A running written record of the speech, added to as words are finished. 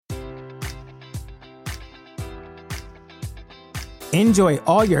Enjoy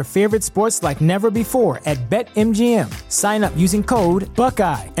all your favorite sports like never before at BetMGM. Sign up using code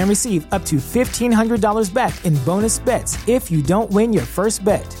Buckeye and receive up to $1,500 back in bonus bets if you don't win your first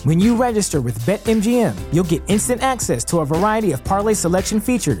bet. When you register with BetMGM, you'll get instant access to a variety of parlay selection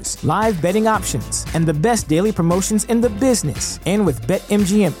features, live betting options, and the best daily promotions in the business. And with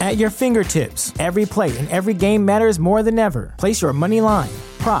BetMGM at your fingertips, every play and every game matters more than ever. Place your money line,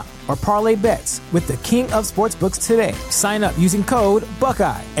 prop, or parlay bets with the king of sportsbooks today. Sign up using code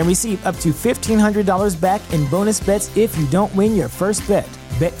Buckeye and receive up to $1,500 back in bonus bets if you don't win your first bet.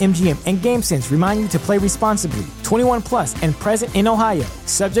 BetMGM and GameSense remind you to play responsibly. 21 plus and present in Ohio,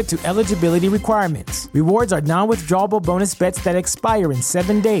 subject to eligibility requirements. Rewards are non-withdrawable bonus bets that expire in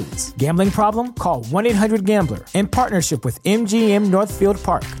 7 days. Gambling problem? Call 1-800-GAMBLER. In partnership with MGM Northfield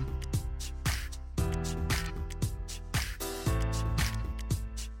Park.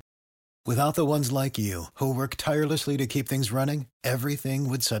 Without the ones like you, who work tirelessly to keep things running, everything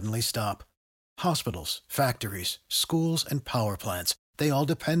would suddenly stop. Hospitals, factories, schools, and power plants, they all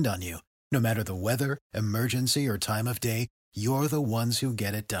depend on you. No matter the weather, emergency, or time of day, you're the ones who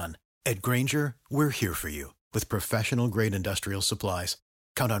get it done. At Grainger, we're here for you with professional-grade industrial supplies.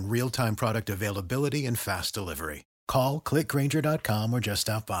 Count on real-time product availability and fast delivery. Call, click Grainger.com, or just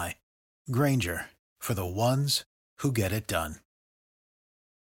stop by. Grainger, for the ones who get it done.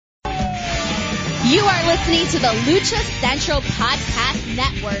 You are listening to the Lucha Central Podcast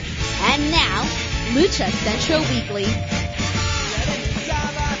Network. And now, Lucha Central Weekly.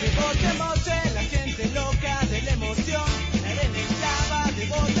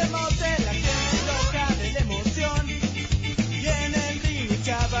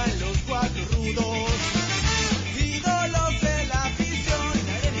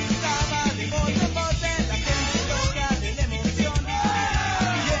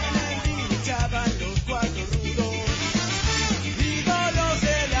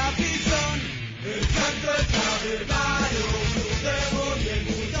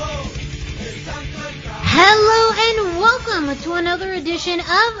 Hello and welcome to another edition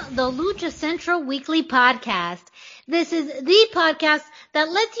of the Lucha Central Weekly Podcast. This is the podcast that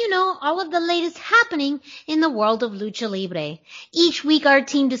lets you know all of the latest happening in the world of Lucha Libre. Each week our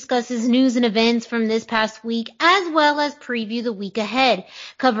team discusses news and events from this past week as well as preview the week ahead,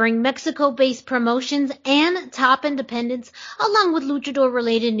 covering Mexico-based promotions and top independents along with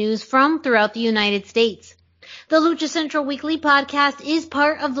luchador-related news from throughout the United States. The Lucha Central Weekly Podcast is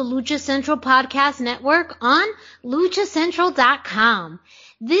part of the Lucha Central Podcast Network on luchacentral.com.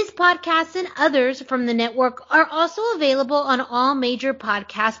 This podcast and others from the network are also available on all major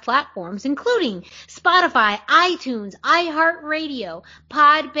podcast platforms, including Spotify, iTunes, iHeartRadio,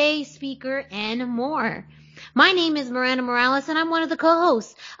 Podbay, Speaker, and more. My name is Miranda Morales, and I'm one of the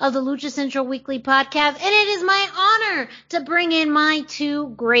co-hosts of the Lucha Central Weekly Podcast, and it is my honor to bring in my two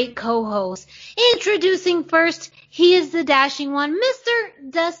great co-hosts. Introducing first, he is the dashing one, Mr.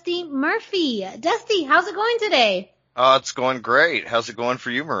 Dusty Murphy. Dusty, how's it going today? It's going great. How's it going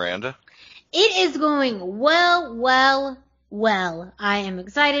for you, Miranda? It is going well. I am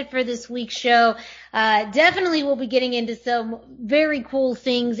excited for this week's show. Definitely we'll be getting into some very cool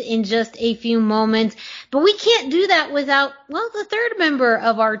things in just a few moments. But we can't do that without, well, the third member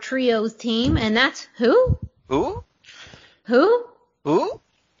of our trios team, and that's who? Who?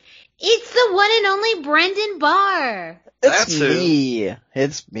 It's the one and only Brendan Barr.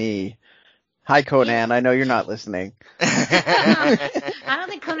 It's me. Hi, Conan. I know you're not listening. I don't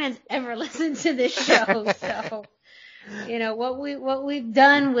think Conan's ever listened to this show, so... You know, what we've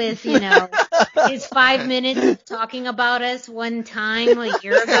done with, his 5 minutes of talking about us one time a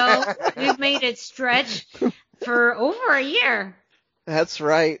year ago, we've made it stretch for over a year. That's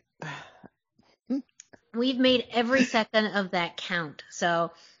right. We've made every second of that count.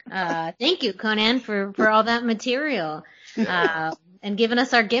 So, thank you, Conan, for all that material, and giving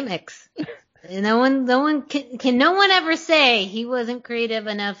us our gimmicks. No one can ever say he wasn't creative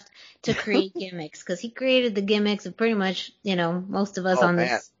enough to create gimmicks, because he created the gimmicks of pretty much, most of us on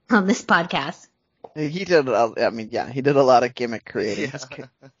this podcast. He did a lot of gimmick creating. Yeah.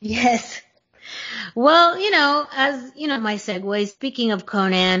 Yes. Well, as my segue, speaking of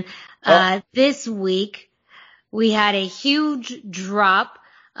Conan, this week we had a huge drop.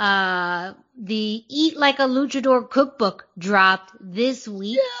 The Eat Like a Luchador cookbook dropped this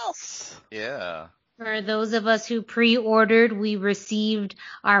week. Yes. Yeah. For those of us who pre-ordered, we received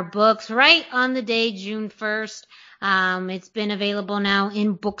our books right on the day, June 1st. It's been available now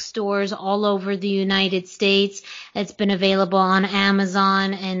in bookstores all over the United States. It's been available on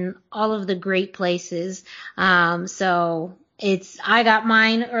Amazon and all of the great places. So I got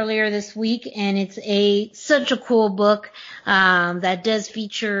mine earlier this week, and it's such a cool book, that does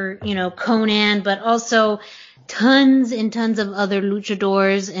feature, Conan, but also tons and tons of other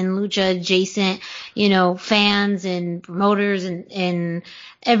luchadors and lucha adjacent, fans and promoters and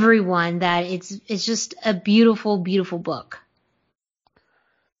everyone, that it's just a beautiful, beautiful book.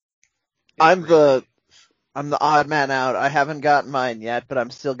 I'm the odd man out. I haven't gotten mine yet, but I'm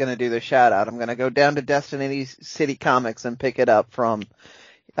still going to do the shout out. I'm going to go down to Destiny City Comics and pick it up from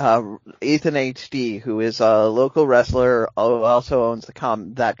Ethan HD, who is a local wrestler, also owns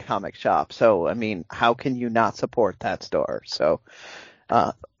that comic shop. So, I mean, how can you not support that store? So,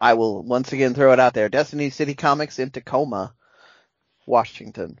 I will once again throw it out there. Destiny City Comics in Tacoma,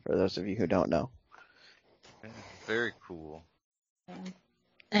 Washington, for those of you who don't know. Very cool.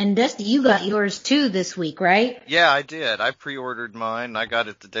 And Dusty, you got yours too this week, right? Yeah, I did. I pre-ordered mine. I got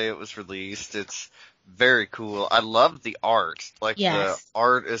it the day it was released. It's very cool. I love the art. Like, yes. The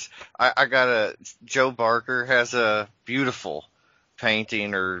art is, I got Joe Barker has a beautiful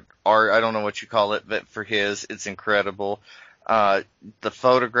painting or art, I don't know what you call it, but for his, it's incredible. The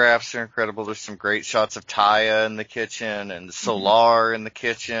photographs are incredible. There's some great shots of Taya in the kitchen and Solar in the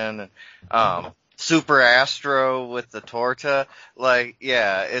kitchen, and Super Astro with the torta. Like,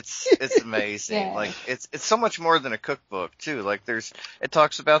 yeah, it's amazing. Yeah. Like, it's so much more than a cookbook too. Like, it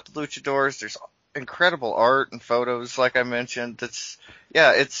talks about the luchadors. There's incredible art and photos, like I mentioned.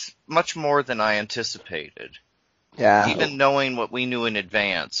 It's much more than I anticipated. Yeah. Even knowing what we knew in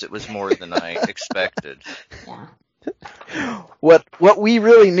advance, it was more than I expected. Yeah. What we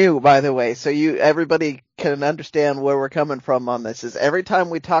really knew, by the way, so everybody can understand where we're coming from on this, is every time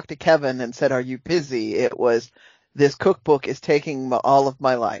we talked to Kevin and said, "Are you busy?" it was, "This cookbook is taking all of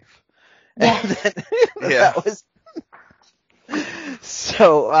my life." Yeah. That was.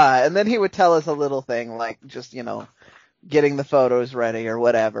 So, and then he would tell us a little thing like just, getting the photos ready or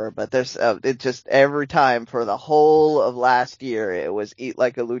whatever. But there's, it just every time for the whole of last year, it was Eat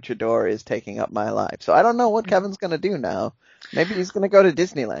Like a Luchador is taking up my life. So I don't know what Kevin's going to do now. Maybe he's going to go to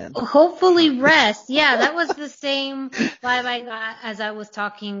Disneyland. Hopefully rest. Yeah, that was the same vibe I got as I was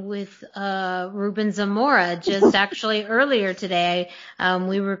talking with Ruben Zamora just actually earlier today.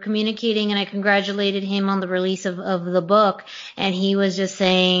 We were communicating and I congratulated him on the release of the book, and he was just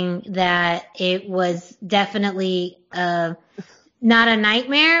saying that it was definitely not a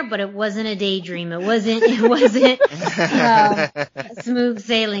nightmare, but it wasn't a daydream. It wasn't smooth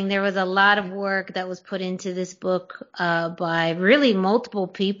sailing. There was a lot of work that was put into this book by really multiple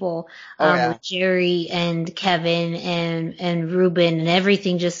people, with Jerry and Kevin and Ruben and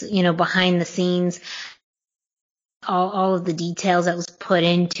everything, just, behind the scenes, all of the details that was put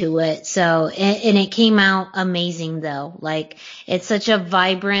into it. So, and it came out amazing though. Like, it's such a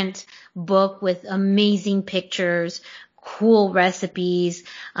vibrant book with amazing pictures, cool recipes.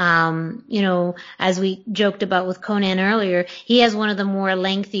 As we joked about with Conan earlier, he has one of the more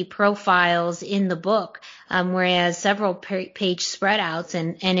lengthy profiles in the book, where he has several page spread outs,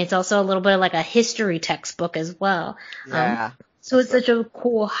 and it's also a little bit like a history textbook as well. Yeah. So it's such a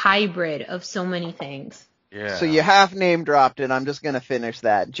cool hybrid of so many things. Yeah. So you half name dropped it. I'm just going to finish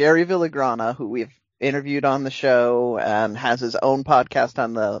that. Jerry Villagrana, who we've interviewed on the show and has his own podcast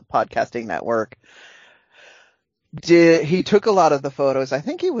on the podcasting network, he took a lot of the photos. I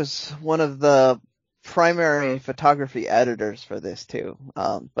think he was one of the primary photography editors for this too.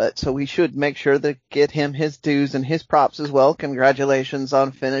 But so we should make sure to get him his dues and his props as well. Congratulations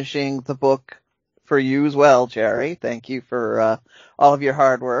on finishing the book for you as well, Jerry. Thank you for all of your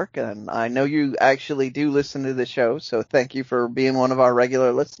hard work. And I know you actually do listen to the show, so thank you for being one of our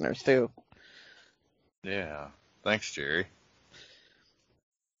regular listeners too. Yeah. Thanks, Jerry.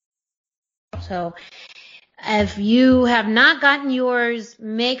 So, if you have not gotten yours,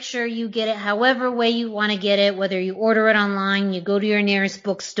 make sure you get it however way you want to get it, whether you order it online, you go to your nearest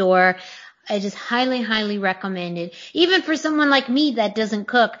bookstore. I just highly, highly recommend it. Even for someone like me that doesn't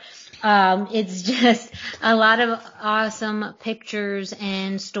cook, it's just a lot of awesome pictures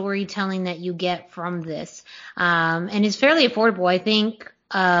and storytelling that you get from this. And it's fairly affordable. I think,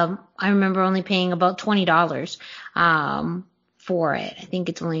 I remember only paying about $20, for it. I think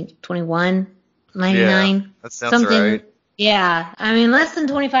it's only $21.99. Yeah, that sounds something. right. Yeah. I mean, less than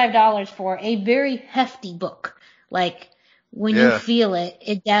 $25 for a very hefty book. Like, when you feel it,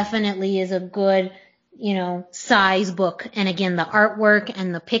 it definitely is a good, size book. And again, the artwork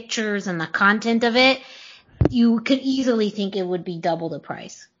and the pictures and the content of it, you could easily think it would be double the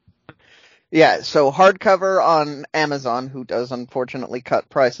price. Yeah, so hardcover on Amazon, who does unfortunately cut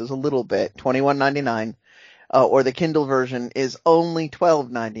prices a little bit, $21.99. or the Kindle version is only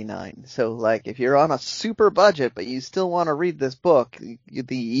 $12.99. So like if you're on a super budget but you still want to read this book,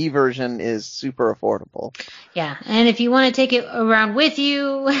 the e-version is super affordable. Yeah, and if you want to take it around with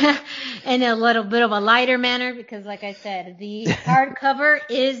you in a little bit of a lighter manner, because like I said, the hardcover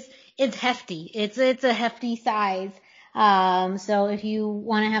it's hefty. It's a hefty size. So if you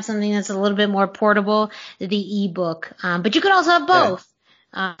want to have something that's a little bit more portable, the ebook. But you could also have both.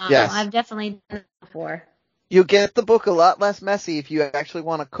 Yes. I've definitely done it before. You get the book a lot less messy if you actually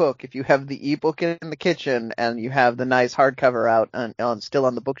want to cook. If you have the ebook in the kitchen and you have the nice hardcover out and still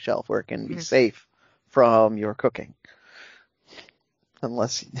on the bookshelf where it can be safe from your cooking.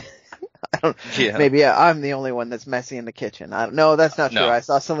 Unless, I don't, maybe I'm the only one that's messy in the kitchen. No, that's not true. I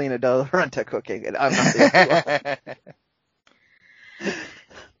saw Selena De La Renta cooking and I'm not the only one.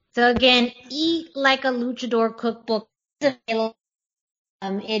 So again, Eat Like a Luchador cookbook is available.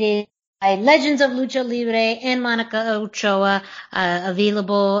 It is by Legends of Lucha Libre and Monica Ochoa,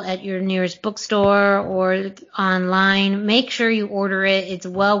 available at your nearest bookstore or online. Make sure you order it. It's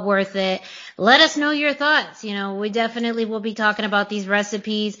well worth it. Let us know your thoughts. You know, we definitely will be talking about these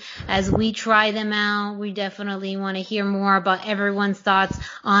recipes as we try them out. We definitely want to hear more about everyone's thoughts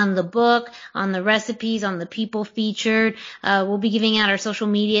on the book, on the recipes, on the people featured. We'll be giving out our social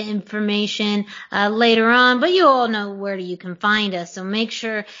media information later on, but you all know where you can find us. So make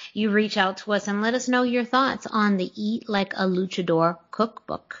sure you reach out to us and let us know your thoughts on the Eat Like a Luchador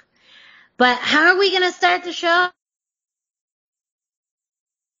cookbook. But how are we going to start the show?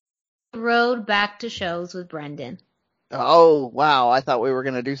 Road back to shows with Brendan. Oh, wow. I thought we were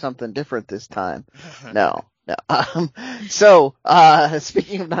going to do something different this time. No. So,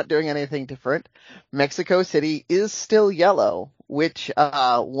 speaking of not doing anything different, Mexico City is still yellow, which,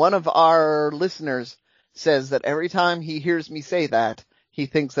 one of our listeners says that every time he hears me say that, he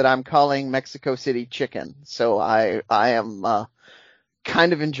thinks that I'm calling Mexico City chicken. So I am,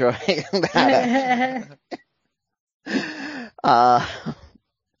 kind of enjoying that.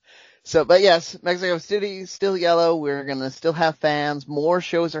 But yes, Mexico City still yellow. We're going to still have fans. More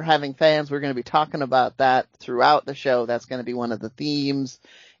shows are having fans. We're going to be talking about that throughout the show. That's going to be one of the themes,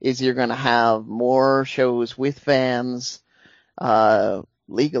 is you're going to have more shows with fans,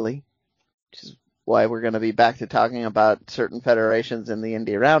 legally, which is why we're going to be back to talking about certain federations in the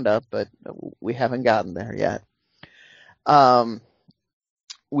Indie Roundup, but we haven't gotten there yet.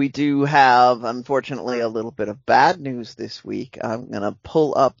 We do have, unfortunately, a little bit of bad news this week. I'm going to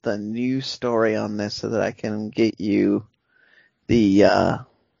pull up the news story on this so that I can get you the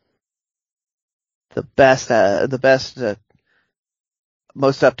best,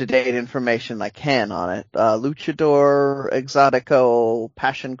 most up-to-date information I can on it. Luchador Exotico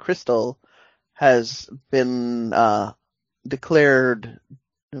Passion Crystal has been, declared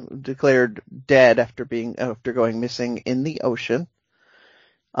dead after going missing in the ocean.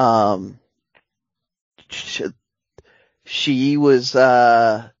 She was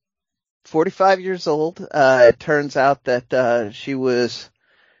 45 years old. It turns out that she was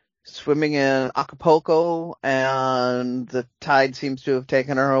swimming in Acapulco and the tide seems to have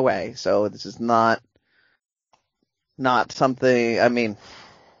taken her away. So this is not something, I mean,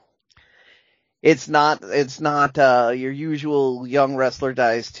 it's not your usual young wrestler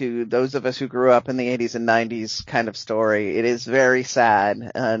dies to those of us who grew up in the 80s and 90s kind of story. It is very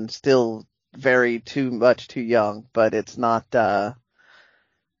sad and still very too young, but it's not,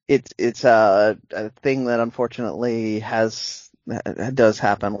 it's a thing that unfortunately does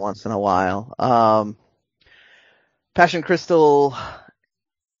happen once in a while. Passion Crystal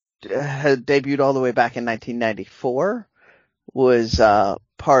had debuted all the way back in 1994, was,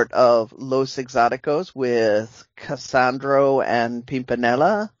 part of Los Exoticos with Cassandro and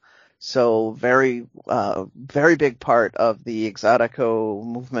Pimpinella. So very big part of the Exotico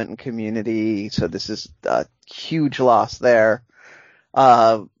movement and community. So this is a huge loss there.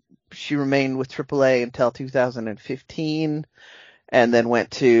 She remained with AAA until 2015 and then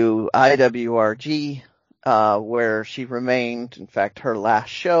went to IWRG, where she remained. In fact, her last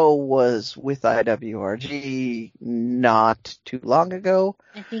show was with IWRG not too long ago.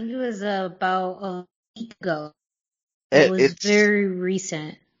 I think it was about a week ago. It's very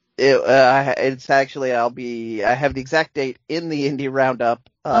recent. It's actually, I have the exact date in the Indie Roundup.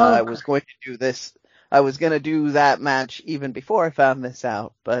 I was going to do this. I was going to do that match even before I found this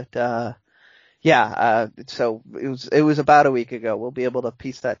out, but, so it was about a week ago. We'll be able to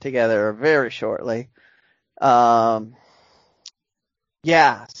piece that together very shortly. So,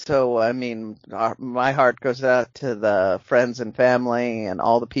 I mean, my heart goes out to the friends and family and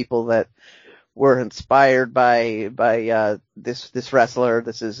all the people that were inspired by this wrestler.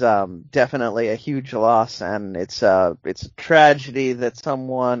 This is definitely a huge loss, and it's a tragedy that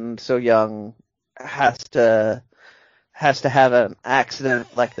someone so young has to have an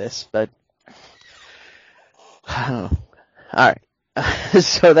accident like this. But I don't know. All right,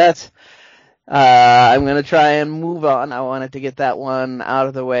 so that's. I'm gonna try and move on. I wanted to get that one out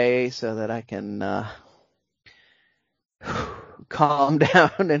of the way so that I can calm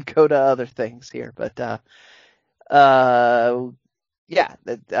down and go to other things here. But we're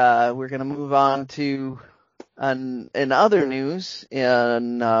gonna move on to in other news.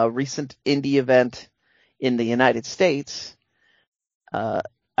 In a recent indie event in the United States,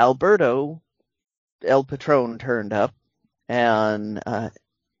 Alberto El Patron turned up and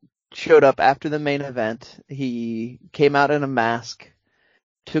showed up after the main event. He came out in a mask,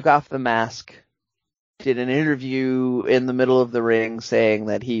 took off the mask, did an interview in the middle of the ring saying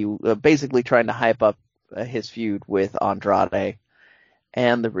that he basically trying to hype up his feud with Andrade.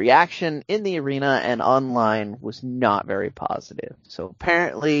 And the reaction in the arena and online was not very positive. So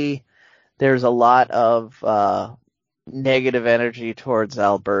apparently there's a lot of negative energy towards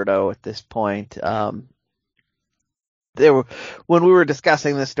Alberto at this point. When we were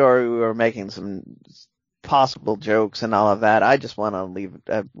discussing this story, we were making some possible jokes and all of that. I just want to leave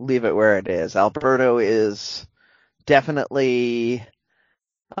it where it is. Alberto is definitely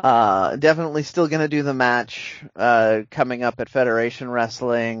still going to do the match coming up at Federation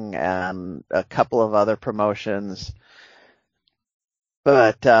Wrestling and a couple of other promotions.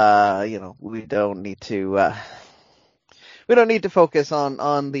 But we don't need to focus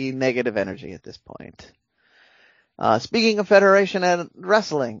on the negative energy at this point. Speaking of Federation and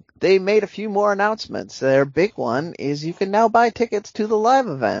Wrestling, they made a few more announcements. Their big one is you can now buy tickets to the live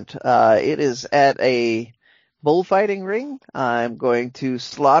event. It is at a bullfighting ring. I'm going to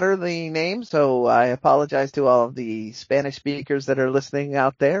slaughter the name, so I apologize to all of the Spanish speakers that are listening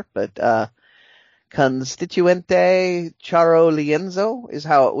out there, but Constituente Charo Lienzo is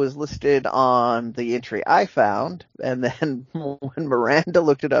how it was listed on the entry I found. And then when Miranda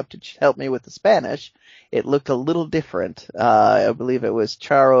looked it up to help me with the Spanish, it looked a little different. I believe it was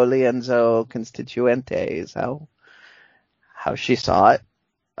Charo Lienzo Constituente is how she saw it.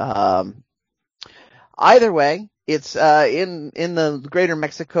 Either way, it's in the greater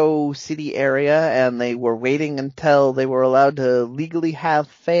Mexico City area, and they were waiting until they were allowed to legally have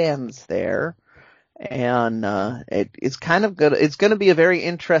fans there. And it's kind of good. It's going to be a very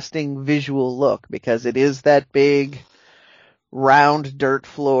interesting visual look because it is that big round dirt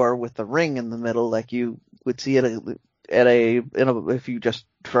floor with the ring in the middle, like you would see if you just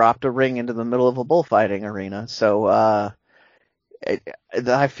dropped a ring into the middle of a bullfighting arena. So I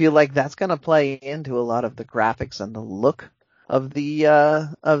feel like that's going to play into a lot of the graphics and the look of the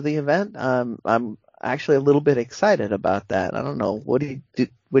event. I'm actually a little bit excited about that. I don't know. What do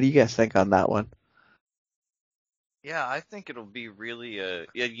you guys think on that one? Yeah, I think it'll be really a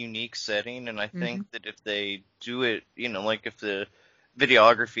unique setting, and I think that if they do it, like if the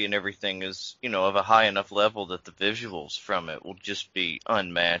videography and everything is, of a high enough level that the visuals from it will just be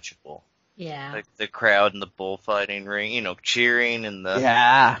unmatchable. Yeah. Like the crowd in the bullfighting ring, cheering and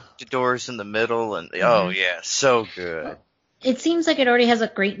the doors in the middle, and oh yeah, so good. It seems like it already has a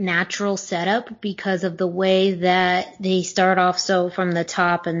great natural setup because of the way that they start off so from the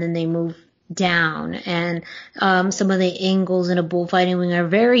top and then they move down, and some of the angles in a bullfighting ring are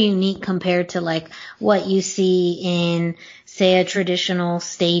very unique compared to like what you see in, say, a traditional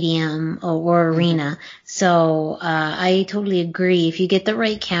stadium or arena. So I totally agree. If you get the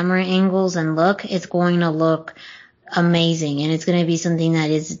right camera angles and look, it's going to look amazing, and it's going to be something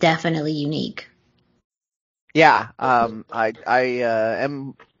that is definitely unique. Yeah, I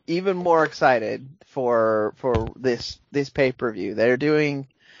am even more excited for this pay-per-view.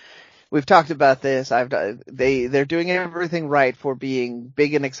 We've talked about this. They're doing everything right for being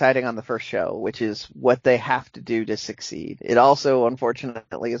big and exciting on the first show, which is what they have to do to succeed. It also,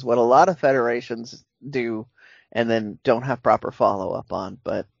 unfortunately, is what a lot of federations do and then don't have proper follow-up on.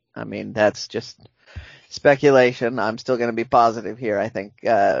 But, I mean, that's just speculation. I'm still going to be positive here. I think,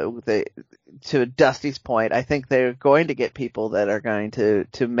 to Dusty's point, I think they're going to get people that are going to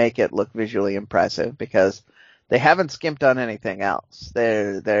make it look visually impressive because they haven't skimped on anything else.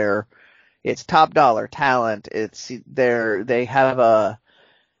 It's top dollar talent. They have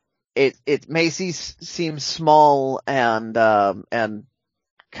it may seem small and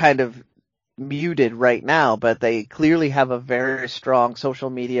kind of muted right now, but they clearly have a very strong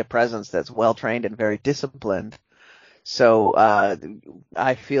social media presence that's well trained and very disciplined. So,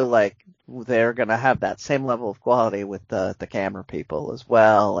 I feel like they're going to have that same level of quality with the camera people as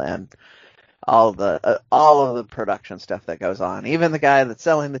well. And all of the production stuff that goes on. Even the guy that's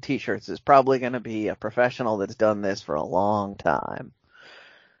selling the t-shirts is probably going to be a professional that's done this for a long time.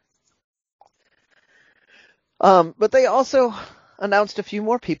 But they also announced a few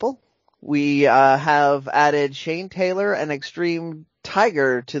more people. We have added Shane Taylor and Extreme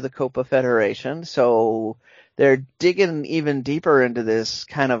Tiger to the Copa Federation, so they're digging even deeper into this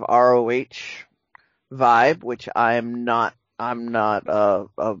kind of ROH vibe, which I'm not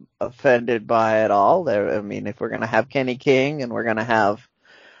offended by at all. I mean, if we're going to have Kenny King and we're going to have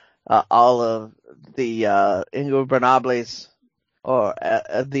all of the Ingobernables, or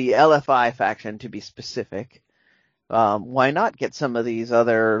the LFI faction to be specific, why not get some of these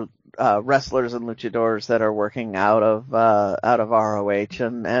other wrestlers and luchadors that are working out of ROH,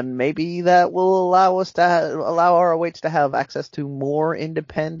 and maybe that will allow ROH to have access to more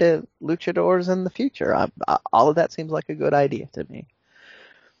independent luchadors in the future. All of that seems like a good idea to me.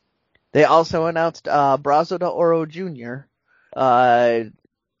 They also announced Brazo de Oro Jr.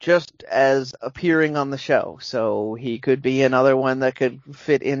 Just as appearing on the show, so he could be another one that could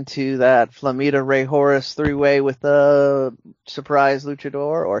fit into that Flamita Rey Horus three-way with the surprise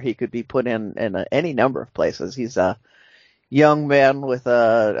luchador, or he could be put in any number of places. He's a young man with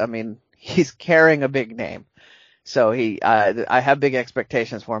he's carrying a big name, so I have big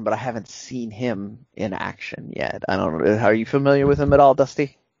expectations for him, but I haven't seen him in action yet. I don't know. Are you familiar with him at all,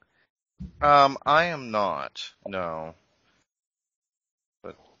 Dusty? I am not. No.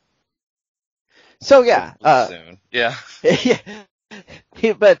 So yeah, soon. Yeah.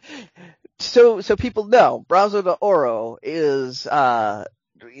 Yeah. But so people know Brazo de Oro is a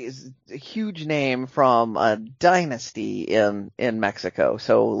huge name from a dynasty in Mexico.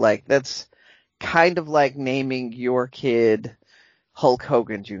 So like that's kind of like naming your kid Hulk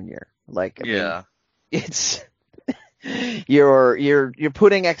Hogan Jr. Like I mean, it's you're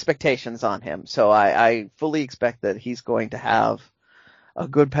putting expectations on him. So I fully expect that he's going to have a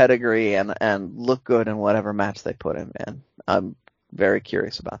good pedigree and look good in whatever match they put him in. I'm very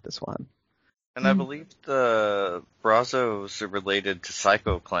curious about this one. And I believe the Brazos are related to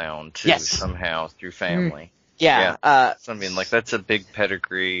Psycho Clown too, yes, somehow through family. Yeah. So, I mean, like that's a big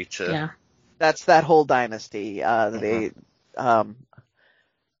pedigree to. Yeah. That's that whole dynasty. They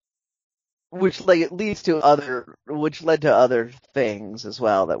which led to other things as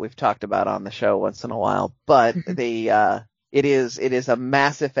well that we've talked about on the show once in a while. But it is a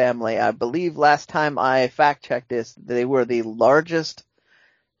massive family. I believe last time I fact checked this, they were the largest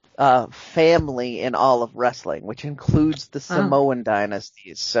family in all of wrestling, which includes the Samoan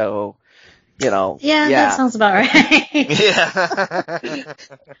dynasties. So, Yeah, that sounds about right. Yeah.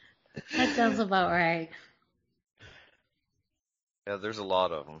 That sounds about right. Yeah, there's a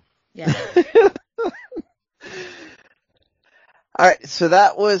lot of them. Yeah. All right, so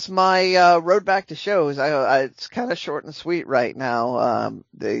that was my road back to shows. It's kind of short and sweet right now.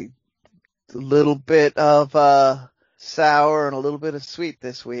 The little bit of sour and a little bit of sweet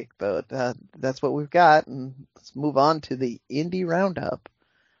this week, but that's what we've got. And let's move on to the indie roundup.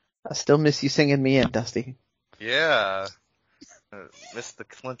 I still miss you singing me in, Dusty. Yeah, miss the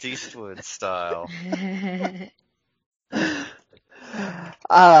Clint Eastwood style.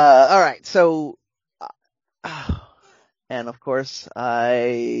 All right, so. And of course,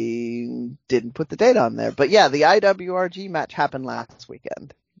 I didn't put the date on there. But yeah, the IWRG match happened last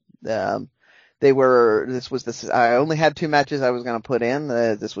weekend. I only had 2 matches I was going to put in.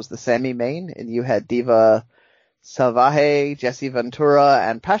 This was the semi-main, and you had Diva Salvaje, Jesse Ventura,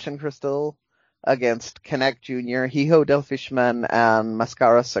 and Passion Crystal against Connect Jr., Hijo del Fishman, and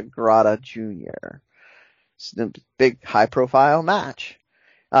Mascara Sagrada Jr. It's a big, high-profile match.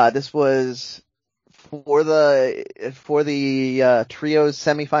 This was for the trios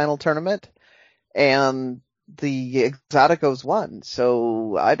semifinal tournament, and the Exoticos won.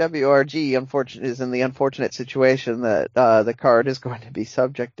 So IWRG is in the unfortunate situation that the card is going to be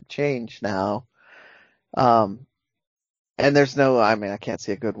subject to change now. And there's I can't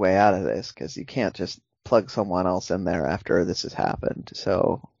see a good way out of this, because you can't just plug someone else in there after this has happened.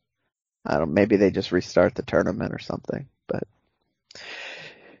 So maybe they just restart the tournament or something, but.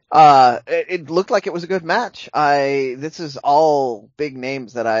 It looked like it was a good match. This is all big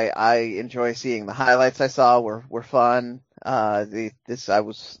names that I enjoy seeing. The highlights I saw were fun. I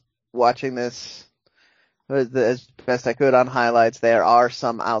was watching this as best I could on highlights. There are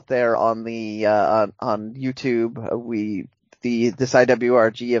some out there on the, on YouTube. This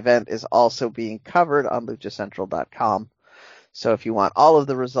IWRG event is also being covered on luchacentral.com. So if you want all of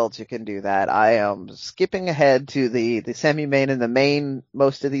the results, you can do that. I am skipping ahead to the semi-main and the main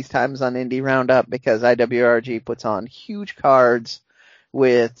most of these times on Indie Roundup, because IWRG puts on huge cards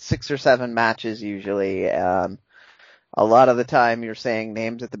with 6 or 7 matches usually, and a lot of the time you're saying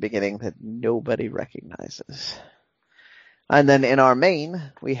names at the beginning that nobody recognizes. And then in our main,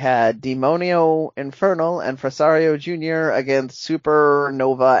 we had Demonio Infernal and Fresario Jr. against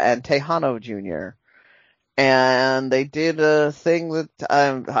Supernova and Tejano Jr. And they did a thing that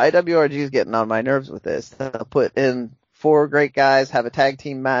IWRG is getting on my nerves with this. They'll put in 4 great guys, have a tag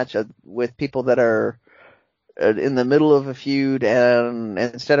team match with people that are in the middle of a feud, and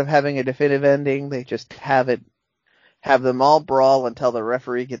instead of having a definitive ending, they just have them all brawl until the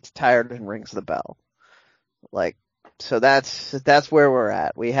referee gets tired and rings the bell. So that's where we're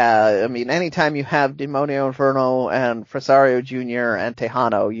at. Anytime you have Demonio Inferno and Fresario Jr. and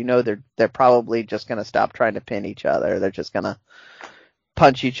Tejano, you know they're probably just gonna stop trying to pin each other. They're just gonna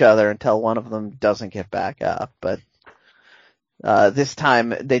punch each other until one of them doesn't get back up. But this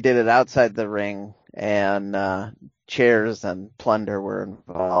time they did it outside the ring, and chairs and plunder were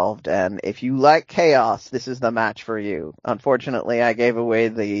involved. And if you like chaos, this is the match for you. Unfortunately, I gave away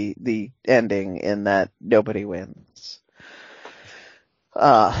the ending in that nobody wins.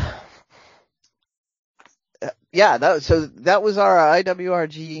 That was our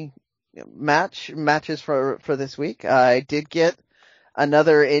IWRG matches for this week. I did get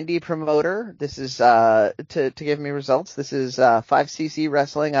another indie promoter. This is to give me results. This is 5cc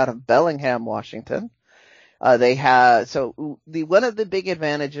Wrestling out of Bellingham, Washington. One of the big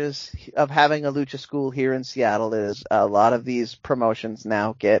advantages of having a lucha school here in Seattle is a lot of these promotions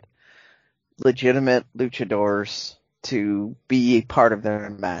now get legitimate luchadors to be part of their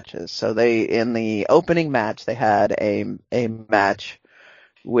matches. So in the opening match, they had a match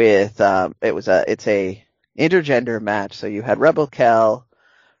with, it's a intergender match. So you had Rebel Kel,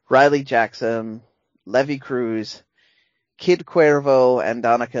 Riley Jackson, Levy Cruz, Kid Cuervo, and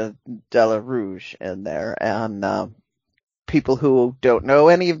Donica Dela Rouge in there. And people who don't know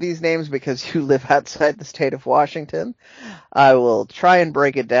any of these names because you live outside the state of Washington, I will try and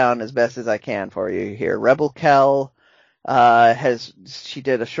break it down as best as I can for you here. Rebel Kel she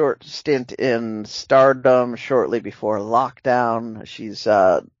did a short stint in Stardom shortly before lockdown. She's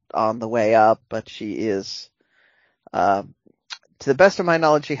on the way up, but she is to the best of my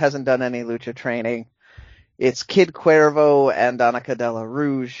knowledge, she hasn't done any lucha training. It's Kid Cuervo and Donica Dela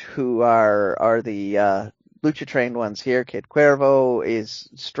Rouge who are the lucha trained ones here. Kid Cuervo is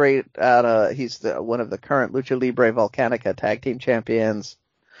straight he's one of the current Lucha Libre Volcanica tag team champions.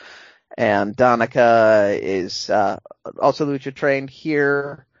 And Donica is also lucha trained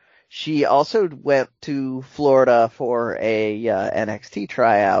here. She also went to Florida for a NXT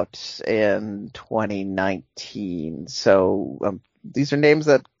tryout in 2019. So these are names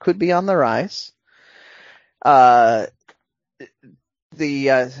that could be on the rise. So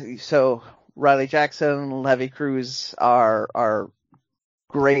Riley Jackson, Levy Cruz are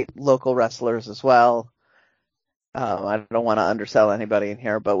great local wrestlers as well. I don't want to undersell anybody in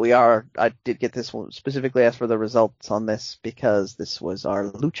here, but I did get this one specifically asked for the results on this because this was our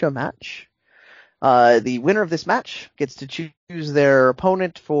lucha match. The winner of this match gets to choose their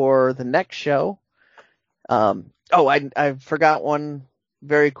opponent for the next show. I forgot one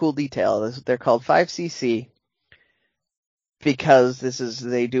very cool detail. They're called 5cc because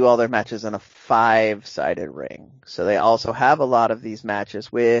they do all their matches in a 5-sided ring. So they also have a lot of these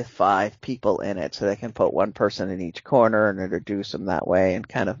matches with 5 people in it, so they can put one person in each corner and introduce them that way and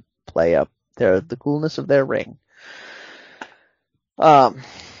kind of play up the coolness of their ring. So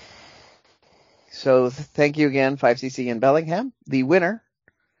thank you again, 5cc in Bellingham. The winner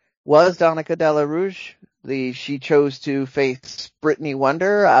was Donica Dela Rouge. She chose to face Brittany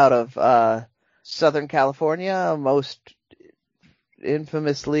Wonder out of Southern California, most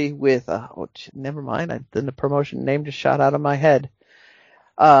infamously with never mind, then the promotion name just shot out of my head.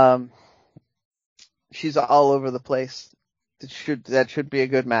 She's all over the place. That should be a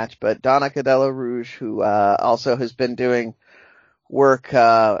good match. But Donica Dela Rouge, who also has been doing work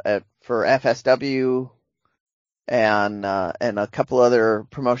for FSW and a couple other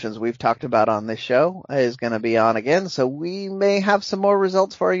promotions we've talked about on this show, is going to be on again. So we may have some more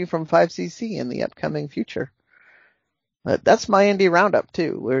results for you from 5cc in the upcoming future. But that's my indie roundup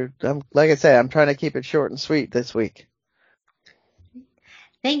too. Like I say, I'm trying to keep it short and sweet this week.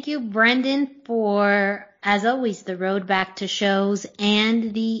 Thank you, Brendan, for, as always, the road back to shows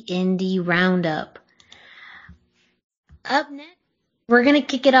and the indie roundup. Up next, we're going to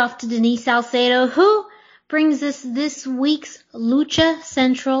kick it off to Denise Salcedo, who brings us this week's Lucha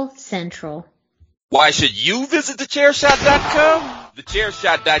Central. Why should you visit thechairshot.com?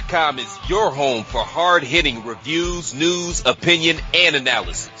 Thechairshot.com is your home for hard-hitting reviews, news, opinion, and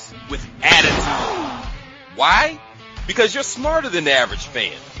analysis with attitude. Why? Because you're smarter than the average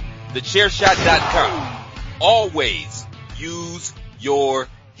fan. TheChairShot.com. Always use your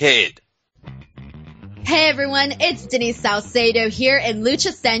head. Hey everyone, it's Denise Salcedo here in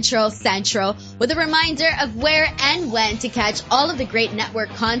Lucha Central with a reminder of where and when to catch all of the great network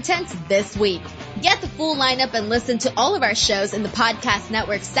content this week. Get the full lineup and listen to all of our shows in the podcast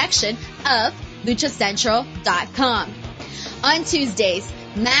network section of LuchaCentral.com. On Tuesdays,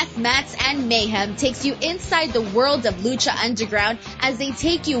 Mats, and Mayhem takes you inside the world of Lucha Underground as they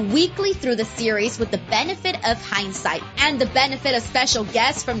take you weekly through the series with the benefit of hindsight and the benefit of special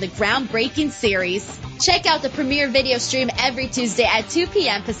guests from the groundbreaking series. Check out the premiere video stream every Tuesday at 2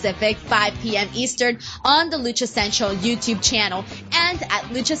 p.m. Pacific, 5 p.m. Eastern on the Lucha Central YouTube channel and at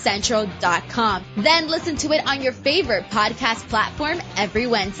LuchaCentral.com. Then listen to it on your favorite podcast platform every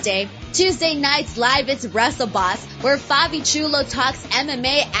Wednesday. Tuesday nights live, it's WrestleBoss, where Fabi Chulo talks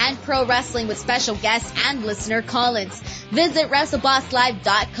MMA and pro wrestling with special guests and listener call-ins. Visit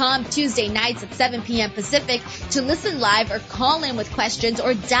WrestleBossLive.com Tuesday nights at 7 p.m. Pacific to listen live or call in with questions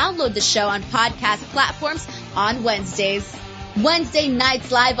or download the show on podcast platforms on Wednesdays. Wednesday nights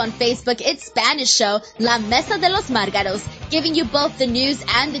live on Facebook, it's Spanish show La Mesa de los Margaros, giving you both the news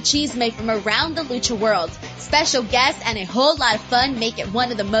and the chisme from around the lucha world. Special guests and a whole lot of fun make it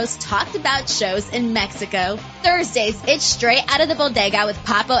one of the most talked about shows in Mexico. Thursdays, it's Straight Out of the Bodega with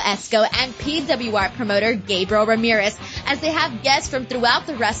Papo Esco and PWR promoter Gabriel Ramirez, as they have guests from throughout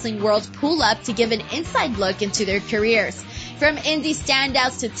the wrestling world pull up to give an inside look into their careers. From indie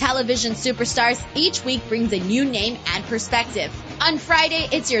standouts to television superstars, each week brings a new name and perspective. On Friday,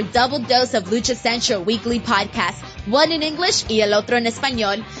 it's your double dose of Lucha Central Weekly podcast, one in English y el otro en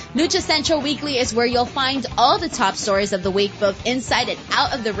español. Lucha Central Weekly is where you'll find all the top stories of the week, both inside and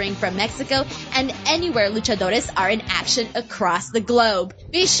out of the ring from Mexico and anywhere luchadores are in action across the globe.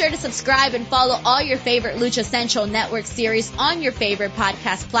 Be sure to subscribe and follow all your favorite Lucha Central Network series on your favorite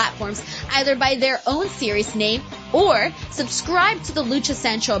podcast platforms, either by their own series name or subscribe to the Lucha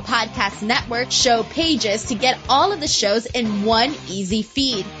Central Podcast Network show pages to get all of the shows in one easy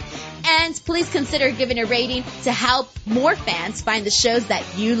feed. And please consider giving a rating to help more fans find the shows that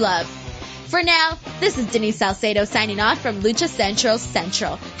you love. For now, this is Denise Salcedo signing off from Lucha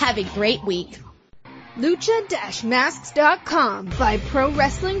Central. Have a great week. Lucha-Masks.com by Pro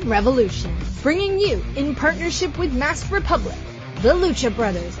Wrestling Revolution, bringing you in partnership with Mask Republic, the Lucha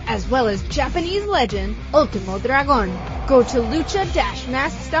Brothers, as well as Japanese legend Ultimo Dragon. Go to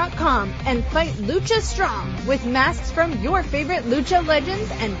Lucha-Masks.com and fight Lucha Strong with masks from your favorite Lucha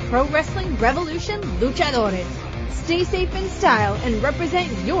legends and Pro Wrestling Revolution luchadores. Stay safe in style and represent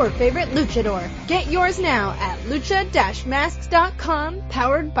your favorite luchador. Get yours now at Lucha-Masks.com,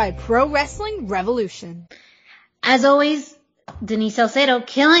 powered by Pro Wrestling Revolution. As always, Denise Salcedo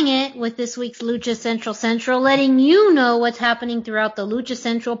killing it with this week's Lucha Central, letting you know what's happening throughout the Lucha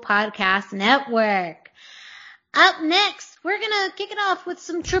Central Podcast Network. Up next, we're going to kick it off with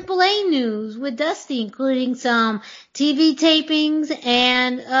some AAA news with Dusty, including some TV tapings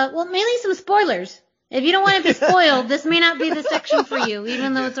and, mainly some spoilers. If you don't want to be spoiled, this may not be the section for you,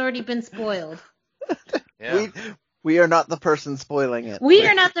 even though it's already been spoiled. Yeah. We are not the person spoiling it. We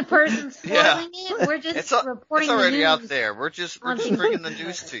are not the person spoiling it. We're just reporting the news. It's already out there. We're just bringing the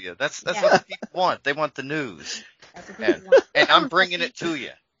news to you. That's what the people want. They want the news. That's what people want. And I'm bringing it to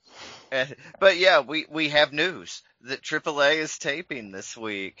you. But yeah, we have news that AAA is taping this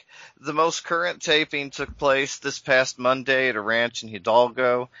week. The most current taping took place this past Monday at a ranch in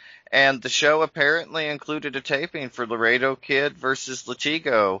Hidalgo, and the show apparently included a taping for Laredo Kid versus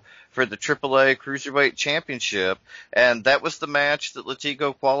Latigo for the AAA Cruiserweight Championship, and that was the match that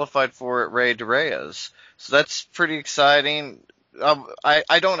Latigo qualified for at Rey de Reyes. So that's pretty exciting.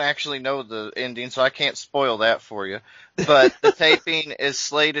 I don't actually know the ending, so I can't spoil that for you. But the taping is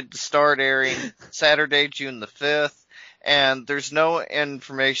slated to start airing Saturday, June the 5th, and there's no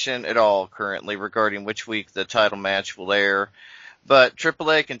information at all currently regarding which week the title match will air. But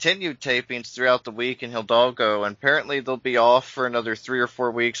AAA continued tapings throughout the week in Hidalgo, and apparently they'll be off for another 3 or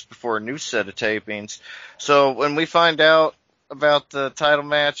 4 weeks before a new set of tapings. So when we find out about the title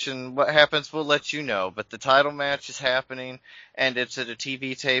match and what happens, we'll let you know. But the title match is happening, and it's at a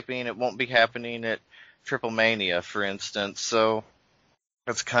TV taping. It won't be happening at Triple Mania, for instance. So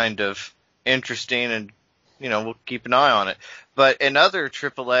that's kind of interesting, and we'll keep an eye on it. But in other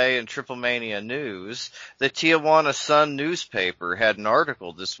AAA and Triple Mania news, the Tijuana Sun newspaper had an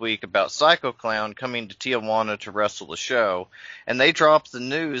article this week about Psycho Clown coming to Tijuana to wrestle the show, and they dropped the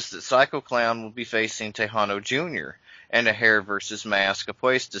news that Psycho Clown will be facing Tejano Jr. in a hair versus mask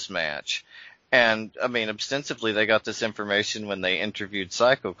apuestas match. And, I mean, ostensibly they got this information when they interviewed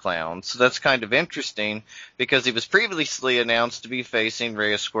Psycho Clown. So that's kind of interesting because he was previously announced to be facing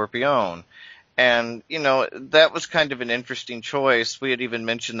Rey Escorpión. And, you know, that was kind of an interesting choice. We had even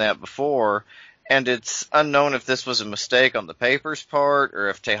mentioned that before. And it's unknown if this was a mistake on the paper's part or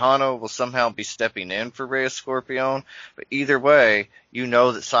if Tejano will somehow be stepping in for Rey Escorpión. But either way, you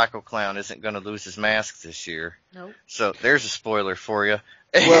know that Psycho Clown isn't going to lose his mask this year. Nope. So there's a spoiler for you.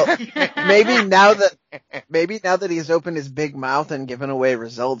 Well, maybe now that he's opened his big mouth and given away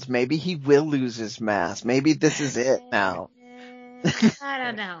results, maybe he will lose his mask. Maybe this is it now. I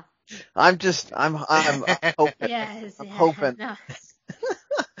don't know. I'm hoping. Yes, I'm hoping. No.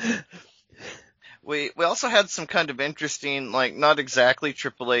 We also had some kind of interesting, like, not exactly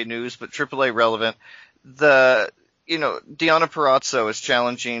AAA news, but AAA relevant. Deonna Purrazzo is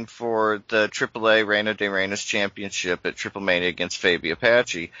challenging for the AAA Reina de Reinas championship at Triple Mania against Fabi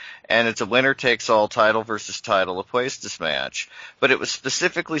Apache. And it's a winner-takes-all title versus title Apuestas match. But it was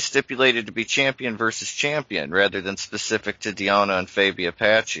specifically stipulated to be champion versus champion rather than specific to Deonna and Fabi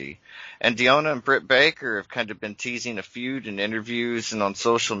Apache. And Deonna and Britt Baker have kind of been teasing a feud in interviews and on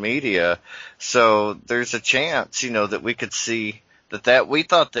social media. So there's a chance, that we could see that we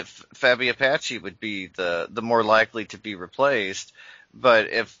thought that Fabi Apache would be the more likely to be replaced. But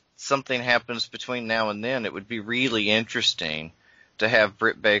if something happens between now and then, it would be really interesting to have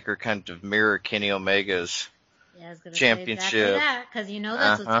Britt Baker kind of mirror Kenny Omega's championship. Say exactly that, because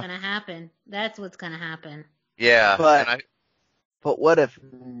that's what's going to happen. That's what's going to happen. Yeah. But what if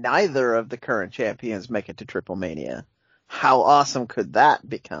neither of the current champions make it to Triple Mania? How awesome could that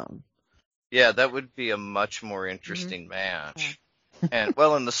become? Yeah, that would be a much more interesting match. Yeah. And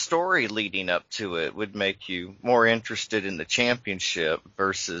the story leading up to it would make you more interested in the championship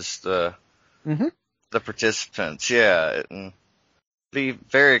versus the participants. Yeah, it'd be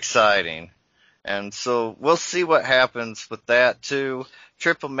very exciting. And so we'll see what happens with that too.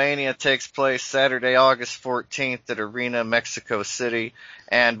 Triple Mania takes place Saturday, August 14th at Arena Mexico City.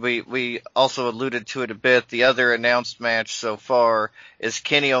 And we also alluded to it a bit. The other announced match so far is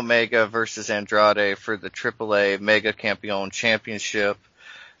Kenny Omega versus Andrade for the AAA Mega Campeon Championship.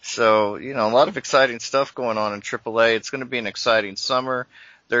 So, a lot of exciting stuff going on in AAA. It's going to be an exciting summer.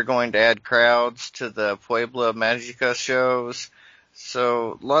 They're going to add crowds to the Puebla Magica shows.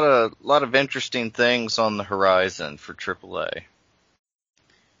 So, a lot of interesting things on the horizon for AAA.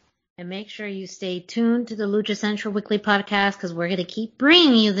 And make sure you stay tuned to the Lucha Central Weekly Podcast because we're going to keep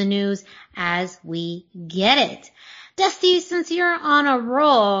bringing you the news as we get it. Dusty, since you're on a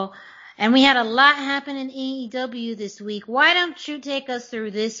roll and we had a lot happen in AEW this week, why don't you take us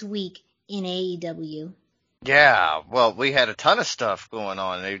through this week in AEW? Yeah, we had a ton of stuff going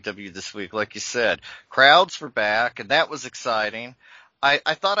on in AEW this week, like you said. Crowds were back, and that was exciting. I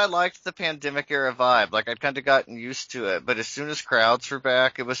thought I liked the pandemic era vibe. Like, I'd kind of gotten used to it, but as soon as crowds were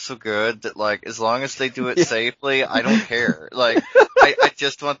back, it was so good that, like, as long as they do it safely, I don't care. Like, I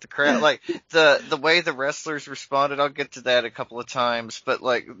just want the crowd. Like, the way the wrestlers responded, I'll get to that a couple of times, but,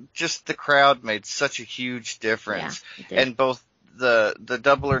 like, just the crowd made such a huge difference. Yeah, and both the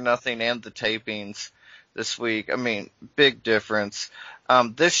Double or Nothing and the tapings this week, I mean, big difference.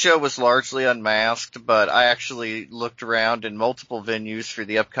 This show was largely unmasked, but I actually looked around in multiple venues for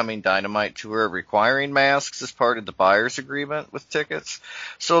the upcoming Dynamite tour requiring masks as part of the buyer's agreement with tickets.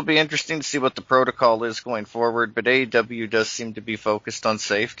 So it'll be interesting to see what the protocol is going forward, but AEW does seem to be focused on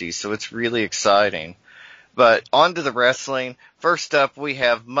safety, so it's really exciting. But on to the wrestling. First up, we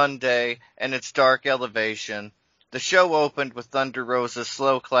have Monday, and it's Dark Elevation. The show opened with Thunder Rosa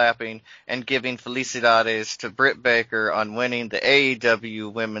slow clapping and giving felicidades to Britt Baker on winning the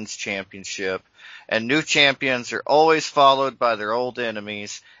AEW Women's Championship. And new champions are always followed by their old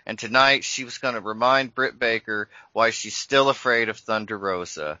enemies, and tonight she was going to remind Britt Baker why she's still afraid of Thunder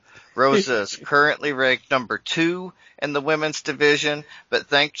Rosa. Rosa is currently ranked number 2 in the women's division, but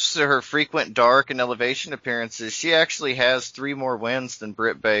thanks to her frequent Dark and Elevation appearances, she actually has 3 more wins than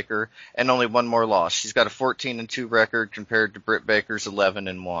Britt Baker and only 1 more loss. She's got a 14-2 record compared to Britt Baker's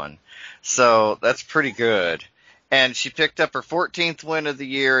 11-1. So that's pretty good. And she picked up her 14th win of the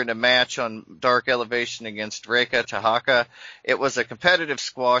year in a match on Dark Elevation against Reika Tahaka. It was a competitive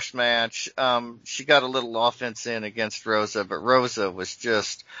squash match. She got a little offense in against Rosa, but Rosa was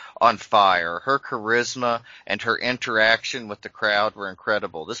just on fire. Her charisma and her interaction with the crowd were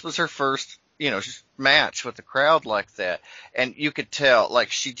incredible. This was her first, match with the crowd like that. And you could tell,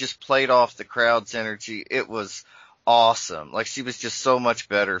 like, she just played off the crowd's energy. It was awesome. Like, she was just so much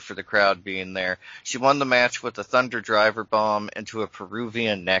better for the crowd being there. She won the match with a Thunder Driver Bomb into a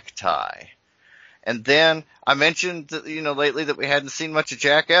Peruvian necktie. And then I mentioned that, lately that we hadn't seen much of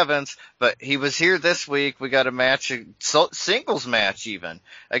Jack Evans, but he was here this week. We got a singles match even,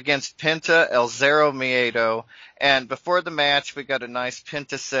 against Penta El Zero Miedo. And before the match, we got a nice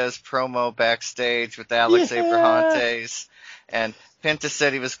Penta Says promo backstage with Alex Abrahantes. And Penta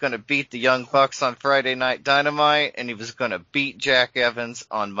said he was going to beat the Young Bucks on Friday Night Dynamite, and he was going to beat Jack Evans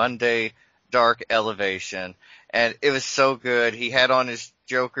on Monday Dark Elevation. And it was so good. He had on his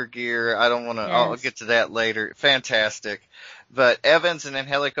Joker gear. I'll get to that later. Fantastic. But Evans and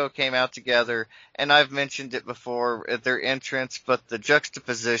Angelico came out together, and I've mentioned it before at their entrance, but the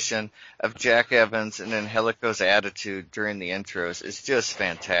juxtaposition of Jack Evans and Angelico's attitude during the intros is just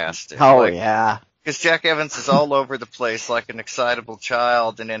fantastic. Oh, yeah. Because Jack Evans is all over the place like an excitable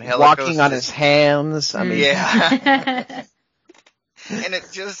child, and Angelico's walking on his hands. I mean, yeah. And it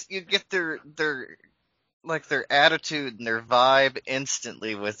just, you get their attitude and their vibe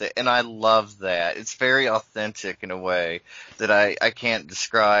instantly with it, and I love that. It's very authentic in a way that I can't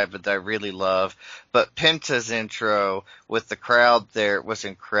describe, but I really love. But Penta's intro with the crowd there was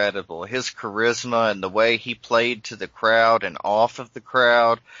incredible. His charisma and the way he played to the crowd and off of the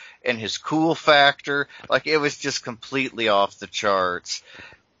crowd, and his cool factor, it was just completely off the charts.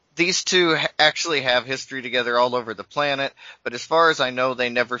 These two actually have history together all over the planet, but as far as I know, they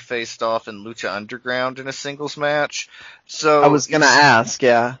never faced off in Lucha Underground in a singles match. So I was going to ask,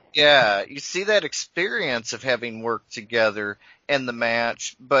 yeah. Yeah, you see that experience of having worked together in the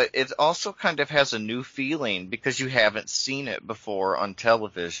match, but it also kind of has a new feeling because you haven't seen it before on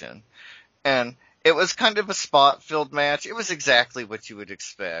television. And it was kind of a spot-filled match. It was exactly what you would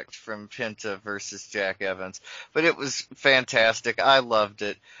expect from Penta versus Jack Evans. But it was fantastic. I loved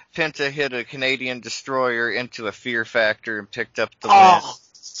it. Penta hit a Canadian Destroyer into a Fear Factor and picked up the win. Oh,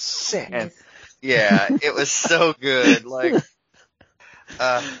 sick. And, yeah, it was so good.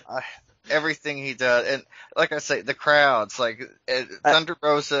 Everything he does. And like I say, the crowds, Thunder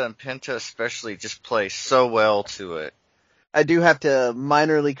Rosa and Penta especially just play so well to it. I do have to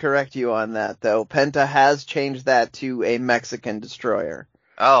minorly correct you on that, though. Penta has changed that to a Mexican Destroyer.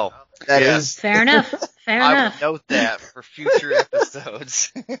 Oh, that is fair enough. I would note that for future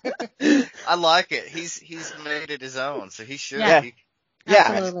episodes. I like it. He's made it his own, so he should. Yeah,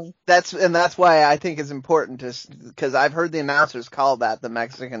 that's why I think it's important because I've heard the announcers call that the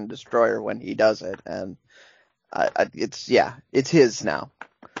Mexican Destroyer when he does it, and it's his now.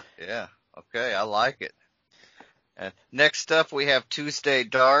 Yeah. Okay, I like it. And next up, we have Tuesday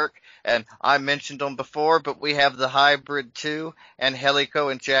Dark, and I mentioned them before, but we have the Hybrid 2, Angelico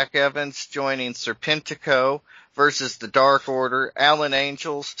and Jack Evans joining Serpentico versus the Dark Order, Alan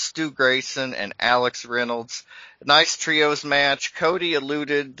Angels, Stu Grayson, and Alex Reynolds. Nice trios match. Cody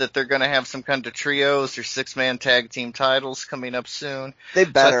alluded that they're going to have some kind of trios or six-man tag team titles coming up soon. They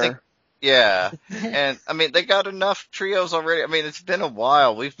better. So yeah, and they got enough trios already. It's been a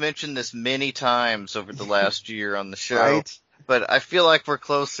while. We've mentioned this many times over the last year on the show, right? But I feel like we're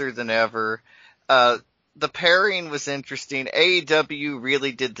closer than ever. The pairing was interesting. AEW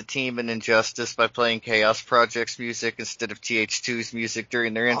really did the team an injustice by playing Chaos Project's music instead of TH2's music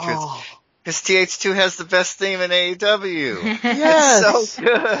during their entrance. Because TH2 has the best theme in AEW. Yes. It's so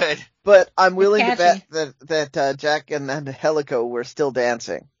good. But I'm willing to bet that Jack and Angelico were still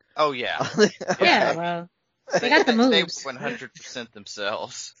dancing. Oh, yeah. Yeah, well, they got the moves. They were 100%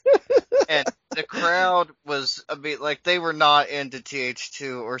 themselves. And the crowd was, they were not into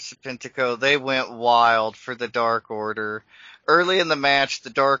TH2 or Serpentico. They went wild for the Dark Order. Early in the match,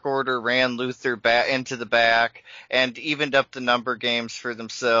 the Dark Order ran Luther into the back and evened up the number games for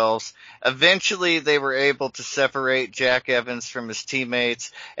themselves. Eventually, they were able to separate Jack Evans from his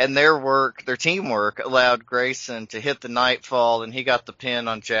teammates, and their teamwork allowed Grayson to hit the Nightfall, and he got the pin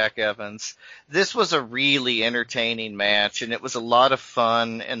on Jack Evans. This was a really entertaining match, and it was a lot of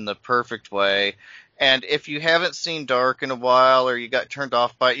fun in the perfect way. And if you haven't seen Dark in a while or you got turned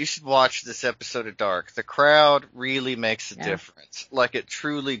off by it, you should watch this episode of Dark. The crowd really makes a difference. It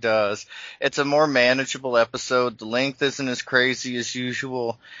truly does. It's a more manageable episode. The length isn't as crazy as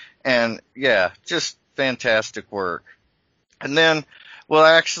usual. And just fantastic work. And then,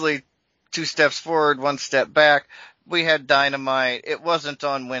 actually, 2 steps forward, 1 step back. We had Dynamite. It wasn't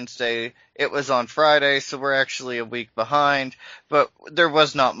on Wednesday. It was on Friday, so we're actually a week behind. But there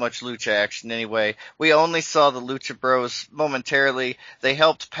was not much Lucha action anyway. We only saw the Lucha Bros momentarily. They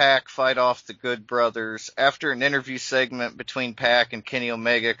helped Pac fight off the Good Brothers. After an interview segment between Pac and Kenny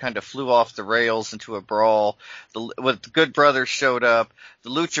Omega kind of flew off the rails into a brawl, the Good Brothers showed up.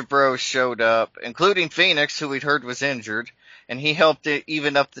 The Lucha Bros showed up, including Phoenix, who we'd heard was injured. and he helped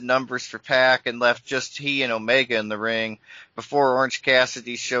even up the numbers for Pac and left just he and Omega in the ring before Orange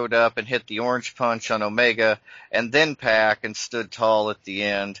Cassidy showed up and hit the orange punch on Omega and then Pac and stood tall at the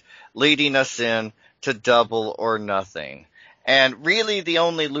end, leading us in to Double or Nothing. And really the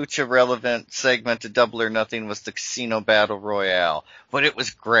only lucha relevant segment to Double or Nothing was the Casino Battle Royale. But it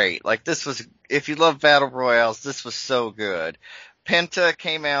was great. Like, this was, if you love Battle Royales, this was so good. Penta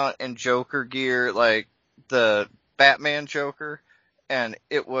came out in Joker gear, like the Batman Joker, and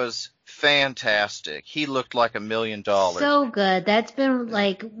it was fantastic. He looked like $1 million. So good. That's been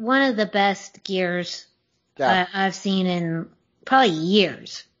like one of the best gears I've seen in probably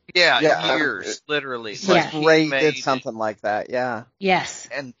years. Yeah, years, literally. Like Ray did something like that, yeah. Yes.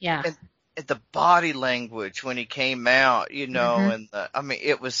 And the body language when he came out, you know, and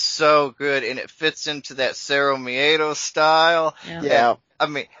it was so good, and it fits into that Cero Miedo style. Yeah.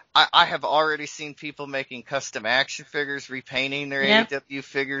 And, I have already seen people making custom action figures, repainting their AEW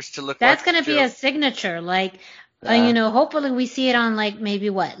figures to look That's like going to be a signature, like, hopefully we see it on, like, maybe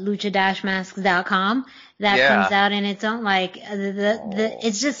lucha-masks.com. That comes out in its own, like,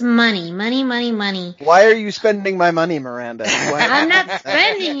 it's just money. Why are you spending my money, Miranda? I'm not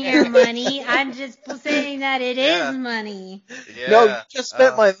spending your money. I'm just saying that it is money. Yeah. No, you just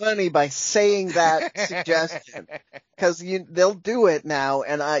spent my money by saying that suggestion. Because they'll do it now,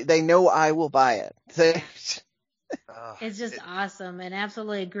 and they know I will buy it. It's just awesome, and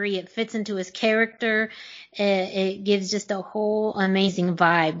absolutely agree. It fits into his character. It gives just a whole amazing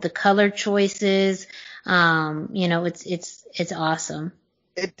vibe. The color choices, it's awesome.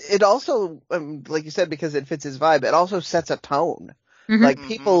 It also, like you said, because it fits his vibe, it also sets a tone. Mm-hmm. Like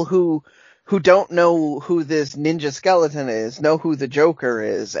people who don't know who this ninja skeleton is know who the Joker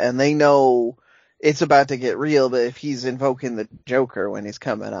is, and they know it's about to get real. But if he's invoking the Joker when he's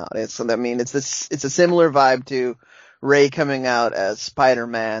coming out, it's a similar vibe to Ray coming out as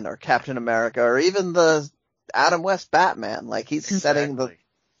Spider-Man or Captain America or even the Adam West Batman. Like, he's setting the,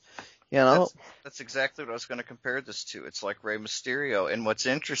 That's exactly what I was going to compare this to. It's like Rey Mysterio. And what's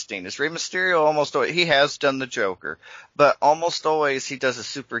interesting is Rey Mysterio almost always, he has done the Joker, but almost always he does a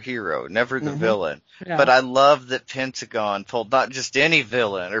superhero, never the villain. Yeah. But I love that Pentagon pulled not just any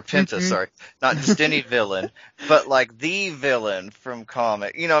villain, or Penta, not just any villain, but like the villain from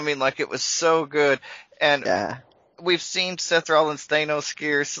comic. Like, it was so good. And we've seen Seth Rollins Thanos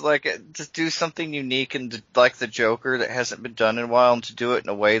gear, so like to do something unique and like the Joker that hasn't been done in a while, and to do it in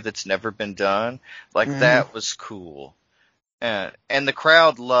a way that's never been done, like that was cool. And the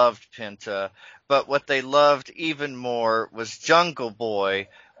crowd loved Penta, but what they loved even more was Jungle Boy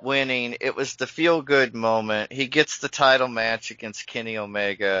winning. It was the feel good moment. He gets the title match against Kenny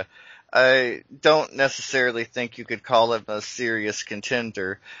Omega. I don't necessarily think you could call him a serious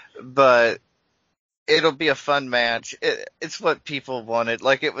contender, but it'll be a fun match. It's what people wanted.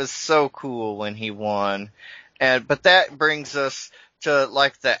 Like, it was so cool when he won. But that brings us to,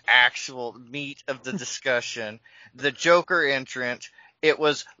 like, the actual meat of the discussion. The Joker entrant, it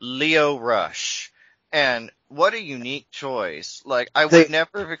was Lio Rush. And what a unique choice. Like, I would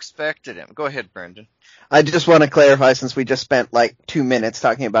never have expected him. Go ahead, Brendan. I just want to clarify, since we just spent like 2 minutes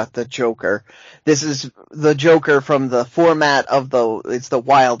talking about the Joker. This is the Joker from the format of it's the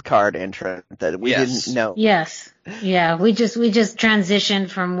wild card entrant that we didn't know. Yes. Yeah, we just transitioned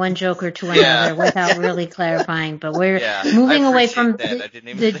from one Joker to another without really clarifying, but we're moving away from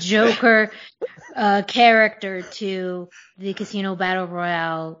the Joker character to the Casino Battle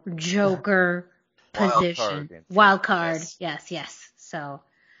Royale Joker position. Wild card. Yes. So,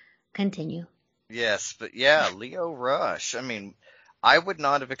 continue. Yes, but Lio Rush. I would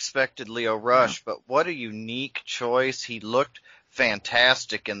not have expected Lio Rush, but what a unique choice. He looked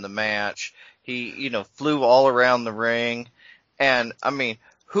fantastic in the match. He, flew all around the ring. And,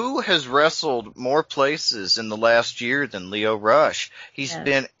 who has wrestled more places in the last year than Lio Rush? He's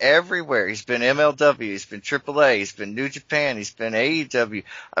been everywhere. He's been MLW, he's been AAA, he's been New Japan, he's been AEW.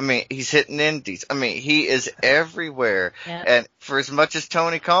 He's hitting indies. He is everywhere. Yeah. And for as much as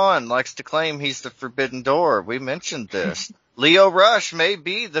Tony Khan likes to claim he's the Forbidden Door, we mentioned this. Lio Rush may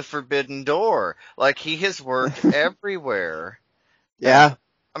be the Forbidden Door. Like, he has worked everywhere. Yeah.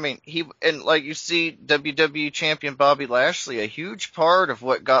 Like you see WWE champion Bobby Lashley, a huge part of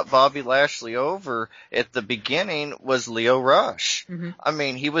what got Bobby Lashley over at the beginning was Lio Rush.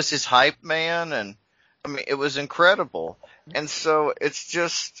 Mm-hmm. He was his hype man, and it was incredible. And so it's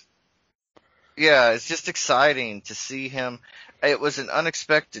just exciting to see him. It was an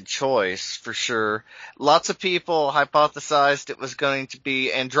unexpected choice for sure. Lots of people hypothesized it was going to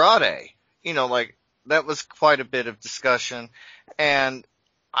be Andrade. That was quite a bit of discussion. And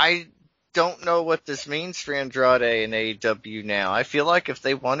I don't know what this means for Andrade in AEW now. I feel like if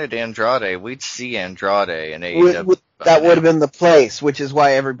they wanted Andrade, we'd see Andrade in AEW. That would have been the place, which is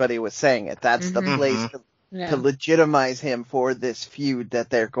why everybody was saying it. That's the place to legitimize him for this feud that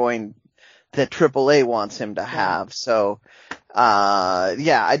that AAA wants him to have. So, I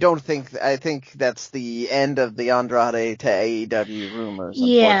think that's the end of the Andrade to AEW rumors.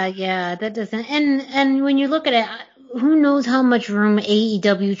 Yeah, that doesn't, and when you look at it, who knows how much room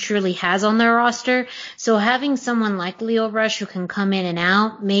AEW truly has on their roster. So having someone like Lio Rush who can come in and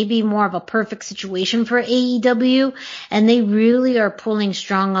out may be more of a perfect situation for AEW. And they really are pulling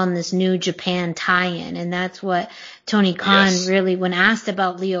strong on this New Japan tie-in. And that's what Tony Khan really, when asked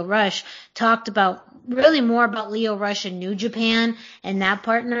about Lio Rush, talked about really more about Lio Rush and New Japan and that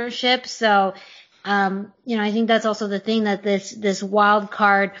partnership. So, I think that's also the thing, that this wild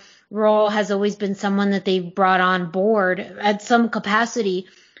card role has always been someone that they've brought on board at some capacity.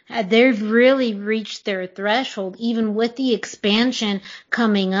 They've really reached their threshold, even with the expansion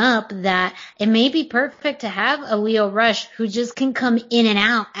coming up, that it may be perfect to have a Lio Rush who just can come in and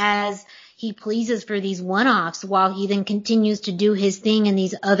out as he pleases for these one-offs, while he then continues to do his thing in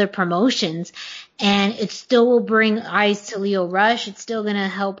these other promotions. And it still will bring eyes to Lio Rush. It's still going to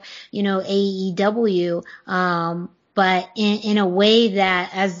help, AEW. But in a way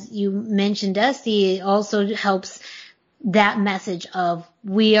that, as you mentioned, Dusty, it also helps that message of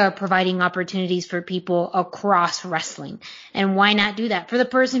we are providing opportunities for people across wrestling. And why not do that? For the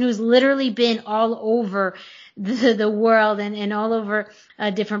person who's literally been all over the world and all over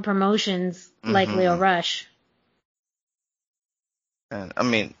different promotions like Lio Rush. And I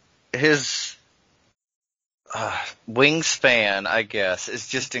mean, his wingspan, I guess, is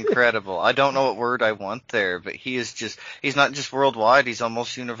just incredible. I don't know what word I want there, but he's not just worldwide, he's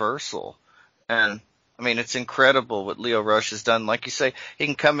almost universal. And I mean, it's incredible what Lio Rush has done. Like you say, he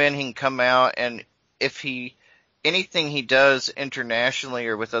can come in, he can come out, and anything he does internationally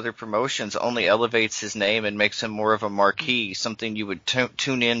or with other promotions only elevates his name and makes him more of a marquee, something you would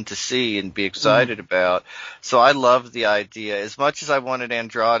tune in to see and be excited about. So I love the idea. As much as I wanted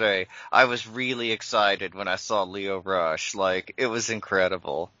Andrade, I was really excited when I saw Lio Rush. Like, it was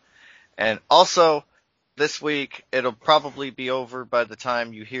incredible. And also, this week, it'll probably be over by the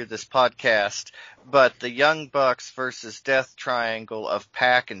time you hear this podcast, but the Young Bucks versus Death Triangle of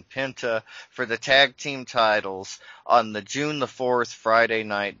Pac and Penta for the tag team titles on the June the 4th Friday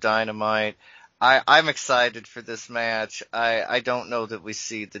Night Dynamite. I'm excited for this match. I don't know that we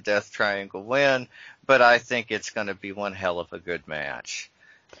see the Death Triangle win, but I think it's going to be one hell of a good match.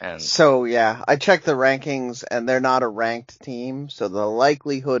 And so, I checked the rankings, and they're not a ranked team, so the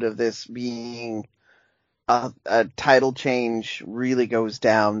likelihood of this being a title change really goes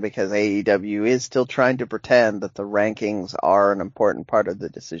down, because AEW is still trying to pretend that the rankings are an important part of the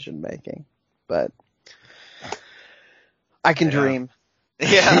decision making. But I can dream.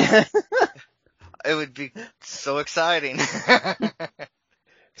 Yeah. It would be so exciting.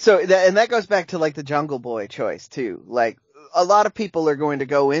 So, and that goes back to like the Jungle Boy choice too. Like, a lot of people are going to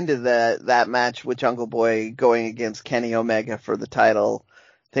go into that match with Jungle Boy going against Kenny Omega for the title,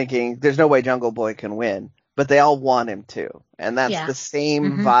 thinking there's no way Jungle Boy can win. But they all want him to. And that's the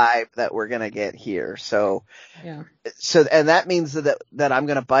same vibe that we're going to get here. So, and that means that I'm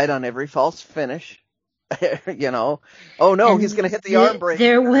going to bite on every false finish. Oh no, and he's going to hit the arm break.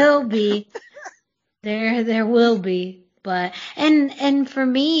 There will be. There will be. But, and for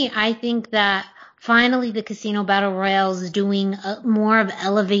me, I think that finally the Casino Battle Royale is doing more of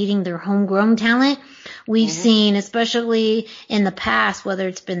elevating their homegrown talent. We've seen, especially in the past, whether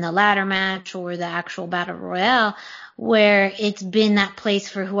it's been the ladder match or the actual Battle Royale, where it's been that place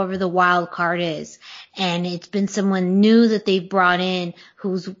for whoever the wild card is. And it's been someone new that they've brought in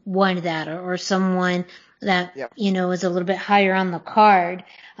who's won that, or someone that, is a little bit higher on the card.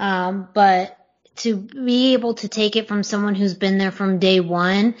 But to be able to take it from someone who's been there from day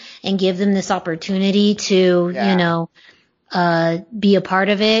one and give them this opportunity to, be a part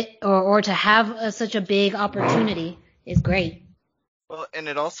of it, or to have such a big opportunity is great. Well, and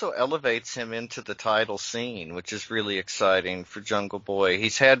it also elevates him into the title scene, which is really exciting for Jungle Boy.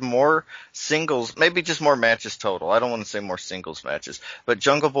 He's had more singles, maybe just more matches total. I don't want to say more singles matches, but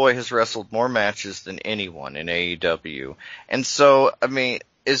Jungle Boy has wrestled more matches than anyone in AEW. And so, I mean,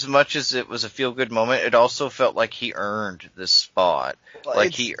 as much as it was a feel-good moment, it also felt like he earned this spot.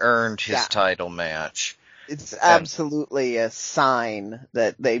 Like he earned his title match. It's absolutely a sign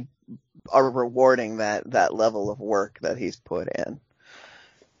that they are rewarding that level of work that he's put in.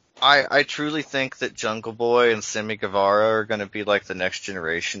 I truly think that Jungle Boy and Sammy Guevara are going to be like the next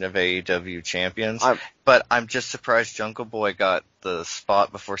generation of AEW champions. But I'm just surprised Jungle Boy got the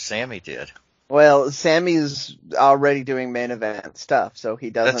spot before Sammy did. Well, Sammy's already doing main event stuff, so he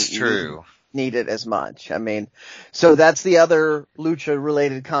That's true. Need it as much. I mean, so that's the other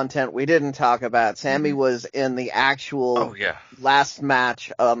lucha-related content we didn't talk about. Sammy was in the actual last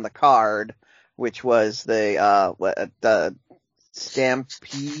match on the card, which was the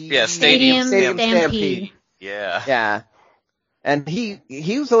Stampede? Yeah, Stadium Stampede. Yeah. Yeah. And he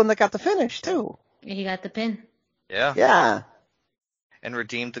was the one that got the finish, too. He got the pin. Yeah. Yeah. And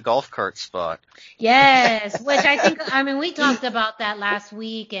redeemed the golf cart spot. Yes, which we talked about that last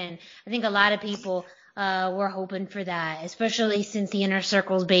week, and I think a lot of people were hoping for that, especially since the Inner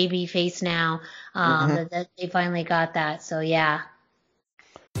Circle's baby face now, that they finally got that. So, yeah.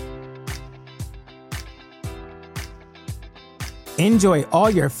 Enjoy all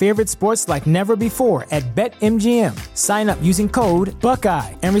your favorite sports like never before at BetMGM. Sign up using code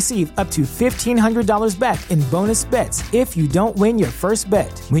Buckeye and receive up to $1,500 back in bonus bets if you don't win your first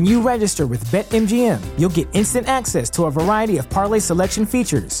bet. When you register with BetMGM, you'll get instant access to a variety of parlay selection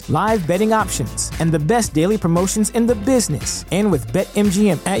features, live betting options, and the best daily promotions in the business. And with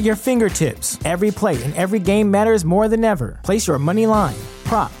BetMGM at your fingertips, every play and every game matters more than ever. Place your money line,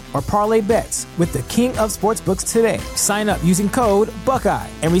 prop, or parlay bets with the king of sportsbooks today. Sign up using code Buckeye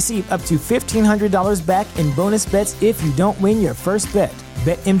and receive up to $1,500 back in bonus bets if you don't win your first bet.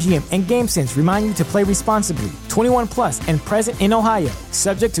 BetMGM and GameSense remind you to play responsibly. 21 plus and present in Ohio,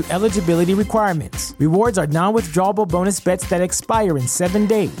 subject to eligibility requirements. Rewards are non-withdrawable bonus bets that expire in 7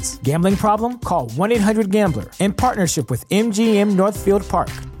 days. Gambling problem? Call 1-800-GAMBLER in partnership with MGM Northfield Park.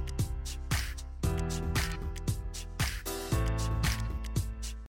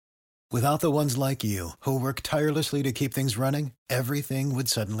 Without the ones like you, who work tirelessly to keep things running, everything would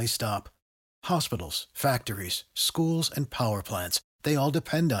suddenly stop. Hospitals, factories, schools, and power plants, they all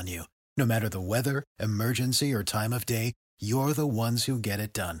depend on you. No matter the weather, emergency, or time of day, you're the ones who get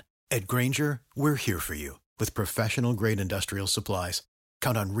it done. At Grainger, we're here for you with professional-grade industrial supplies.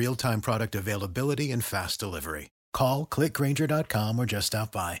 Count on real-time product availability and fast delivery. Call, clickgrainger.com, or just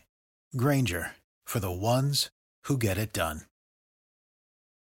stop by. Grainger, for the ones who get it done.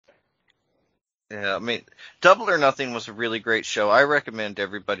 Yeah, I mean, Double or Nothing was a really great show. I recommend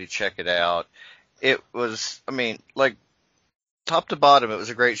everybody check it out. It was, I mean, like, top to bottom, it was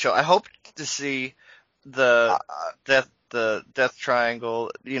a great show. I hope to see the Death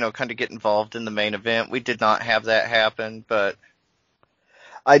Triangle, kind of get involved in the main event. We did not have that happen, but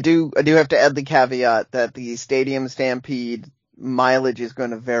I do have to add the caveat that the Stadium Stampede mileage is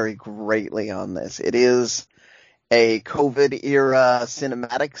going to vary greatly on this. It is a COVID-era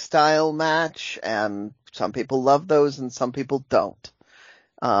cinematic style match, and some people love those and some people don't.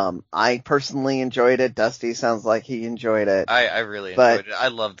 I personally enjoyed it. Dusty sounds like he enjoyed it. I really enjoyed it. I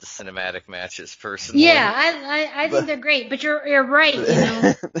love the cinematic matches personally. Yeah, I think they're great. But you're right.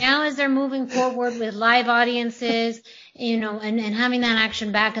 Now as they're moving forward with live audiences, and having that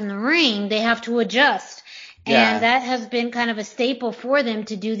action back in the ring, they have to adjust. Yeah. And that has been kind of a staple for them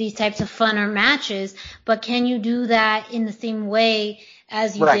to do these types of funner matches. But can you do that in the same way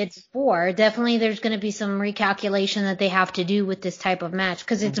as you did before? Definitely there's going to be some recalculation that they have to do with this type of match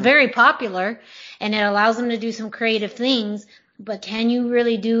because it's very popular and it allows them to do some creative things. But can you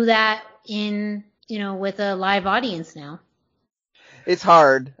really do that with a live audience now? It's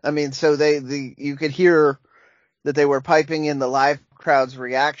hard. I mean, so you could hear that they were piping in the live crowd's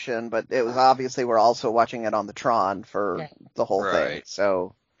reaction, but it was obviously we're also watching it on the Tron for the whole thing.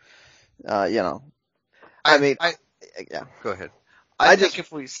 So, yeah. Go ahead. I think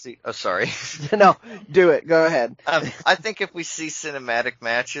if we see, sorry. No, do it. Go ahead. I think if we see cinematic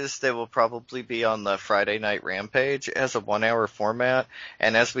matches, they will probably be on the Friday Night Rampage as a 1-hour format.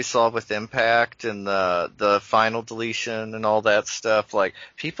 And as we saw with Impact and the final deletion and all that stuff, like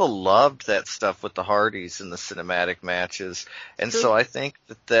people loved that stuff with the Hardys and the cinematic matches. And so I think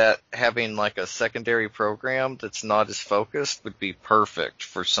that having like a secondary program that's not as focused would be perfect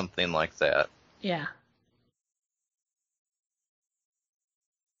for something like that. Yeah.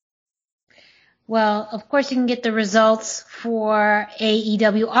 Well, of course, you can get the results for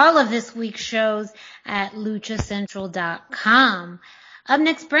AEW, all of this week's shows at luchacentral.com. Up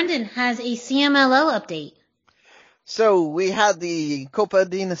next, Brendan has a CMLL update. So we had the Copa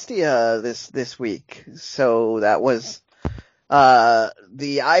Dinastia this week. So that was the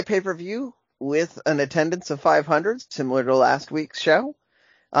iPay-per-view with an attendance of 500, similar to last week's show.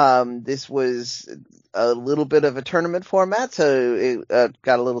 This was a little bit of a tournament format, so it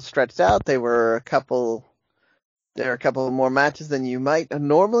got a little stretched out. They were a couple There are a couple of more matches than you might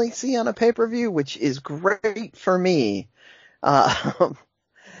normally see on a pay-per-view, which is great for me. I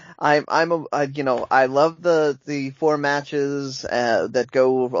love the 4 matches that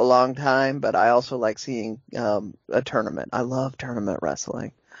go a long time, but I also like seeing a tournament. I love tournament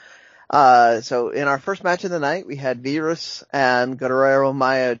wrestling. So in our first match of the night, we had Virus and Guerrero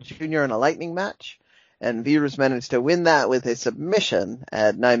Maya Jr. in a lightning match, and Virus managed to win that with a submission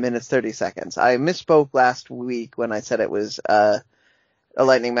at 9 minutes 30 seconds. I misspoke last week when I said it was a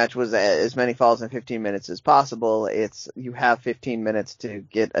lightning match was as many falls in 15 minutes as possible. You have 15 minutes to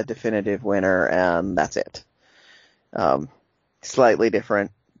get a definitive winner, and that's it. Slightly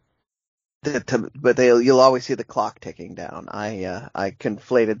different. But you'll always see the clock ticking down. I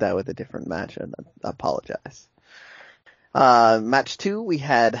conflated that with a different match, and I apologize. Match 2, we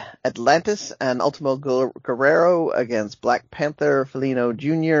had Atlantis and Ultimo Guerrero against Black Panther, Felino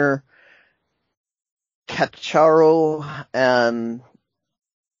Jr., Cacharo, and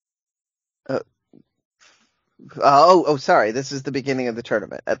sorry, this is the beginning of the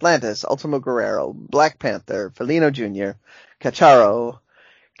tournament. Atlantis, Ultimo Guerrero, Black Panther, Felino Jr., Cacharo,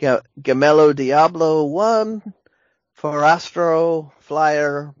 Gamelo Diablo 1, Forastro,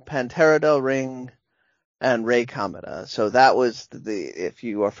 Flyer, Pantera del Ring, and Rey Kamada. So that was if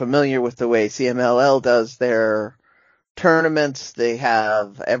you are familiar with the way CMLL does their tournaments, they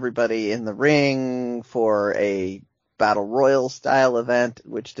have everybody in the ring for a Battle Royal style event,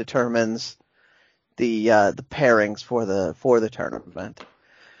 which determines the pairings for the tournament.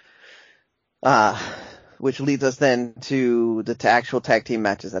 Which leads us then to the actual tag team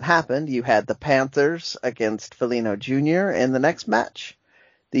matches that happened. You had the Panthers against Felino Jr. in the next match.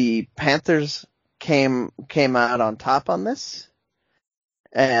 The Panthers came out on top on this.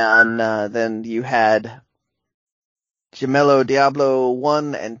 And then you had Gemelo Diablo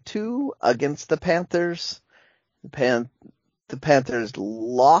 1 and 2 against the Panthers. The Panthers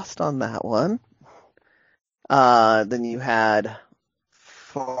lost on that one. Then you had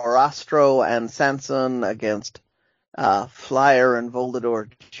Forastro and Sanson against Flyer and Volador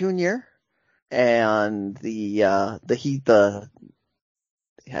Jr. And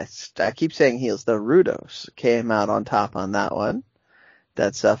I keep saying heels, the Rudos came out on top on that one.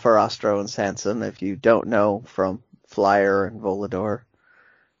 That's Forastro and Sanson, if you don't know from Flyer and Volador.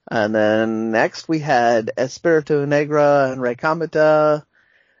 And then next we had Espiritu Negra and Rey Kamada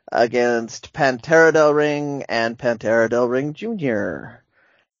against Pantera del Ring and Pantera del Ring Jr.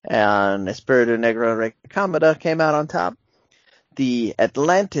 And Espiritu Negra and Rey Kamada came out on top. The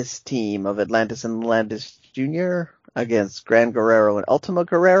Atlantis team of Atlantis and Atlantis Jr. against Gran Guerrero and Ultimo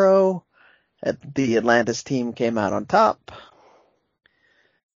Guerrero. The Atlantis team came out on top.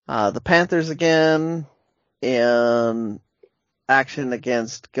 The Panthers again in action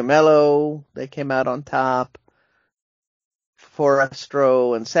against Gamelo. They came out on top.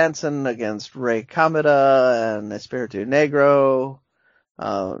 Forastro and Sanson against Rey Kamada and Espiritu Negro.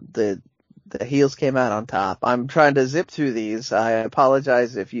 The heels came out on top. I'm trying to zip through these. I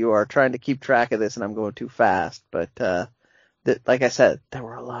apologize if you are trying to keep track of this and I'm going too fast. But like I said, there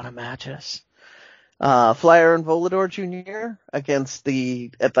were a lot of matches. Flyer and Volador Jr. against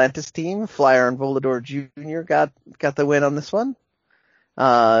the Atlantis team. Flyer and Volador Jr. got the win on this one.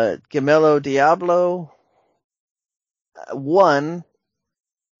 Gamelo Diablo won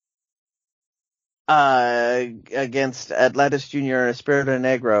against Atlantis Jr. Espiritu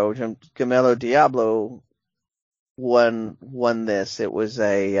Negro. Gamelo Diablo won this. It was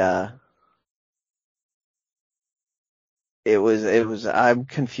I'm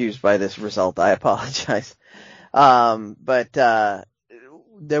confused by this result. I apologize. But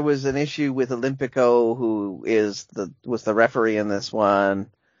there was an issue with Olympico, who was the referee in this one.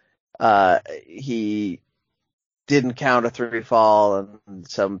 He didn't count a 3 fall, and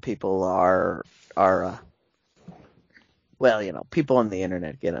some people are people on the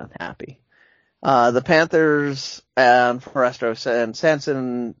internet get unhappy. The Panthers and Forastro and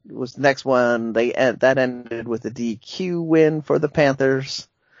Sanson was the next one. That ended with a DQ win for the Panthers,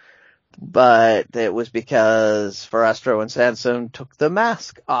 but it was because Forastro and Sanson took the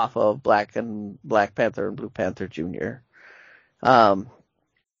mask off of Black Panther and Blue Panther Jr.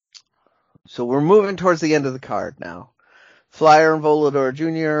 So we're moving towards the end of the card now. Flyer and Volador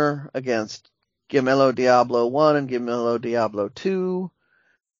Jr. against Gamelo Diablo 1 and Gamelo Diablo 2.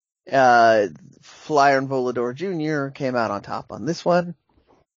 Flyer and Volador Jr. came out on top on this one.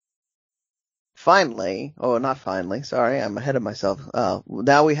 Not finally, sorry, I'm ahead of myself.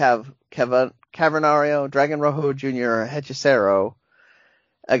 Now we have Cavernario, Dragon Rojo Jr., Hechicero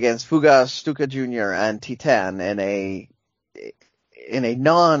against Fuga Stuka Jr. and Titan in a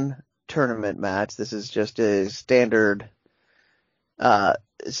non tournament match. This is just a standard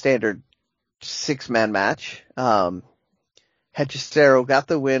 6-man match. Hechicero got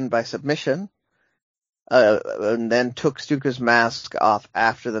the win by submission, and then took Stuka's mask off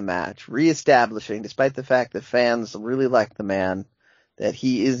after the match, reestablishing, despite the fact that fans really like the man, that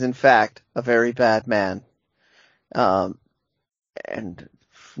he is in fact a very bad man. And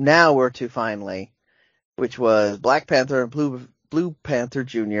now we're to finally, which was Black Panther and Blue Panther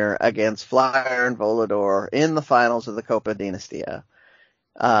Jr. against Flyer and Volador in the finals of the Copa Dinastia.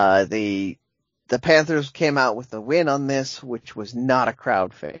 The Panthers came out with the win on this, which was not a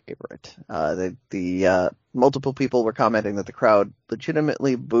crowd favorite. The multiple people were commenting that the crowd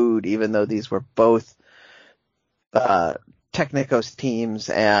legitimately booed, even though these were both Technicos teams,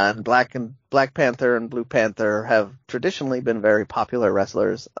 and Black Panther and Blue Panther have traditionally been very popular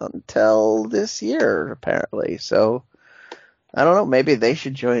wrestlers until this year, apparently. So, I don't know, maybe they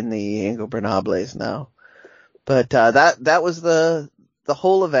should join the Ingobernables now. But that was the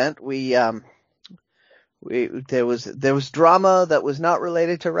whole event. There was drama that was not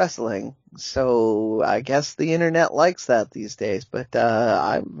related to wrestling, so I guess the internet likes that these days. But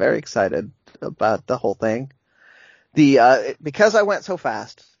I'm very excited about the whole thing. Because I went so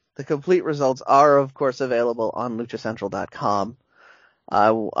fast, the complete results are of course available on luchacentral.com.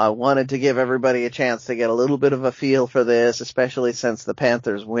 I wanted to give everybody a chance to get a little bit of a feel for this, especially since the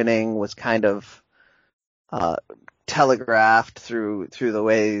Panthers winning was kind of telegraphed through the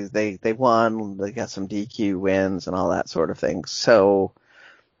way they won. They got some DQ wins and all that sort of thing. So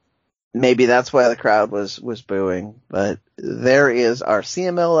maybe that's why the crowd was booing. But there is our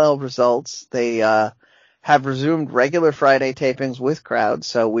CMLL results. They have resumed regular Friday tapings with crowds,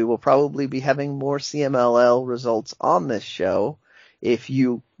 so we will probably be having more CMLL results on this show. If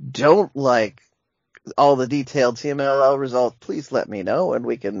you don't like all the detailed CMLL results, please let me know and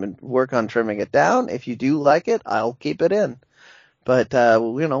we can work on trimming it down. If you do like it, I'll keep it in. But,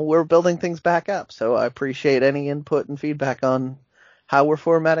 we're building things back up, so I appreciate any input and feedback on how we're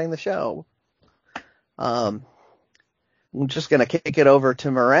formatting the show. I'm just going to kick it over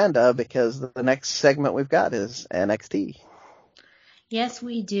to Miranda because the next segment we've got is NXT. Yes,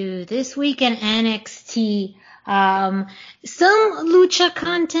 we do. This week in NXT, some lucha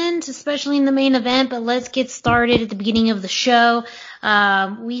content, especially in the main event, but let's get started at the beginning of the show.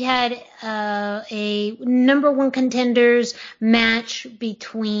 We had a number one contenders match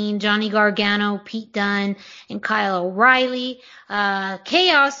between Johnny Gargano, Pete Dunne, and Kyle O'Reilly.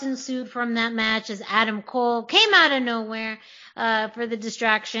 Chaos ensued from that match as Adam Cole came out of nowhere for the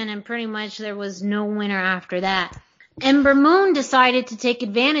distraction, and pretty much there was no winner after that. Ember Moon decided to take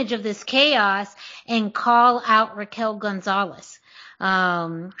advantage of this chaos and call out Raquel Gonzalez.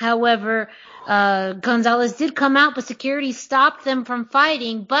 However, Gonzalez did come out, but security stopped them from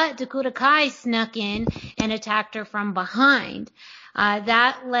fighting, but Dakota Kai snuck in and attacked her from behind.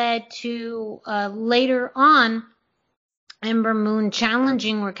 That led to, later on, Ember Moon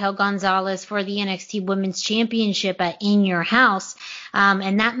challenging Raquel Gonzalez for the NXT Women's Championship at In Your House.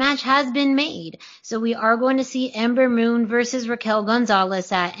 And that match has been made. So we are going to see Ember Moon versus Raquel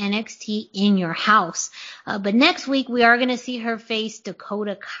Gonzalez at NXT In Your House. But next week we are going to see her face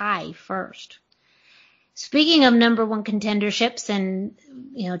Dakota Kai first. Speaking of number one contenderships and,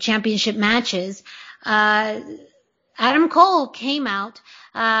 championship matches, Adam Cole came out,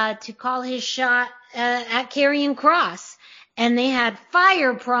 to call his shot, at Karrion Kross. And they had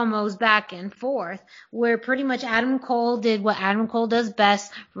fire promos back and forth where pretty much Adam Cole did what Adam Cole does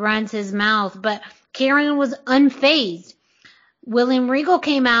best, runs his mouth. But Karrion was unfazed. William Regal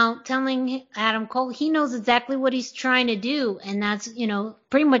came out telling Adam Cole he knows exactly what he's trying to do. And that's,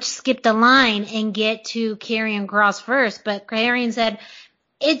 pretty much skip the line and get to Karrion Kross first. But Karrion said,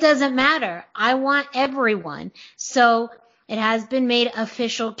 it doesn't matter. I want everyone. So it has been made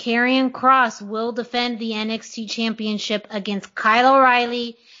official. Karrion Kross will defend the NXT Championship against Kyle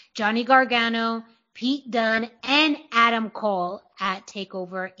O'Reilly, Johnny Gargano, Pete Dunne, and Adam Cole at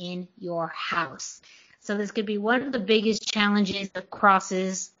TakeOver In Your House. So this could be one of the biggest challenges of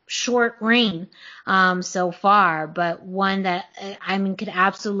Kross's short reign so far, but one that, could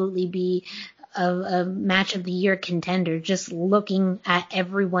absolutely be a match of the year contender. Just looking at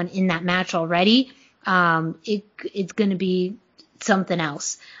everyone in that match already. It's going to be something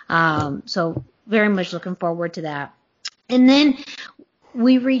else. So very much looking forward to that. And then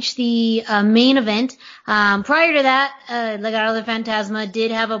we reached the main event. Prior to that, Legado del Fantasma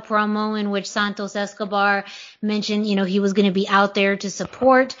did have a promo in which Santos Escobar mentioned, he was going to be out there to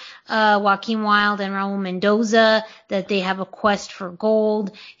support Joaquin Wilde and Raul Mendoza, that they have a quest for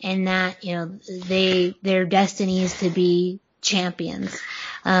gold, and that, their destiny is to be champions.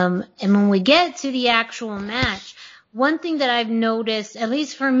 And when we get to the actual match, one thing that I've noticed, at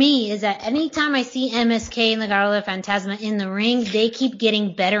least for me, is that anytime I see MSK and Legado del Fantasma in the ring, they keep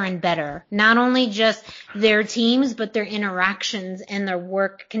getting better and better. Not only just their teams, but their interactions and their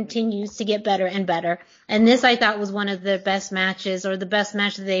work continues to get better and better. And this I thought was one of the best matches, or the best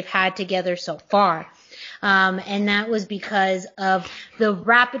match that they've had together so far. And that was because of the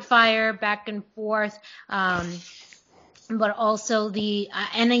rapid fire back and forth, but also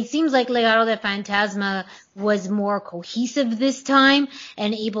and it seems like Legado del Fantasma was more cohesive this time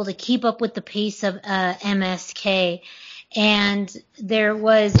and able to keep up with the pace of MSK. And there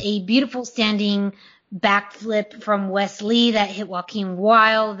was a beautiful standing backflip from Wes Lee that hit Joaquin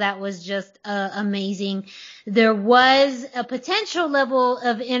Wilde. That was just amazing. There was a potential level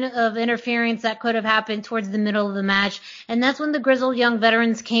of interference that could have happened towards the middle of the match, and that's when the grizzled young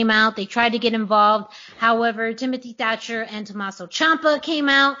veterans came out. They tried to get involved. However, Timothy Thatcher and Tommaso Ciampa came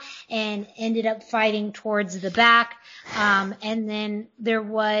out and ended up fighting towards the back. And then there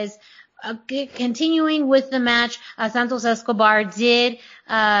was continuing with the match, Santos Escobar did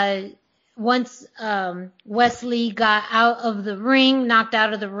once Wes Lee got knocked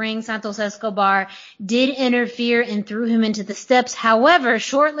out of the ring, Santos Escobar did interfere and threw him into the steps. However,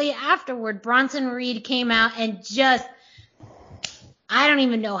 shortly afterward, Bronson Reed came out and I don't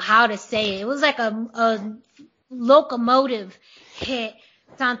even know how to say it. It was like a locomotive hit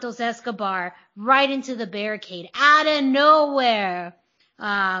Santos Escobar right into the barricade out of nowhere.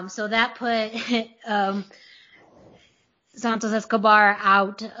 So that put Santos Escobar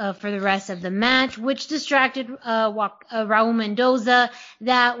out for the rest of the match, which distracted Raul Mendoza.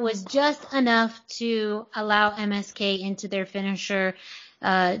 That was just enough to allow MSK into their finisher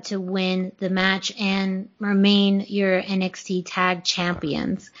to win the match and remain your NXT Tag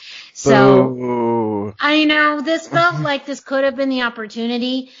Champions. So, Boo. I know this felt like this could have been the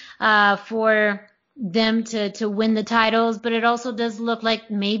opportunity for them to win the titles, but it also does look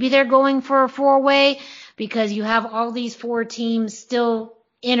like maybe they're going for a 4-way, because you have all these 4 teams still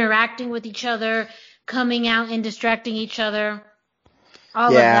interacting with each other, coming out and distracting each other, all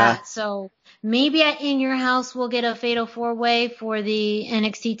of that. So maybe In Your House we'll get a fatal 4-way for the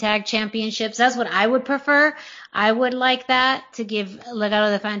NXT Tag Championships. That's what I would prefer. I would like that, to give Legado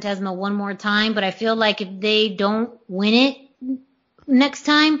del Fantasma one more time, but I feel like if they don't win it next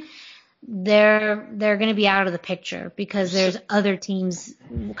time, they're going to be out of the picture, because there's other teams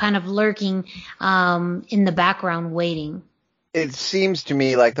kind of lurking in the background waiting. It seems to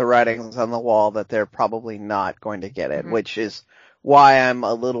me like the writing's on the wall that they're probably not going to get it, which is why I'm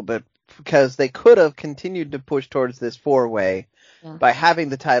a little bit, because they could have continued to push towards this 4-way by having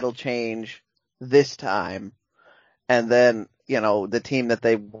the title change this time, and then, the team that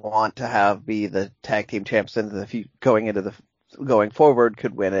they want to have be the tag team champs going forward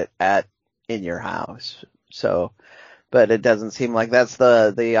could win it at In Your House. So, but it doesn't seem like that's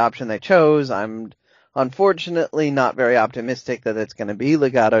the option they chose. I'm unfortunately not very optimistic that it's going to be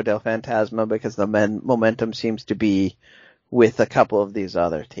Legado del Fantasma, because the momentum seems to be with a couple of these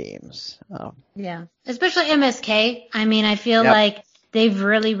other teams. Yeah, especially MSK. I mean, I feel like they've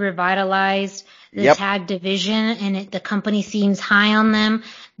really revitalized the tag division, and the company seems high on them.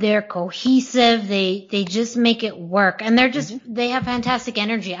 They're cohesive. They just make it work, and they have fantastic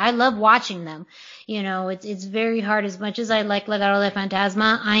energy. I love watching them. It's very hard. As much as I like Legado del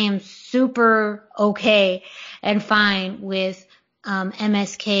Fantasma, I am super okay and fine with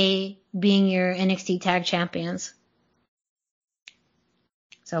MSK being your NXT Tag Champions.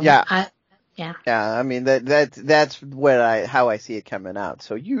 So I mean that's how I see it coming out.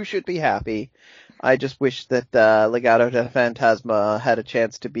 So you should be happy. I just wish that Legado del Fantasma had a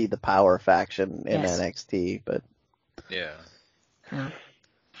chance to be the power faction in NXT, but yeah.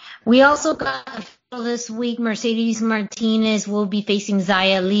 We also got this week Mercedes Martinez will be facing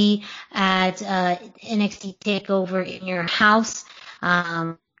Xia Li at NXT TakeOver In Your House.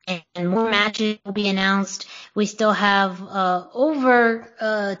 And more matches will be announced. We still have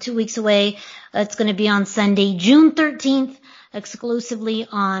over 2 weeks away. It's going to be on Sunday, June 13th, exclusively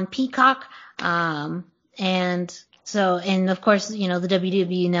on Peacock. And of course, the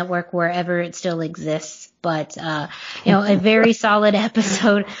WWE Network, wherever it still exists. But a very solid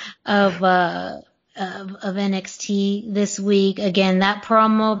episode of NXT this week. Again, that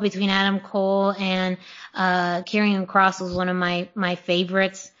promo between Adam Cole and Karrion Kross was one of my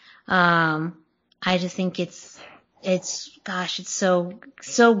favorites. I just think it's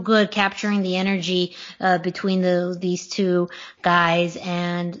so good capturing the energy between these two guys.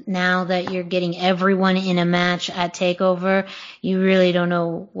 And now that you're getting everyone in a match at TakeOver, you really don't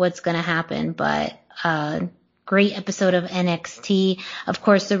know what's going to happen. But Kross great episode of NXT. Of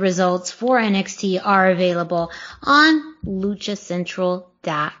course, the results for NXT are available on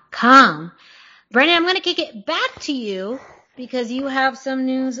luchacentral.com. Brandon, I'm going to kick it back to you because you have some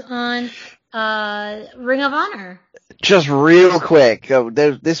news on Ring of Honor. Just real quick,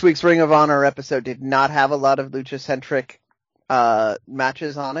 this week's Ring of Honor episode did not have a lot of lucha-centric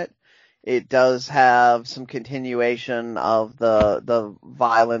matches on it. It does have some continuation of the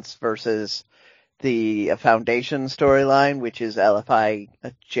violence versus the Foundation storyline, which is LFI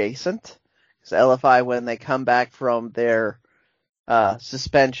adjacent. Because LFI, when they come back from their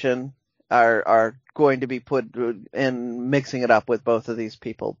suspension, are going to be put in mixing it up with both of these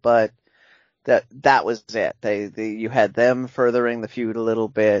people, but that was it. You had them furthering the feud a little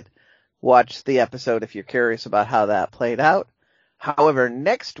bit. Watch the episode if you're curious about how that played out. However,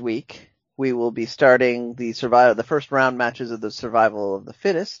 next week we will be starting the first round matches of the Survival of the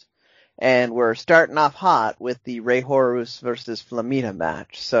Fittest, and we're starting off hot with the Rey Horus versus Flamita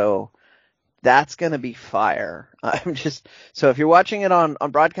match. So that's going to be fire. So if you're watching it on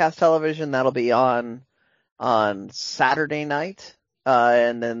broadcast television, that'll be on Saturday night.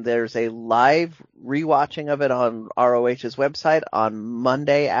 And then there's a live rewatching of it on ROH's website on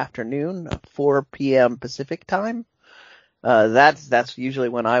Monday afternoon, 4 p.m. Pacific time. That's usually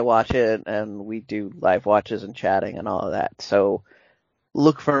when I watch it, and we do live watches and chatting and all of that. So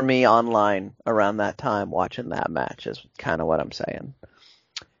look for me online around that time watching that match is kind of what I'm saying.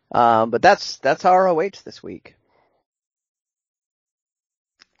 But that's ROH this week.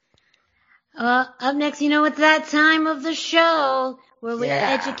 Up next, it's that time of the show where we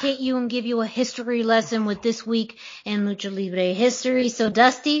educate you and give you a history lesson with This Week in Lucha Libre History. So,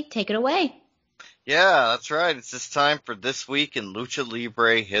 Dusty, take it away. Yeah, that's right. It's this time for This Week in Lucha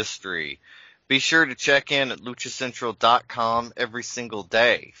Libre History. Be sure to check in at luchacentral.com every single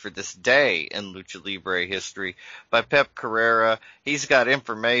day for this day in Lucha Libre History by Pep Carrera. He's got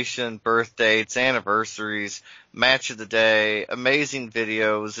information, birth dates, anniversaries, match of the day, amazing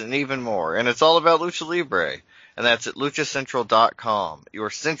videos, and even more. And it's all about Lucha Libre. And that's at luchacentral.com, your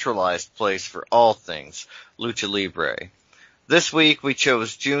centralized place for all things Lucha Libre. This week we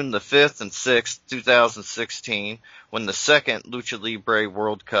chose June the 5th and 6th, 2016, when the second Lucha Libre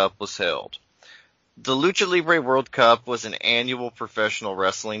World Cup was held. The Lucha Libre World Cup was an annual professional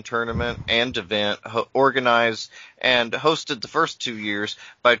wrestling tournament and event organized and hosted the first 2 years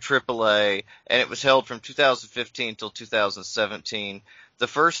by AAA, and it was held from 2015 till 2017. The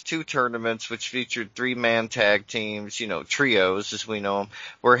first two tournaments, which featured three-man tag teams, trios as we know them,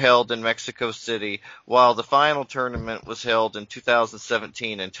 were held in Mexico City, while the final tournament was held in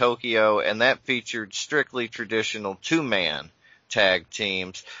 2017 in Tokyo, and that featured strictly traditional two-man tag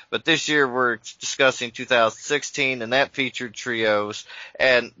teams. But this year we're discussing 2016, and that featured trios,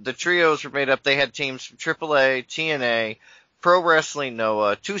 and the trios were made up, they had teams from AAA, TNA, Pro Wrestling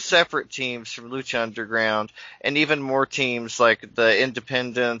Noah, two separate teams from Lucha Underground, and even more teams like the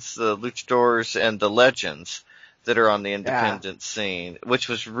Independents, the Luchadors, and the Legends that are on the independent scene, which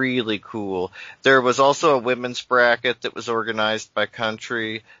was really cool. There was also a women's bracket that was organized by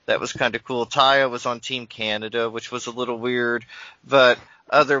country. That was kind of cool. Taya was on Team Canada, which was a little weird, but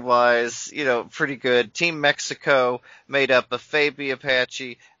otherwise, pretty good. Team Mexico, made up of Fabi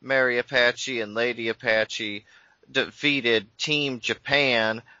Apache, Mary Apache, and Lady Apache, defeated Team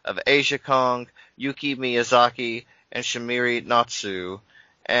Japan of Asia Kong, Yuki Miyazaki, and Shimiri Natsu.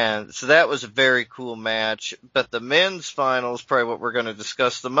 And so that was a very cool match. But the men's final is probably what we're going to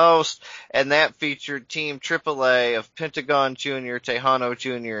discuss the most, and that featured Team AAA of Pentagon Jr., Tejano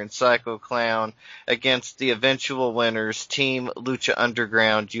Jr., and Psycho Clown against the eventual winners, Team Lucha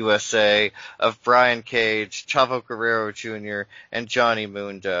Underground USA of Brian Cage, Chavo Guerrero Jr., and Johnny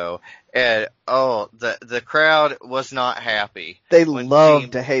Mundo. And the crowd was not happy. They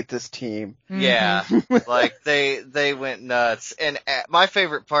love to hate this team. Yeah, like they went nuts. And my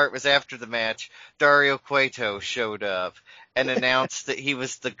favorite part was after the match, Dario Cueto showed up and announced that he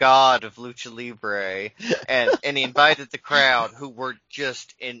was the god of Lucha Libre, and he invited the crowd, who were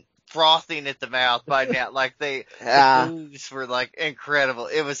just frothing at the mouth by now. Like the boos were like incredible.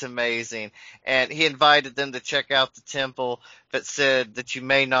 It was amazing. And he invited them to check out the temple, but said that you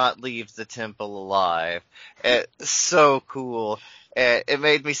may not leave the temple alive. So cool. It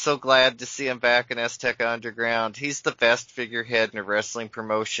made me so glad to see him back in Azteca Underground. He's the best figurehead in a wrestling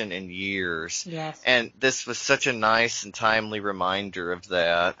promotion in years. Yes. And this was such a nice and timely reminder of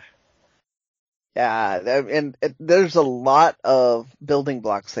that. Yeah, and there's a lot of building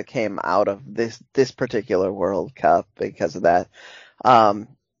blocks that came out of this particular World Cup because of that.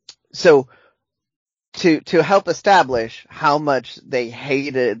 So to help establish how much they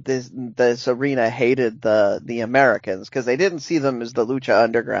hated this arena hated the Americans, because they didn't see them as the Lucha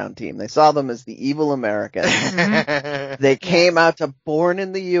Underground team. They saw them as the evil Americans. They came out to Born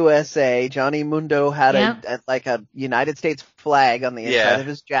in the USA. Johnny Mundo had a United States flag on the inside of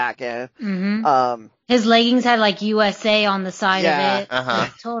his jacket. His leggings had like USA on the side of it.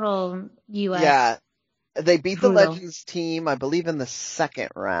 Total US. Yeah. They beat the Legends team, I believe, in the second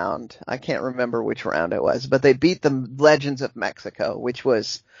round. I can't remember which round it was, but they beat the Legends of Mexico, which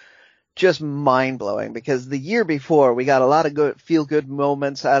was just mind-blowing, because the year before we got a lot of feel-good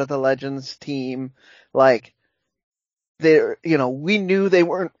moments out of the Legends team. Like, we knew they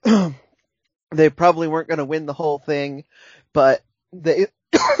weren't, they probably weren't going to win the whole thing, but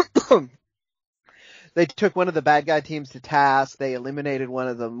they took one of the bad guy teams to task. They eliminated one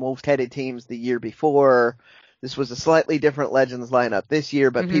of the most headed teams the year before. This was a slightly different Legends lineup this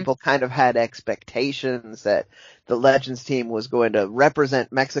year, but people kind of had expectations that the Legends team was going to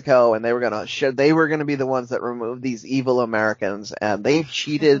represent Mexico, and they were going to be the ones that removed these evil Americans, and they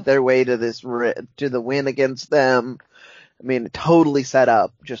cheated their way to the win against them. I mean, it totally set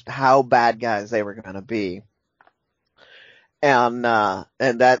up just how bad guys they were going to be. And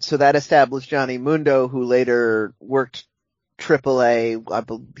that established Johnny Mundo, who later worked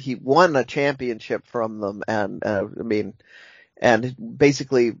AAA. He won a championship from them, and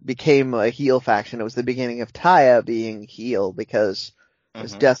basically became a heel faction. It was the beginning of Taya being heel, because,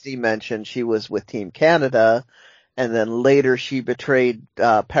 as Dusty mentioned, she was with Team Canada, and then later she betrayed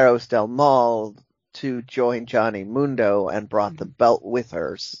Perros del Mal to join Johnny Mundo and brought the belt with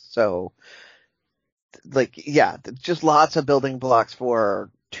her. So, just lots of building blocks for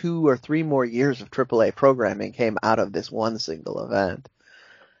 2 or 3 more years of AAA programming came out of this one single event.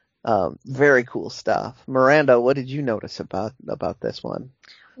 Very cool stuff. Miranda, what did you notice about this one?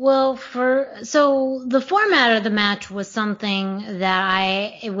 Well, so the format of the match was something that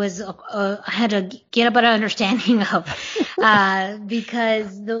I had to get a better understanding of,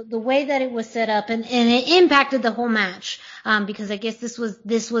 because the way that it was set up and it impacted the whole match. Because I guess this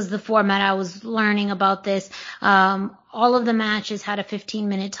was the format. I was learning about this. All of the matches had a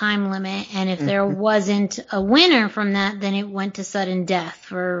 15-minute time limit, and if there wasn't a winner from that, then it went to sudden death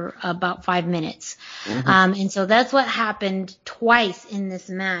for about 5 minutes. And so that's what happened twice in this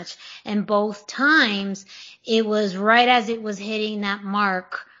match, and both times it was right as it was hitting that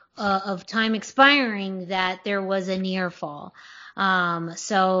mark of time expiring that there was a near fall.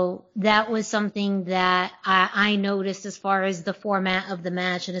 So that was something that I noticed as far as the format of the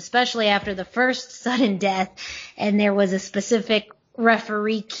match, and especially after the first sudden death and there was a specific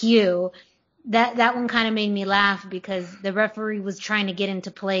referee cue, that one kind of made me laugh, because the referee was trying to get into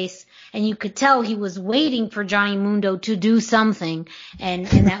place and you could tell he was waiting for Johnny Mundo to do something, and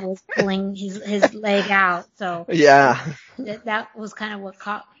that was pulling his leg out. So that was kind of what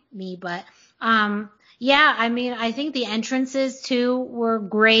caught me, but, yeah, I mean, I think the entrances too were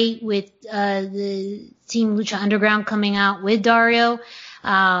great, with the Team Lucha Underground coming out with Dario,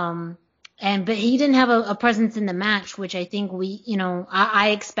 but he didn't have a presence in the match, which I think I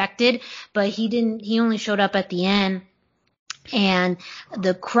expected, but he didn't. He only showed up at the end. And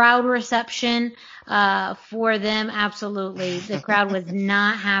the crowd reception for them, absolutely, the crowd was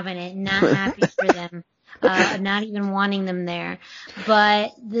not having it, not happy for them. Not even wanting them there.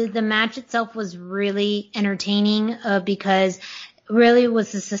 But the match itself was really entertaining, because really it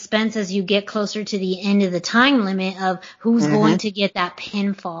was the suspense as you get closer to the end of the time limit of who's going to get that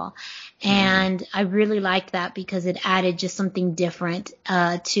pinfall. And I really liked that, because it added just something different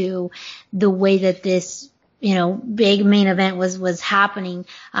to the way that this big main event was happening.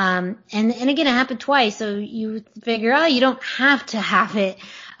 And again, it happened twice, so you figure, you don't have to have it.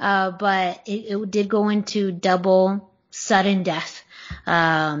 But it did go into double sudden death.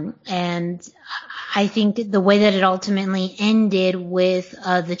 And I think the way that it ultimately ended with,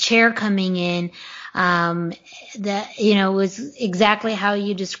 the chair coming in, was exactly how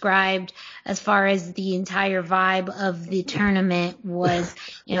you described, as far as the entire vibe of the tournament was,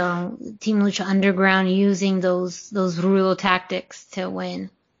 Team Lucha Underground using those Rudo tactics to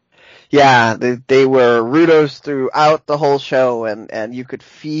win. Yeah, they were Rudos throughout the whole show, and you could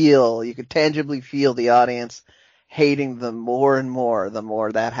tangibly feel the audience hating them more and more the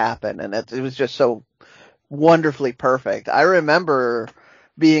more that happened, and it was just so wonderfully perfect. I remember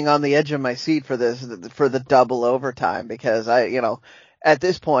being on the edge of my seat for the double overtime, because at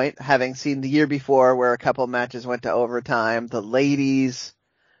this point, having seen the year before where a couple matches went to overtime, the ladies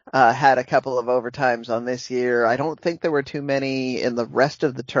had a couple of overtimes on this year. I don't think there were too many in the rest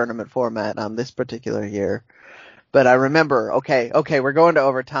of the tournament format on this particular year. But I remember, okay, we're going to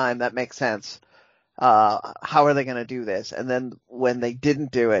overtime. That makes sense. how are they going to do this? And then when they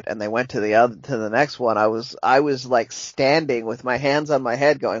didn't do it and they went to the next one, I was like standing with my hands on my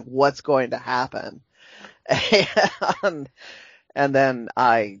head going, what's going to happen? And then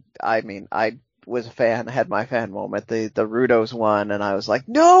I was a fan, had my fan moment, the Rudos won, and I was like,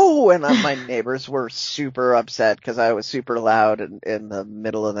 no! And my neighbors were super upset because I was super loud in the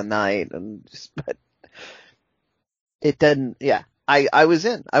middle of the night, but it didn't, yeah. I was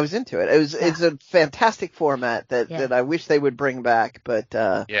into it. It's a fantastic format that I wish they would bring back, but,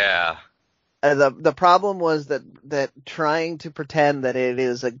 yeah. The problem was that trying to pretend that it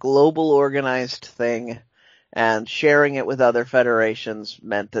is a global organized thing and sharing it with other federations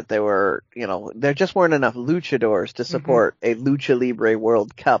meant that there just weren't enough luchadors to support a Lucha Libre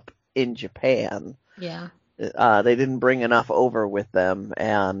World Cup in Japan. Yeah. They didn't bring enough over with them,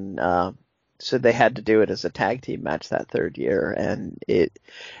 and so they had to do it as a tag team match that third year. And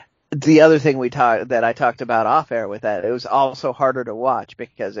the other thing that I talked about off air with that, it was also harder to watch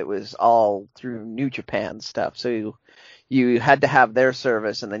because it was all through New Japan stuff. So you had to have their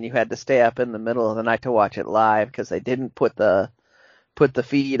service, and then you had to stay up in the middle of the night to watch it live because they didn't put the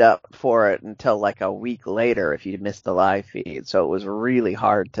feed up for it until like a week later if you missed the live feed. So it was really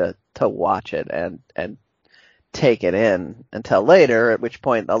hard to watch it and take it in until later, at which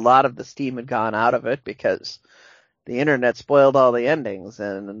point a lot of the steam had gone out of it because the internet spoiled all the endings,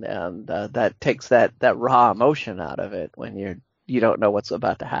 and that takes that raw emotion out of it when you don't know what's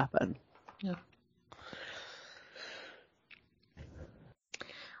about to happen. Yeah.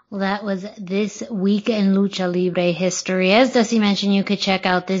 Well, that was This Week in Lucha Libre History. As Dusty mentioned, you could check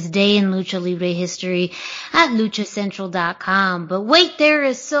out This Day in Lucha Libre History at luchacentral.com. But wait, there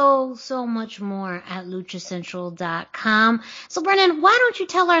is so much more at luchacentral.com. So, Brennan, why don't you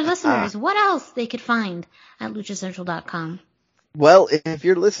tell our listeners what else they could find at luchacentral.com? Well, if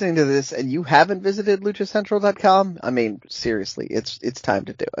you're listening to this and you haven't visited luchacentral.com, I mean, seriously, it's time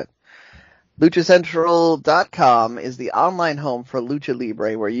to do it. LuchaCentral.com is the online home for Lucha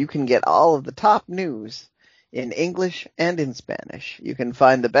Libre, where you can get all of the top news in English and in Spanish. You can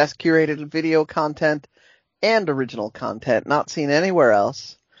find the best curated video content and original content not seen anywhere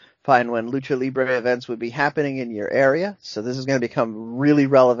else. Find when Lucha Libre events would be happening in your area. So this is going to become really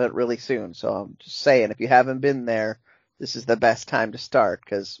relevant really soon. So I'm just saying, if you haven't been there, this is the best time to start,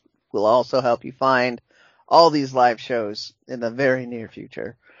 because we'll also help you find all these live shows in the very near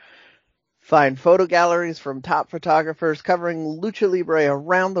future. Find photo galleries from top photographers covering Lucha Libre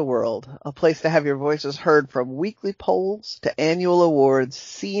around the world, a place to have your voices heard from weekly polls to annual awards,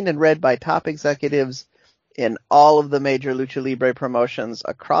 seen and read by top executives in all of the major Lucha Libre promotions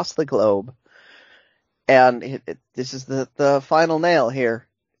across the globe. And this is the final nail here.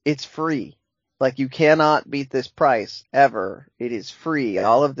 It's free. Like, you cannot beat this price ever. It is free.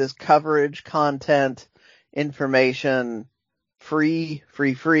 All of this coverage, content, information, free.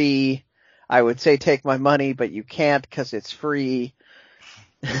 I would say take my money, but you can't because it's free.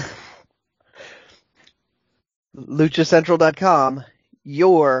 LuchaCentral.com,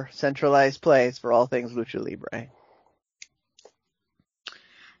 your centralized place for all things Lucha Libre.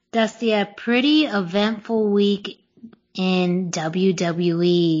 Dusty, a pretty eventful week in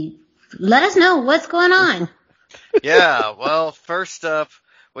WWE. Let us know what's going on. Yeah, well, first up,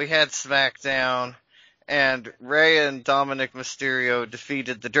 we had SmackDown. And Rey and Dominic Mysterio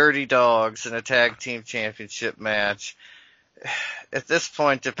defeated the Dirty Dogs in a tag team championship match. At this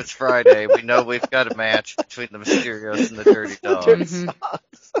point, if it's Friday, we know we've got a match between the Mysterios and the Dirty Dogs.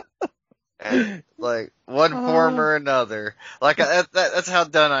 And, like, one form or another. Like, that's how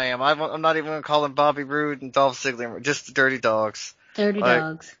done I am. I'm not even going to call them Bobby Roode and Dolph Ziggler, just the Dirty Dogs. Dirty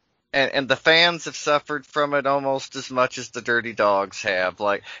Dogs. And the fans have suffered from it almost as much as the Dirty Dogs have.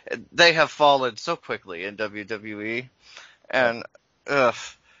 Like, they have fallen so quickly in WWE. And,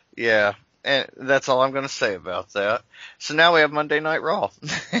 yeah. And that's all I'm going to say about that. So now we have Monday Night Raw.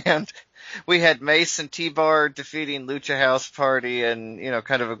 And we had Mace and T-Bar defeating Lucha House Party in,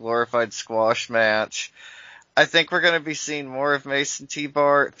 kind of a glorified squash match. I think we're going to be seeing more of Mace and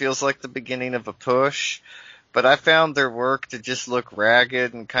T-Bar. It feels like the beginning of a push. But I found their work to just look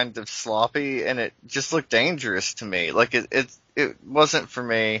ragged and kind of sloppy, and it just looked dangerous to me. Like, it wasn't for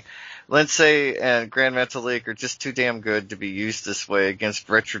me. Lindsay and Grand Metalik are just too damn good to be used this way against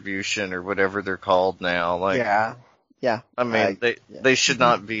Retribution or whatever they're called now. Like, yeah. I mean, they should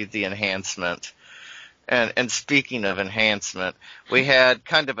not be the enhancement. And speaking of enhancement, we had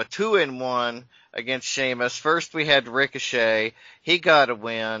kind of a 2-in-1 against Sheamus. First we had Ricochet. He got a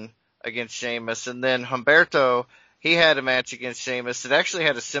win against Sheamus, and then Humberto, he had a match against Sheamus. It actually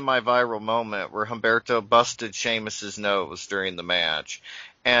had a semi-viral moment where Humberto busted Sheamus's nose during the match,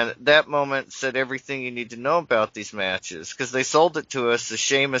 And that moment said everything you need to know about these matches, because they sold it to us as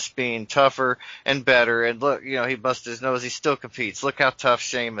Sheamus being tougher and better, and look, he busted his nose, he still competes. Look how tough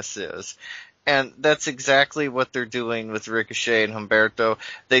Sheamus is. And that's exactly what they're doing with Ricochet and Humberto.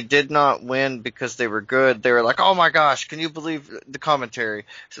 They did not win because they were good. They were like, oh my gosh, can you believe the commentary?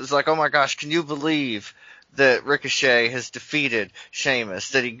 So it was like, oh my gosh, can you believe that Ricochet has defeated Sheamus,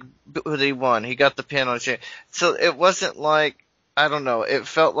 that he won, he got the pin on Sheamus. So it wasn't like, I don't know, it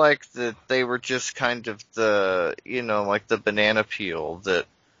felt like that they were just kind of the, like the banana peel that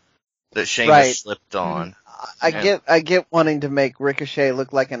Sheamus slipped on. I get wanting to make Ricochet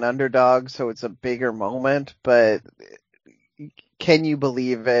look like an underdog so it's a bigger moment, but can you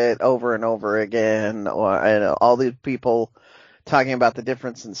believe it over and over again? Or all these people talking about the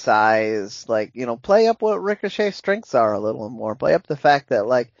difference in size, play up what Ricochet's strengths are a little more. Play up the fact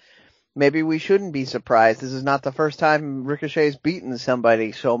that, maybe we shouldn't be surprised. This is not the first time Ricochet's beaten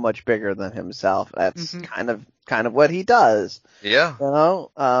somebody so much bigger than himself. That's kind of what he does. Yeah.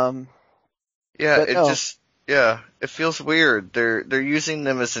 It feels weird. They're using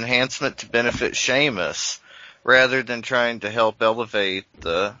them as enhancement to benefit Sheamus rather than trying to help elevate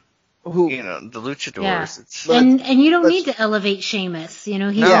the luchadors. Yeah. And you don't need to elevate Sheamus. He's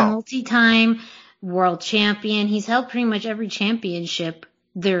a multi-time world champion. He's held pretty much every championship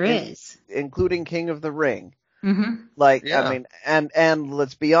there is, including King of the Ring. Mm-hmm. And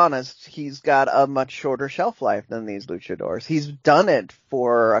let's be honest, he's got a much shorter shelf life than these luchadors. He's done it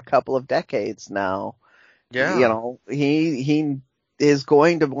for a couple of decades now. Yeah. He is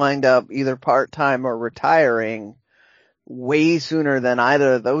going to wind up either part-time or retiring way sooner than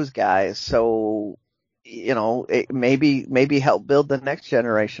either of those guys. So, maybe help build the next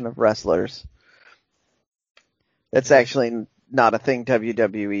generation of wrestlers. That's actually not a thing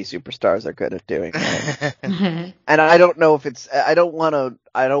WWE superstars are good at doing. Right? And I don't know if I don't want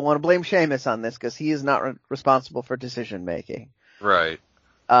to blame Sheamus on this because he is not responsible for decision making. Right.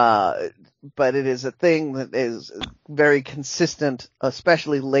 But it is a thing that is very consistent,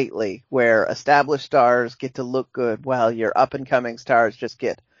 especially lately, where established stars get to look good while your up and coming stars just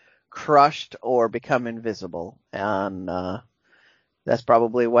get crushed or become invisible. And, that's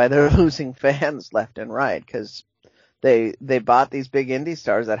probably why they're losing fans left and right, because they bought these big indie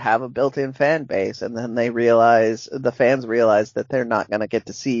stars that have a built-in fan base, and then the fans realize that they're not going to get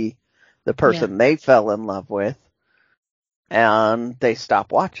to see the person they fell in love with, and they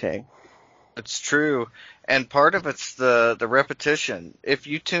stop watching. It's true. And part of it's the repetition. If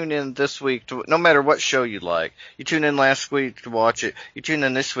you tune in this week, no matter what show you like, you tune in last week to watch it, you tune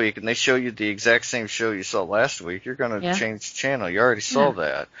in this week and they show you the exact same show you saw last week, you're going to change the channel. You already saw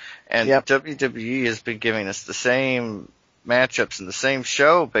that. And WWE has been giving us the same matchups and the same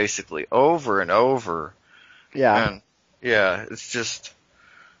show basically over and over. Yeah. And it's just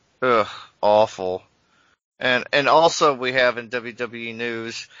awful. And also we have in WWE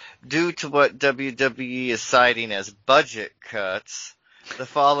news, due to what WWE is citing as budget cuts, the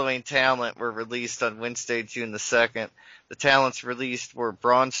following talent were released on Wednesday, June the 2nd. The talents released were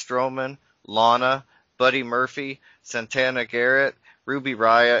Braun Strowman, Lana, Buddy Murphy, Santana Garrett, Ruby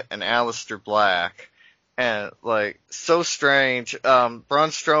Riott, and Aleister Black. And, so strange. Braun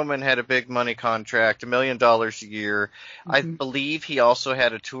Strowman had a big money contract, $1 million a year. Mm-hmm. I believe he also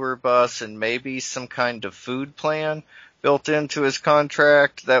had a tour bus and maybe some kind of food plan built into his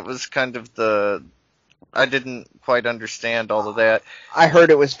contract. That was kind of I didn't quite understand all of that. I heard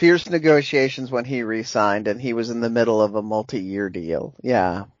it was fierce negotiations when he re-signed, and he was in the middle of a multi-year deal.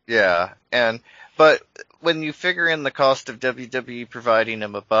 Yeah. Yeah. But when you figure in the cost of WWE providing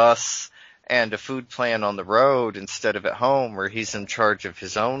him a bus and a food plan on the road instead of at home where he's in charge of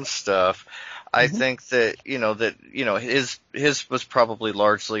his own stuff, I think that, his was probably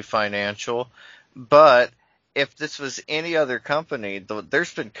largely financial. But if this was any other company,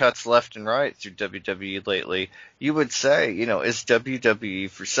 there's been cuts left and right through WWE lately. You would say, is WWE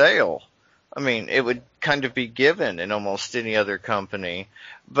for sale? I mean, it would kind of be given in almost any other company.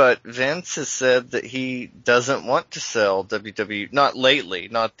 But Vince has said that he doesn't want to sell WWE, not lately,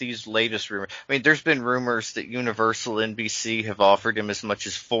 not these latest rumors. I mean, there's been rumors that Universal NBC have offered him as much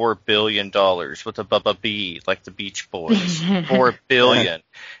as $4 billion with a Bubba B, like the Beach Boys. $4 billion.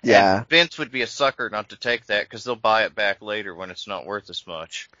 Yeah. And Vince would be a sucker not to take that because they'll buy it back later when it's not worth as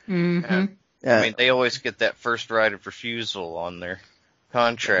much. Mm-hmm. And, I mean, they always get that first right of refusal on their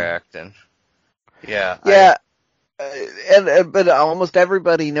contract, and but almost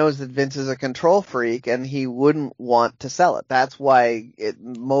everybody knows that Vince is a control freak, and he wouldn't want to sell it. That's why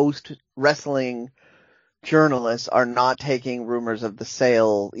most wrestling journalists are not taking rumors of the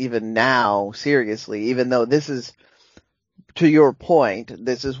sale even now seriously, even though this is to your point,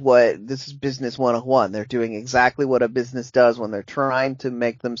 this is business 101. They're doing exactly what a business does when they're trying to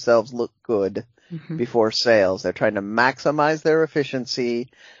make themselves look good before sales. They're trying to maximize their efficiency.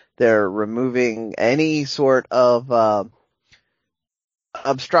 They're removing any sort of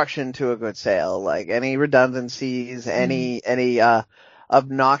obstruction to a good sale, like any redundancies, any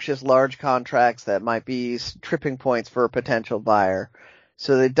obnoxious large contracts that might be tripping points for a potential buyer.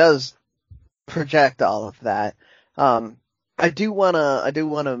 So it does project all of that. I do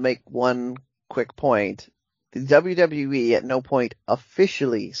wanna make one quick point. The WWE at no point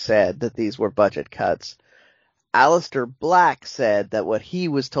officially said that these were budget cuts. Aleister Black said that what he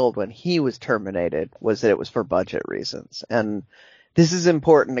was told when he was terminated was that it was for budget reasons. And this is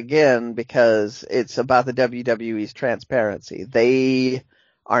important again because it's about the WWE's transparency. They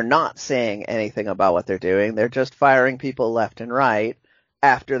are not saying anything about what they're doing. They're just firing people left and right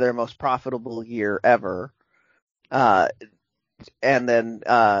after their most profitable year ever. And then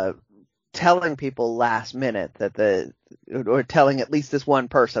telling people last minute or telling at least this one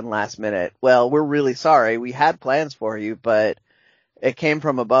person last minute, well, we're really sorry. We had plans for you, but it came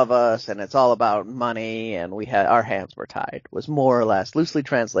from above us and it's all about money and our hands were tied, was more or less loosely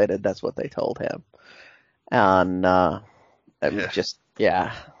translated. That's what they told him. And,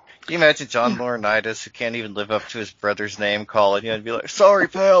 yeah. Can you imagine John Laurinaitis, who can't even live up to his brother's name, calling you and be like, sorry,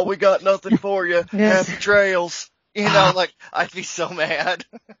 pal, we got nothing for you. Yes. Happy trails. You know, like, I'd be so mad.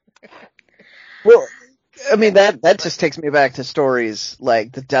 Well, I mean, that just takes me back to stories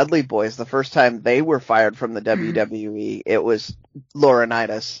like the Dudley Boys. The first time they were fired from the WWE, it was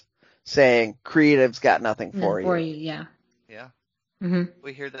Laurinaitis saying, creative's got nothing for you. For you, yeah. Yeah. Mm-hmm.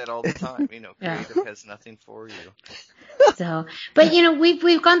 We hear that all the time. You know, creative has nothing for you. So, but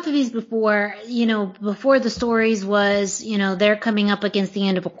we've gone through these before. Before the stories was, they're coming up against the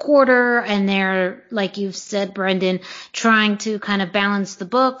end of a quarter and they're, like you've said, Brendan, trying to kind of balance the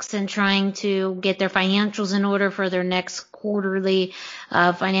books and trying to get their financials in order for their next quarterly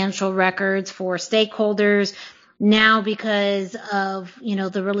financial records for stakeholders. Now, because of,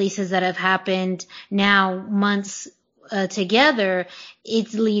 the releases that have happened now months together,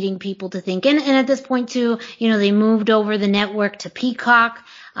 it's leading people to think. And at this point too, they moved over the network to Peacock.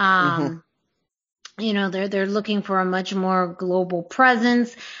 They're looking for a much more global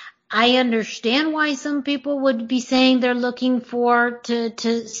presence. I understand why some people would be saying they're looking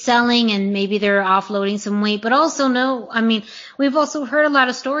to selling and maybe they're offloading some weight, but also we've also heard a lot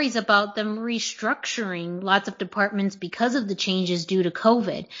of stories about them restructuring lots of departments because of the changes due to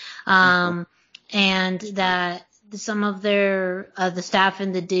COVID. And that some of the staff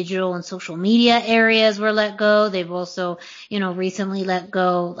in the digital and social media areas were let go. They've also, recently let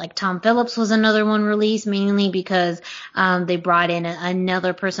go, like Tom Phillips was another one released, mainly because they brought in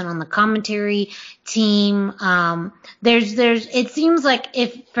another person on the commentary team. It seems like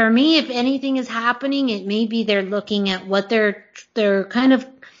if anything is happening, it may be they're looking at what they're kind of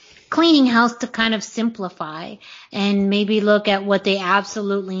cleaning house to kind of simplify and maybe look at what they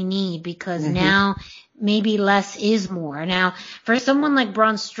absolutely need, because now maybe less is more. Now, for someone like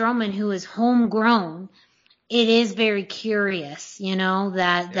Braun Strowman, who is homegrown, it is very curious,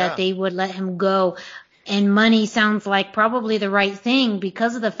 that they would let him go. And money sounds like probably the right thing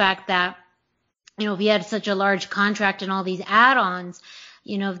because of the fact that, if he had such a large contract and all these add-ons,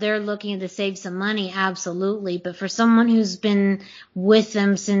 if they're looking to save some money, absolutely. But for someone who's been with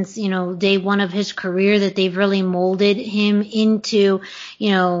them since, day one of his career, that they've really molded him into,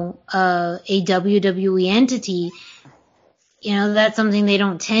 a WWE entity, that's something they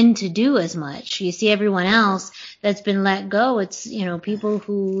don't tend to do as much. You see everyone else that's been let go. It's, people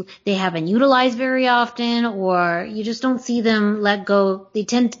who they haven't utilized very often, or you just don't see them let go. They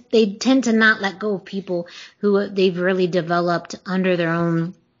tend to not let go of people who they've really developed under their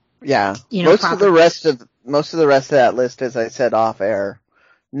own. Yeah. Most of the rest of that list, as I said off air,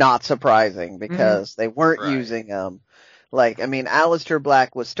 not surprising because they weren't using them. Aleister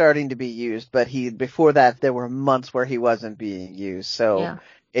Black was starting to be used, but before that, there were months where he wasn't being used. So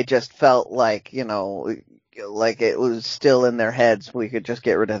it just felt like, like it was still in their heads. We could just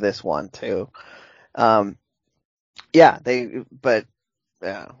get rid of this one too. I'm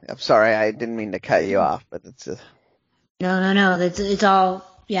sorry. I didn't mean to cut you off, but it's No. It's all,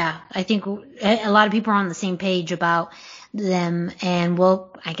 I think a lot of people are on the same page about them, and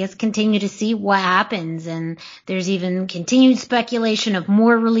we'll, I guess, continue to see what happens. And there's even continued speculation of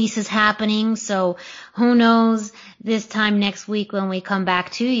more releases happening. So who knows this time next week when we come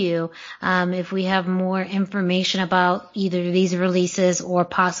back to you, if we have more information about either these releases or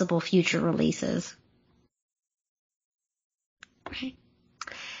possible future releases.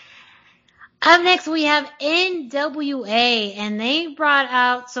 Up next, we have NWA, and they brought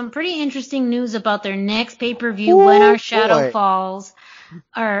out some pretty interesting news about their next pay-per-view, When Our Shadow Falls,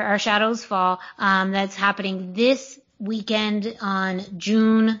 or Our Shadows Fall. That's happening this weekend on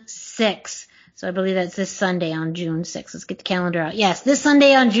June 6th. So I believe that's this Sunday on June 6th. Let's get the calendar out. Yes, this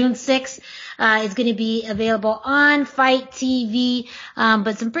Sunday on June 6th is going to be available on Fight TV.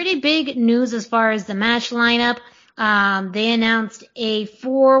 But some pretty big news as far as the match lineup. They announced a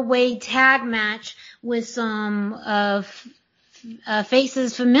 4-way tag match with some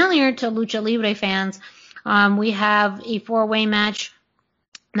faces familiar to Lucha Libre fans. We have a 4-way match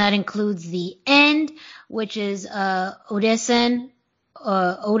that includes The End, which is Odinson,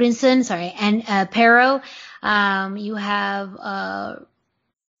 and Pero. You have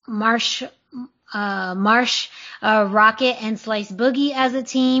Marsh, Rocket, and Slice Boogie as a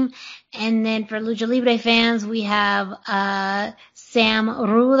team. And then for Lucha Libre fans, we have Sam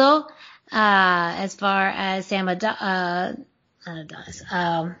Rudo, as far as Sam Adonis.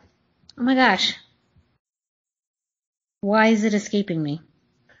 Oh my gosh. Why is it escaping me?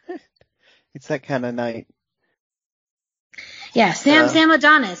 It's that kind of night. Yeah, Sam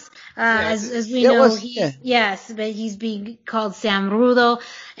Adonis. As we know, yes, but he's being called Sam Rudo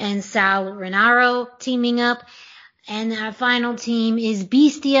and Sal Renaro teaming up. And our final team is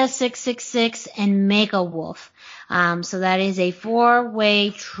Bestia 666 and Mega Wolf. So that is a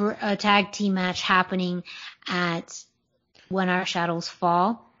 4-way tag team match happening at When Our Shadows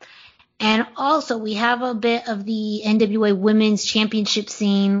Fall. And also we have a bit of the NWA Women's Championship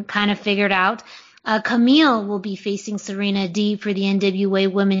scene kind of figured out. Camille will be facing Serena Deeb for the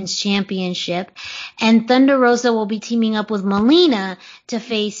NWA Women's Championship, and Thunder Rosa will be teaming up with Melina to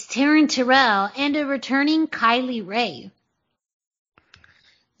face Taryn Terrell and a returning Kylie Ray.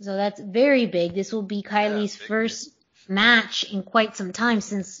 So that's very big. This will be Kylie's first match in quite some time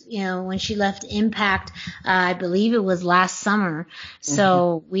since, when she left Impact, I believe it was last summer.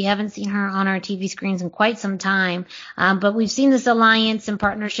 So we haven't seen her on our TV screens in quite some time. But we've seen this alliance in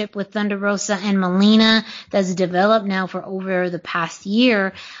partnership with Thunder Rosa and Melina that's developed now for over the past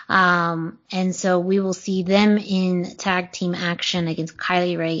year. And so we will see them in tag team action against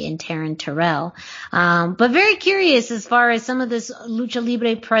Kylie Ray and Taryn Terrell. But very curious as far as some of this Lucha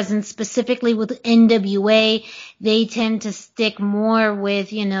Libre presence, specifically with NWA. They tend to stick more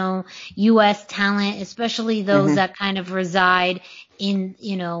with, U.S. talent, especially those that kind of reside in,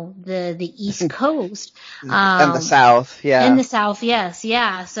 the East Coast. And the South, yeah. And the South, yes,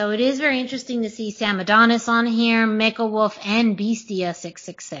 yeah. So it is very interesting to see Sam Adonis on here, Mecha Wolf, and Bestia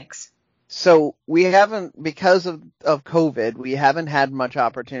 666. So we haven't, because of COVID, we haven't had much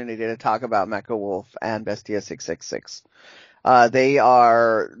opportunity to talk about Mecha Wolf and Bestia 666. They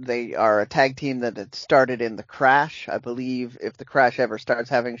are a tag team that had started in the Crash. I believe if the Crash ever starts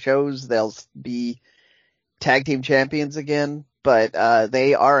having shows, they'll be tag team champions again. But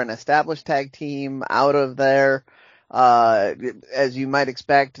they are an established tag team out of there. As you might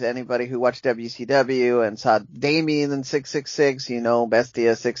expect, anybody who watched WCW and saw Damien in 666,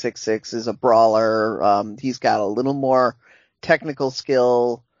 Bestia 666 is a brawler. He's got a little more technical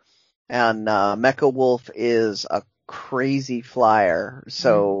skill, and Mecha Wolf is a crazy flyer.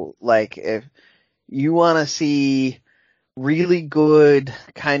 So if you want to see really good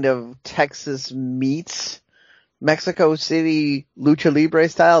kind of Texas meets Mexico City Lucha Libre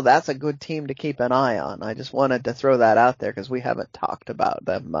style, that's a good team to keep an eye on. I just wanted to throw that out there because we haven't talked about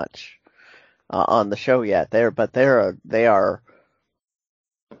them much on the show yet. They are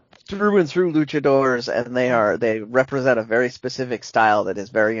through and through luchadors, and they represent a very specific style that is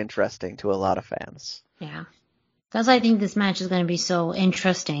very interesting to a lot of fans. Yeah. That's why I think this match is going to be so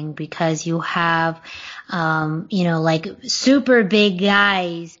interesting, because you have, super big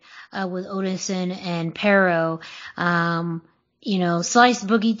guys, with Odinson and Pero. Slice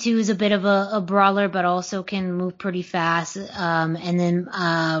Boogie too is a bit of a brawler, but also can move pretty fast. And then,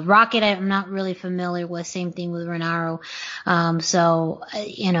 Rocket, I'm not really familiar with. Same thing with Renaro.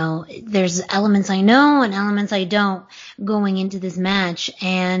 There's elements I know and elements I don't going into this match.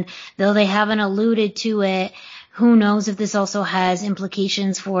 And though they haven't alluded to it, who knows if this also has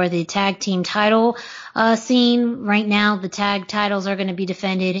implications for the tag team title scene. Right now, the tag titles are going to be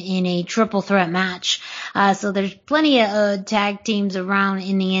defended in a triple threat match. So there's plenty of tag teams around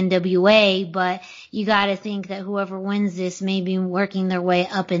in the NWA, but you got to think that whoever wins this may be working their way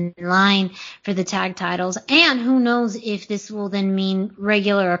up in line for the tag titles. And who knows if this will then mean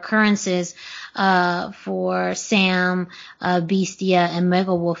regular occurrences for Sam, Bestia, and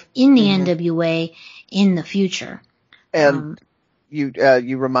Mega Wolf in the NWA in the future. And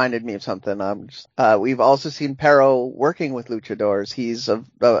You reminded me of something. We've also seen Pero working with luchadors. He's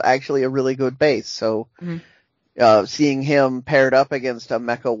actually a really good base. So, seeing him paired up against a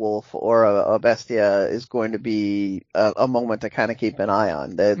Mecha Wolf or a Bestia is going to be a moment to kind of keep an eye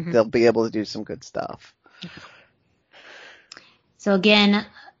on. They'll be able to do some good stuff. So again,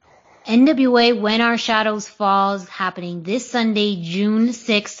 NWA When Our Shadows Fall is happening this Sunday, June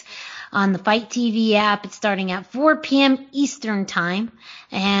 6th. On the Fight TV app. It's starting at 4 p.m. Eastern Time,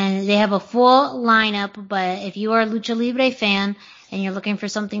 and they have a full lineup, but if you are a Lucha Libre fan and you're looking for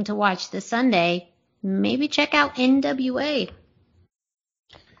something to watch this Sunday, maybe check out NWA.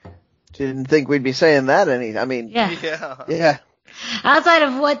 Didn't think we'd be saying that Yeah. Outside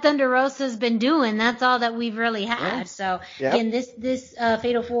of what Thunder Rosa's been doing, that's all that we've really had. So, again, this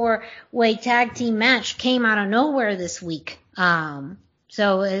Fatal 4-Way Tag Team match came out of nowhere this week.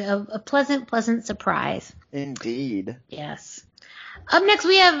 So a pleasant surprise. Indeed. Yes. Up next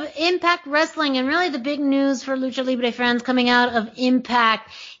we have Impact Wrestling, and really the big news for Lucha Libre fans coming out of Impact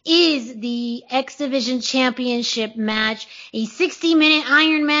is the X Division Championship match, a 60-minute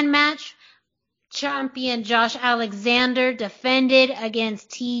Iron Man match. Champion Josh Alexander defended against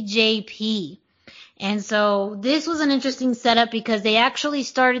TJP. And so this was an interesting setup because they actually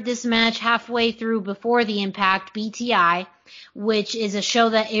started this match halfway through before the Impact BTI, which is a show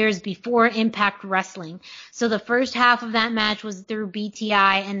that airs before Impact Wrestling. So the first half of that match was through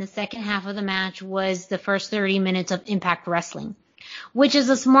BTI, and the second half of the match was the first 30 minutes of Impact Wrestling, which is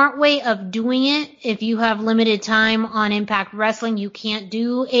a smart way of doing it. If you have limited time on Impact Wrestling, you can't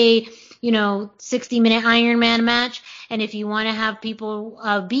do a 60-minute Iron Man match. And if you want to have people,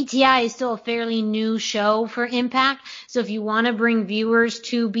 BTI is still a fairly new show for Impact. So if you want to bring viewers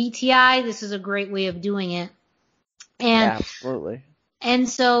to BTI, this is a great way of doing it. And absolutely. And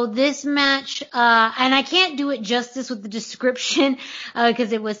so this match, and I can't do it justice with the description,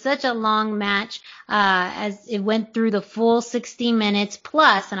 because it was such a long match, as it went through the full 60 minutes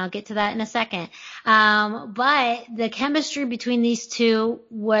plus, and I'll get to that in a second. But the chemistry between these two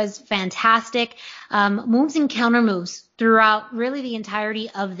was fantastic. Moves and counter moves throughout really the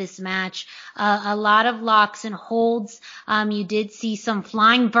entirety of this match. A lot of locks and holds. You did see some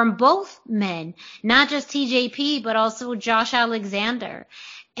flying from both men, not just TJP, but also Josh Alexander.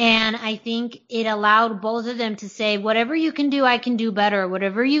 And I think it allowed both of them to say, whatever you can do, I can do better.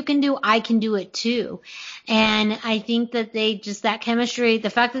 Whatever you can do, I can do it too. And I think that that chemistry, the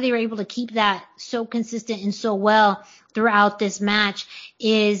fact that they were able to keep that so consistent and so well throughout this match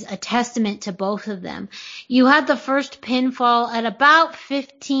is a testament to both of them. You had the first pinfall at about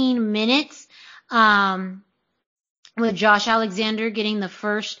 15 minutes, with Josh Alexander getting the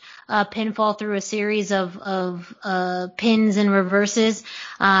first pinfall through a series of pins and reverses,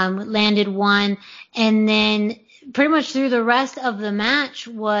 landed one, and then pretty much through the rest of the match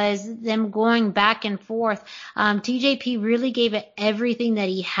was them going back and forth. TJP really gave it everything that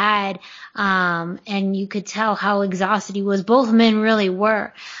he had, and you could tell how exhausted he was. Both men really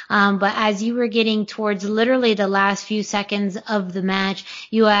were. But as you were getting towards literally the last few seconds of the match,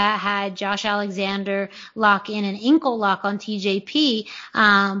 you had Josh Alexander lock in an ankle lock on TJP,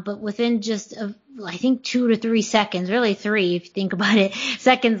 but within just I think 2 to 3 seconds, really 3 if you think about it,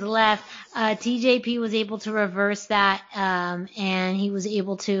 seconds left, TJP was able to reverse that, and he was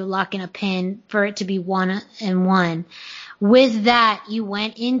able to lock in a pin for it to be 1-1. With that, you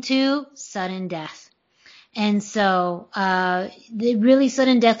went into sudden death. And so, the really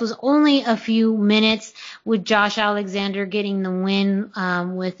sudden death was only a few minutes, with Josh Alexander getting the win,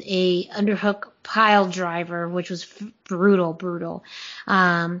 with a underhook pile driver, which was brutal. But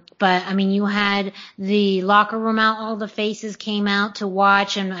I mean, you had the locker room out, all the faces came out to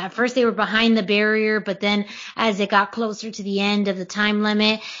watch, and at first they were behind the barrier, but then as it got closer to the end of the time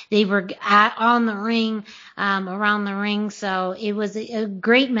limit, they were on the ring, around the ring. So it was a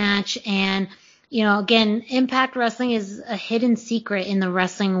great match. And again, Impact Wrestling is a hidden secret in the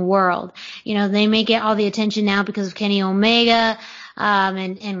wrestling world. They may get all the attention now because of Kenny Omega,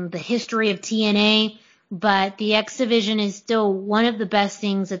 and the history of TNA, but the X Division is still one of the best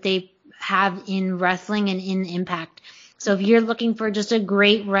things that they have in wrestling and in Impact. So if you're looking for just a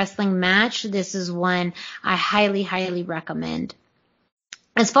great wrestling match, this is one I highly, highly recommend.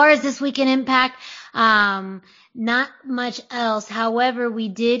 As far as this week in Impact, not much else. However, we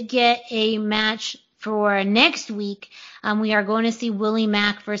did get a match for next week. We are going to see Willie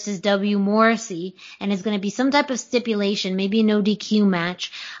Mack versus W. Morrissey, and it's going to be some type of stipulation, maybe a no DQ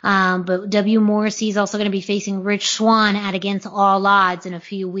match. But W. Morrissey is also going to be facing Rich Swann at Against All Odds in a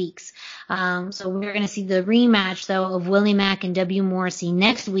few weeks. So we're going to see the rematch, though, of Willie Mack and W. Morrissey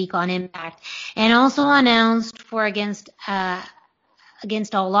next week on Impact. And also announced for Against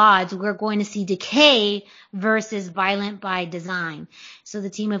Against All Odds, we're going to see Decay versus Violent by Design. So the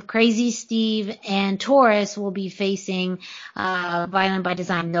team of Crazy Steve and Taurus will be facing Violent by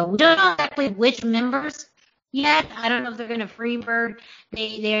Design. Though we don't know exactly which members yet. I don't know if they're going to Freebird.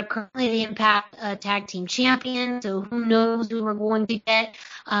 They are currently the Impact Tag Team Champion, so who knows who we're going to get,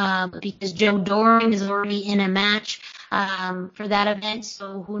 because Joe Doran is already in a match for that event,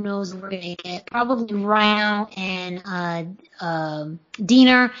 so who knows who we're going to get. Probably Rhino and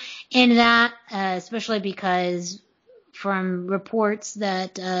Diener in that, especially because from reports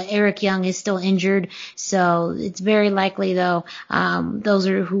that Eric Young is still injured, so it's very likely, though, those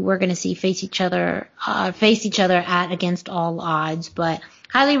are who we're going to see face each other at Against All Odds. But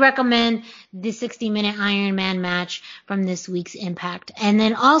highly recommend the 60-minute Iron Man match from this week's Impact. And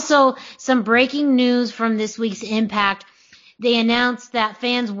then also some breaking news from this week's Impact. They announced that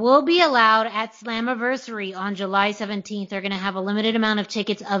fans will be allowed at Slammiversary on July 17th. They're going to have a limited amount of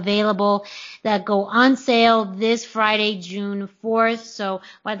tickets available that go on sale this Friday, June 4th. So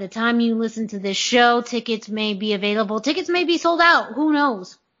by the time you listen to this show, tickets may be available. Tickets may be sold out. Who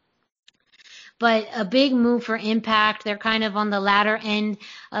knows? But a big move for Impact. They're kind of on the latter end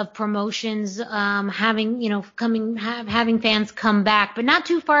of promotions, having fans come back, but not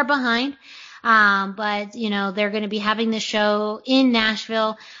too far behind. But they're going to be having the show in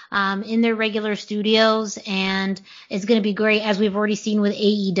Nashville, in their regular studios, and it's going to be great, as we've already seen with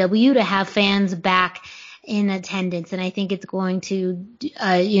AEW, to have fans back in attendance. And I think it's going to,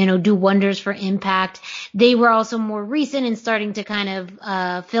 do wonders for Impact. They were also more recent in starting to kind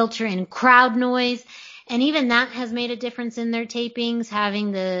of, filter in crowd noise. And even that has made a difference in their tapings.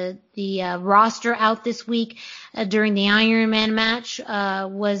 Having the roster out this week during the Iron Man match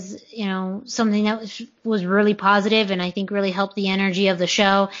was, something that was really positive, and I think really helped the energy of the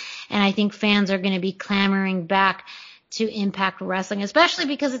show. And I think fans are going to be clamoring back to Impact Wrestling, especially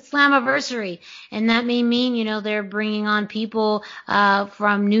because it's Slammiversary, and that may mean, they're bringing on people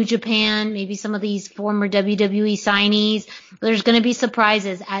from New Japan, maybe some of these former WWE signees. There's going to be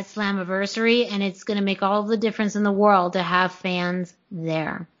surprises at Slammiversary, and it's going to make all the difference in the world to have fans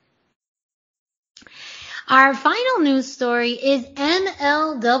there. Our final news story is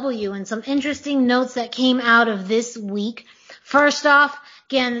MLW and some interesting notes that came out of this week. First off,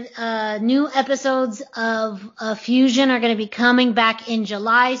 again, new episodes of Fusion are going to be coming back in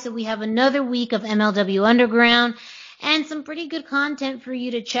July, so we have another week of MLW Underground and some pretty good content for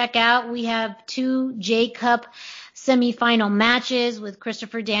you to check out. We have 2 J-Cup semifinal matches with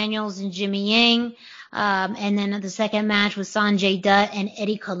Christopher Daniels and Jimmy Yang, and then the second match with Sanjay Dutt and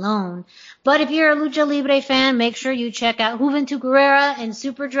Eddie Colon. But if you're a Lucha Libre fan, make sure you check out Juventud Guerrera and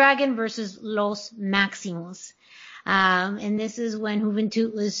Super Dragon versus Los Maximos. And this is when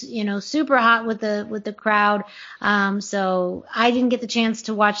Juventud was, super hot with the crowd. So I didn't get the chance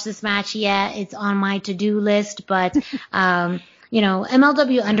to watch this match yet. It's on my to-do list, but,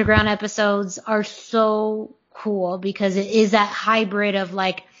 MLW Underground episodes are so cool because it is that hybrid of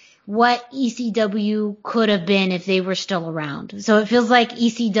like what ECW could have been if they were still around. So it feels like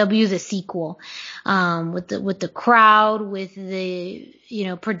ECW the sequel, with the crowd, with the,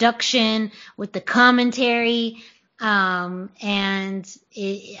 production, with the commentary. And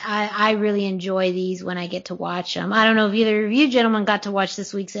I really enjoy these when I get to watch them. I don't know if either of you gentlemen got to watch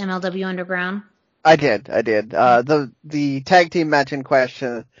this week's MLW Underground. I did. The tag team match in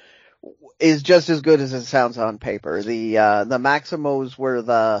question is just as good as it sounds on paper. The Maximos were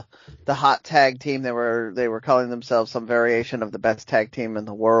the hot tag team. They were calling themselves some variation of the best tag team in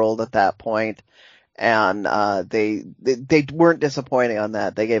the world at that point. And, they weren't disappointing on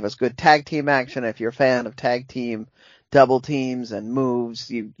that. They gave us good tag team action. If you're a fan of tag team double teams and moves,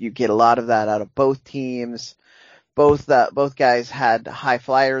 you get a lot of that out of both teams. Both guys had high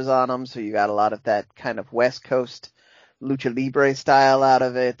flyers on them, so you got a lot of that kind of West Coast Lucha Libre style out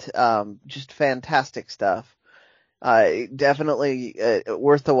of it. Just fantastic stuff. Definitely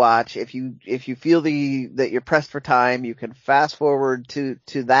worth the watch. If you feel that you're pressed for time, you can fast forward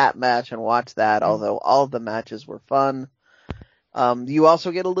to that match and watch that, although all of the matches were fun. You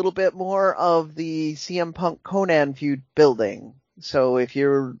also get a little bit more of the CM Punk Conan feud building. So if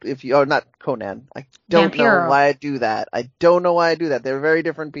you're not Conan, I don't know why I do that. They're very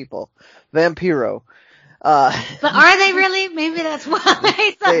different people. Vampiro. But are they really? Maybe that's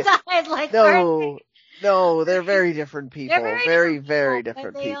why sometimes No, they're very different people. Very, very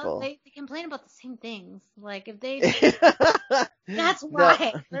different people. They complain about the same things. Like if they, that's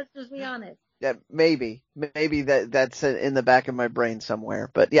why. No. Let's just be honest. Yeah, maybe that's in the back of my brain somewhere.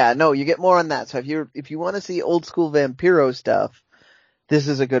 But yeah, no, you get more on that. So if you want to see old school Vampiro stuff, this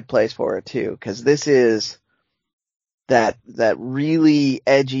is a good place for it too, because this is that really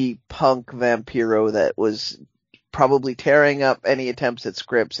edgy punk vampiro that was probably tearing up any attempts at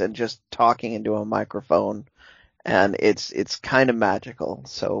scripts and just talking into a microphone. And it's kind of magical.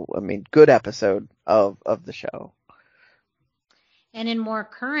 So, I mean, good episode of the show. And in more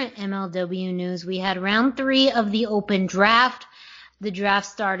current MLW news, we had round 3 of the open draft. The draft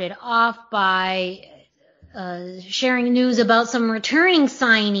started off by sharing news about some returning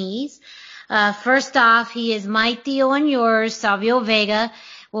signees. First off, he is Mike Dio and yours, Savio Vega,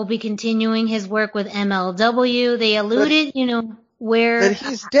 will be continuing his work with MLW. They alluded, where... But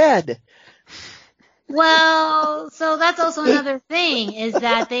he's dead. Well, so that's also another thing, is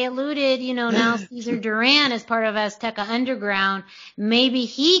that they alluded, now Cesar Duran is part of Azteca Underground. Maybe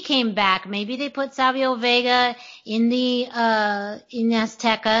he came back. Maybe they put Savio Vega in the, in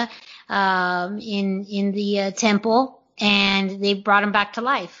Azteca, in the temple, and they brought him back to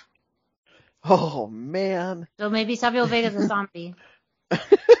life. Oh, man. So maybe Savio Vega's a zombie.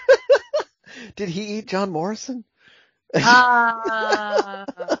 Did he eat John Morrison?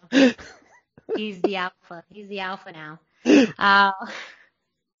 He's the alpha. He's the alpha now.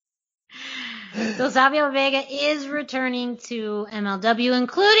 So Savio Vega is returning to MLW,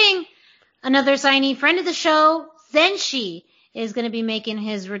 including another signee, friend of the show, Zenshi, is going to be making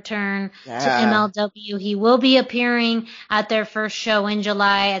his return to MLW. He will be appearing at their first show in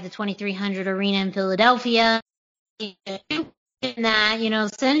July at the 2300 Arena in Philadelphia. In that,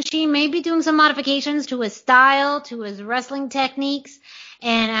 Zenshi may be doing some modifications to his style, to his wrestling techniques.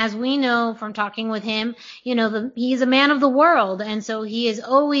 And as we know from talking with him, he's a man of the world. And so he is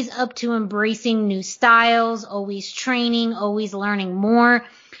always up to embracing new styles, always training, always learning more.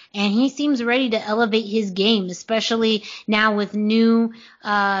 And he seems ready to elevate his game, especially now with new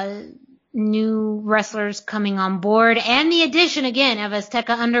wrestlers coming on board. And the addition, again, of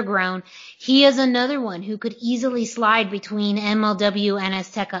Azteca Underground. He is another one who could easily slide between MLW and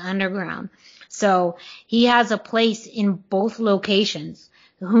Azteca Underground. So he has a place in both locations.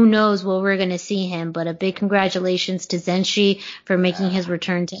 Who knows where we're going to see him, but a big congratulations to Zenshi for making his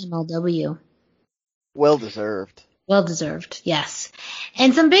return to MLW. Well deserved. Well deserved, yes.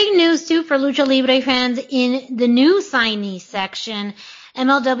 And some big news, too, for Lucha Libre fans in the new signee section.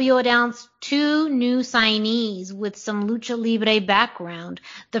 MLW announced 2 new signees with some Lucha Libre background.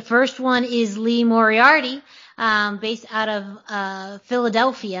 The first one is Lee Moriarty, based out of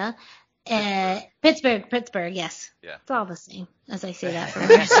Philadelphia. Pittsburgh, yes. Yeah. It's all the same as I say that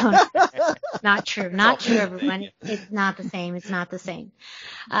from Arizona. Not true, everyone. It's not the same. It's not the same.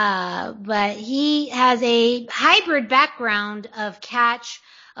 But he has a hybrid background of catch,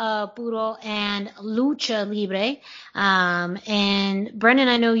 Puro, and Lucha Libre. And Brendan,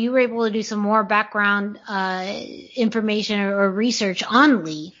 I know you were able to do some more background, information or research on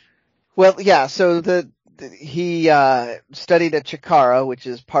Lee. Well, yeah, so he studied at Chikara, which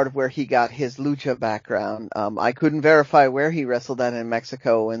is part of where he got his lucha background. I couldn't verify where he wrestled at in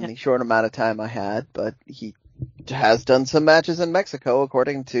Mexico in the short amount of time I had, but he has done some matches in Mexico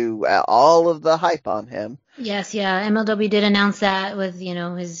according to all of the hype on him. Yes, yeah. MLW did announce that with,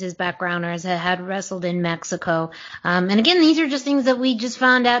 his backgrounders had wrestled in Mexico. And again, these are just things that we just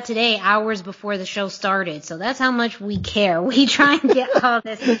found out today, hours before the show started. So that's how much we care. We try and get all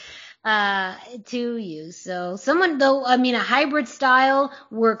this to you. So a hybrid style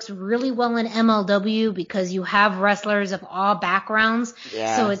works really well in MLW because you have wrestlers of all backgrounds.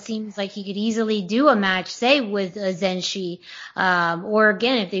 Yeah. So it seems like he could easily do a match, say, with Zenshi, or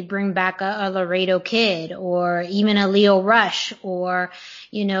again, if they bring back a Laredo Kid or even a Leo Rush, or,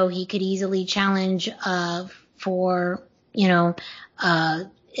 he could easily challenge, for, I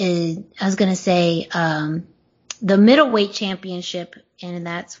was going to say, the middleweight championship, and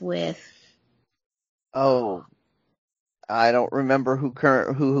that's with. Oh, I don't remember who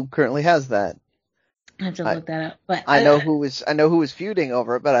currently has that. I have to look that up, but I know who was feuding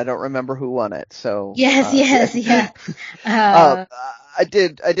over it, but I don't remember who won it. So yes, yeah. I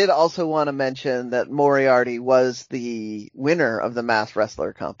did also want to mention that Moriarty was the winner of the Masked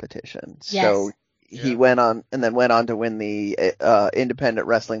Wrestler competition. Yes. So he went on to win the Independent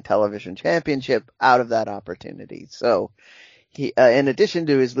Wrestling Television Championship out of that opportunity. So he, in addition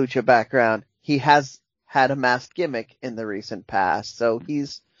to his lucha background, he has had a masked gimmick in the recent past. So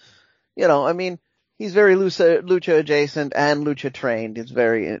he's, he's very lucha adjacent and lucha trained. It's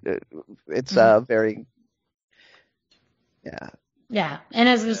very, very, yeah. Yeah, and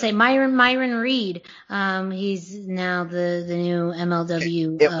as we say, Myron Reed, he's now the new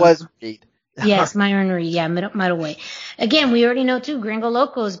MLW. It was Reed. Yes, Myron Reed, yeah, middleweight. Again, we already know too, Gringo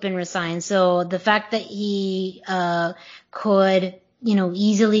Loco has been resigned, so the fact that he could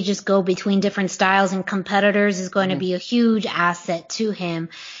easily just go between different styles and competitors is going to be a huge asset to him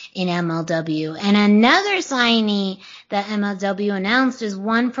in MLW. And another signee that MLW announced is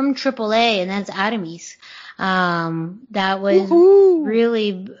one from AAA, and that's Aramis. That was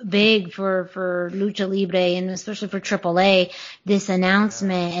really big for Lucha Libre and especially for AAA, this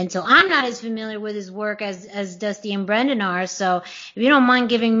announcement. And so I'm not as familiar with his work as Dusty and Brendan are. So if you don't mind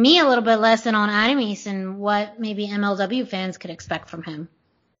giving me a little bit lesson on Aramis and what maybe MLW fans could expect from him.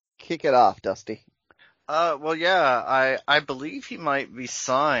 Kick it off, Dusty. Well, yeah, I believe he might be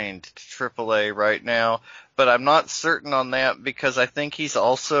signed to AAA right now, but I'm not certain on that because I think he's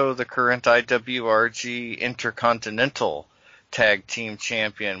also the current IWRG Intercontinental Tag Team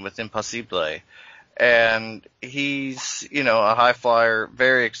Champion with Impossible. And he's, a high flyer,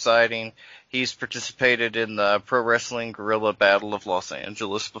 very exciting. He's participated in the Pro Wrestling Guerrilla Battle of Los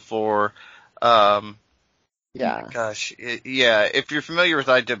Angeles before. Yeah. Gosh, if you're familiar with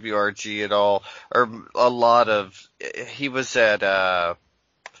IWRG at all, or a lot of, he was at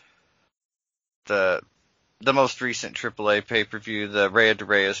the most recent AAA pay-per-view, the Rey de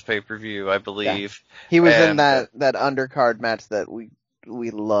Reyes pay-per-view, I believe. Yeah. He was in that undercard match that we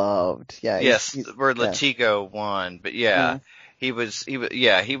loved. Yeah. Yes, where Latigo won, but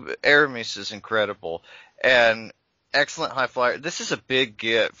Aramis is incredible. And excellent high flyer. This is a big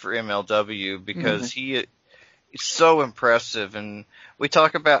get for MLW because he's so impressive, and we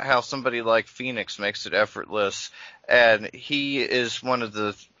talk about how somebody like Phoenix makes it effortless, and he is one of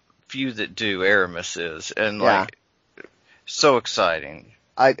the few that do. Aramis is, and so exciting.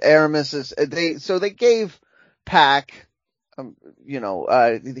 Aramis is. They gave Pac, he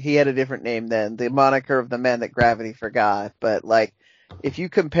had a different name then, the moniker of the man that gravity forgot. But if you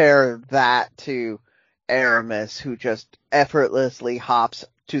compare that to Aramis, who just effortlessly hops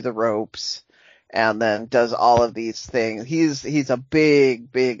to the ropes and then does all of these things. He's a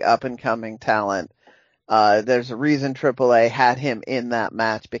big up and coming talent. There's a reason AAA had him in that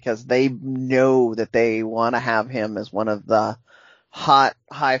match because they know that they want to have him as one of the hot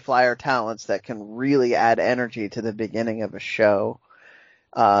high flyer talents that can really add energy to the beginning of a show.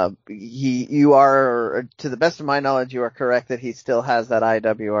 You are, to the best of my knowledge, you are correct that he still has that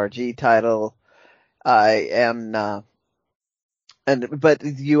IWRG title. But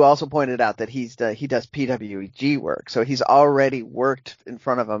you also pointed out that he does PWG work, so he's already worked in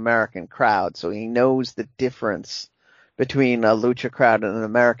front of an American crowd, so he knows the difference between a lucha crowd and an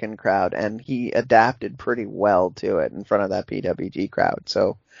American crowd, and he adapted pretty well to it in front of that PWG crowd.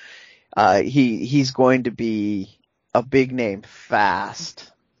 So he's going to be a big name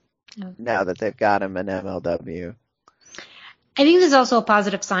fast now that they've got him in MLW. I think this is also a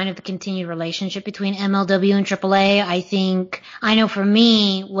positive sign of the continued relationship between MLW and AAA. I know for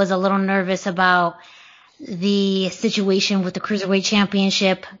me, was a little nervous about the situation with the Cruiserweight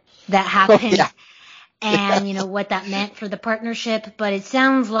Championship that happened and, what that meant for the partnership. But it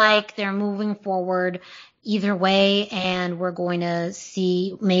sounds like they're moving forward either way, and we're going to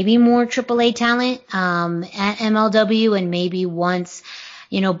see maybe more AAA talent at MLW, and maybe once,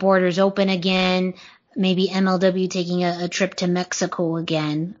 borders open again, maybe MLW taking a trip to Mexico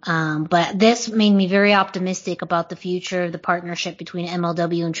again. But this made me very optimistic about the future of the partnership between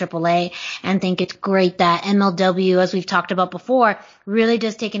MLW and AAA, and think it's great that MLW, as we've talked about before, really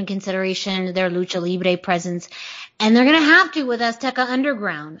does take into consideration their Lucha Libre presence. And they're going to have to with Azteca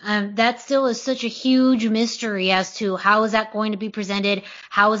Underground. That still is such a huge mystery as to how is that going to be presented?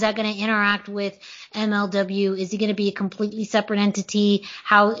 How is that going to interact with MLW? Is it going to be a completely separate entity?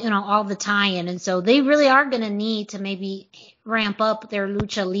 How, all the tie-in. And so they really are going to need to maybe ramp up their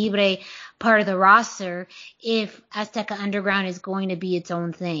Lucha Libre part of the roster if Azteca Underground is going to be its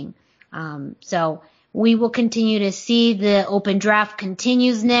own thing. So we will continue to see the open draft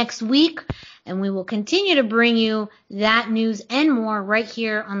continues next week, and we will continue to bring you that news and more right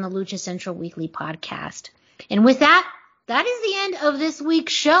here on the Lucha Central Weekly Podcast. And with that, that is the end of this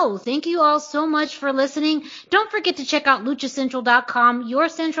week's show. Thank you all so much for listening. Don't forget to check out luchacentral.com, your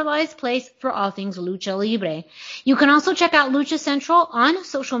centralized place for all things Lucha Libre. You can also check out Lucha Central on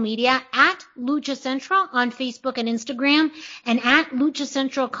social media at Lucha Central on Facebook and Instagram, and at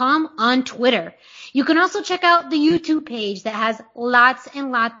LuchaCentral.com on Twitter. You can also check out the YouTube page that has lots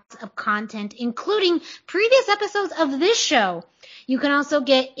and lots of content, including previous episodes of this show. You can also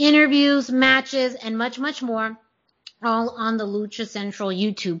get interviews, matches, and much, much more, all on the Lucha Central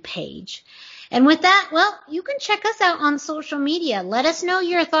YouTube page. And with that, well, you can check us out on social media. Let us know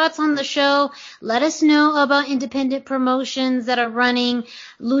your thoughts on the show. Let us know about independent promotions that are running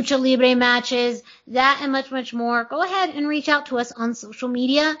Lucha Libre matches, that and much, much more. Go ahead and reach out to us on social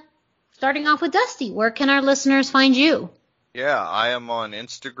media. Starting off with Dusty, where can our listeners find you? Yeah, I am on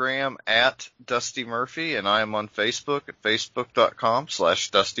Instagram at Dusty Murphy, and I am on Facebook at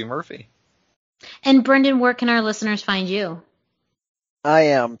facebook.com/Dusty Murphy. And Brendan, where can our listeners find you? I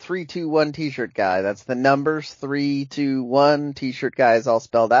am 321 T-shirt guy. That's the numbers 321 T-shirt guy is all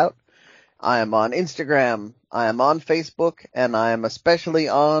spelled out. I am on Instagram. I am on Facebook, and I am especially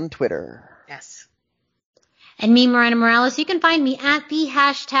on Twitter. Yes. And me, Miranda Morales, you can find me at the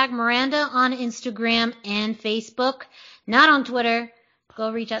 #Miranda on Instagram and Facebook, not on Twitter.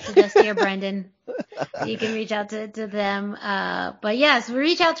 Go reach out to Dusty or Brendan. You can reach out to them. But yes,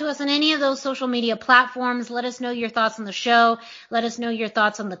 reach out to us on any of those social media platforms. Let us know your thoughts on the show. Let us know your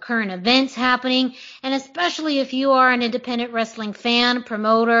thoughts on the current events happening. And especially if you are an independent wrestling fan,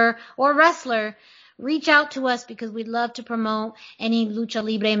 promoter, or wrestler, reach out to us because we'd love to promote any Lucha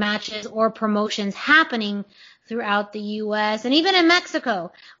Libre matches or promotions happening throughout the U.S. and even in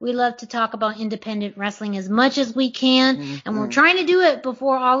Mexico. We love to talk about independent wrestling as much as we can, and we're trying to do it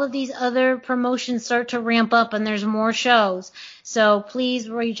before all of these other promotions start to ramp up and there's more shows. So please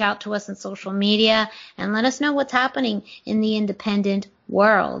reach out to us on social media and let us know what's happening in the independent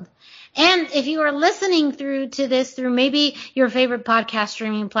world. And if you are listening through maybe your favorite podcast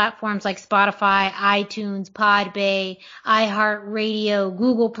streaming platforms like Spotify, iTunes, Podbay, iHeartRadio,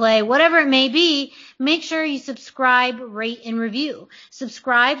 Google Play, whatever it may be, make sure you subscribe, rate, and review.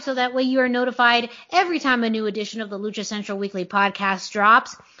 Subscribe so that way you are notified every time a new edition of the Lucha Central Weekly Podcast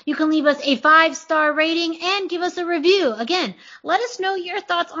drops. You can leave us a 5-star rating and give us a review. Again, let us know your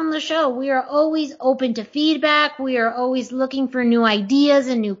thoughts on the show. We are always open to feedback. We are always looking for new ideas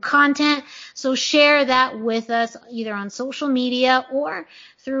and new content. So share that with us either on social media or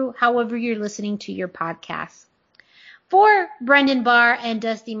through however you're listening to your podcast. For Brendan Barr and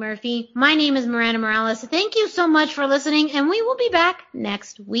Dusty Murphy, my name is Miranda Morales. Thank you so much for listening, and we will be back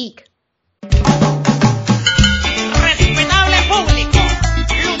next week. Respetable público,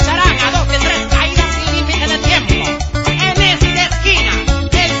 lucharán a 2 de 3 caídas sin límite de tiempo. En esta esquina,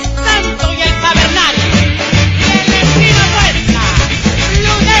 el Santo y el Tabernario. Y en la esquina nuestra,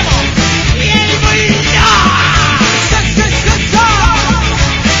 Ludemos y el Bulldog.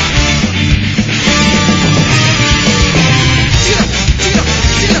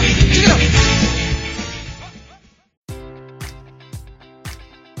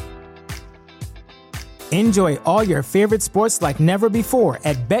 Enjoy all your favorite sports like never before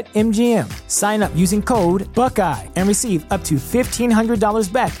at BetMGM. Sign up using code Buckeye and receive up to $1,500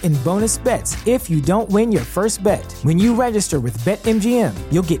 back in bonus bets if you don't win your first bet. When you register with BetMGM,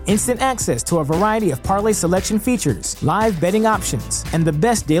 you'll get instant access to a variety of parlay selection features, live betting options, and the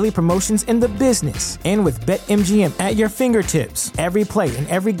best daily promotions in the business. And with BetMGM at your fingertips, every play and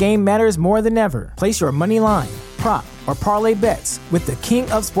every game matters more than ever. Place your money line, prop, or parlay bets with the king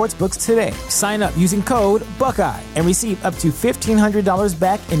of sportsbooks today. Sign up using code Buckeye and receive up to $1,500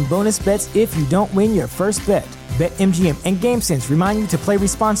 back in bonus bets if you don't win your first bet. BetMGM and GameSense remind you to play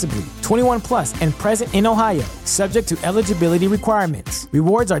responsibly. 21 plus and present in Ohio, subject to eligibility requirements.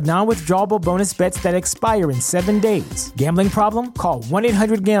 Rewards are non-withdrawable bonus bets that expire in 7 days. Gambling problem? Call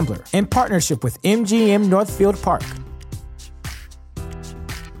 1-800-GAMBLER. In partnership with MGM Northfield Park.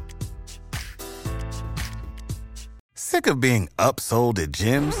 Sick of being upsold at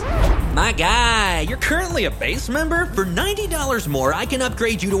gyms? My guy, you're currently a base member? For $90 more, I can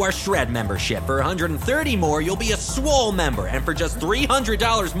upgrade you to our Shred membership. For $130 more, you'll be a Swole member. And for just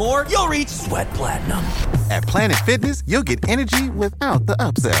 $300 more, you'll reach Sweat Platinum. At Planet Fitness, you'll get energy without the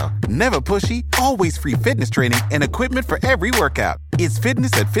upsell. Never pushy, always free fitness training and equipment for every workout. It's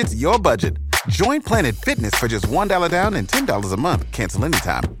fitness that fits your budget. Join Planet Fitness for just $1 down and $10 a month. Cancel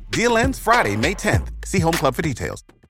anytime. Deal ends Friday, May 10th. See Home Club for details.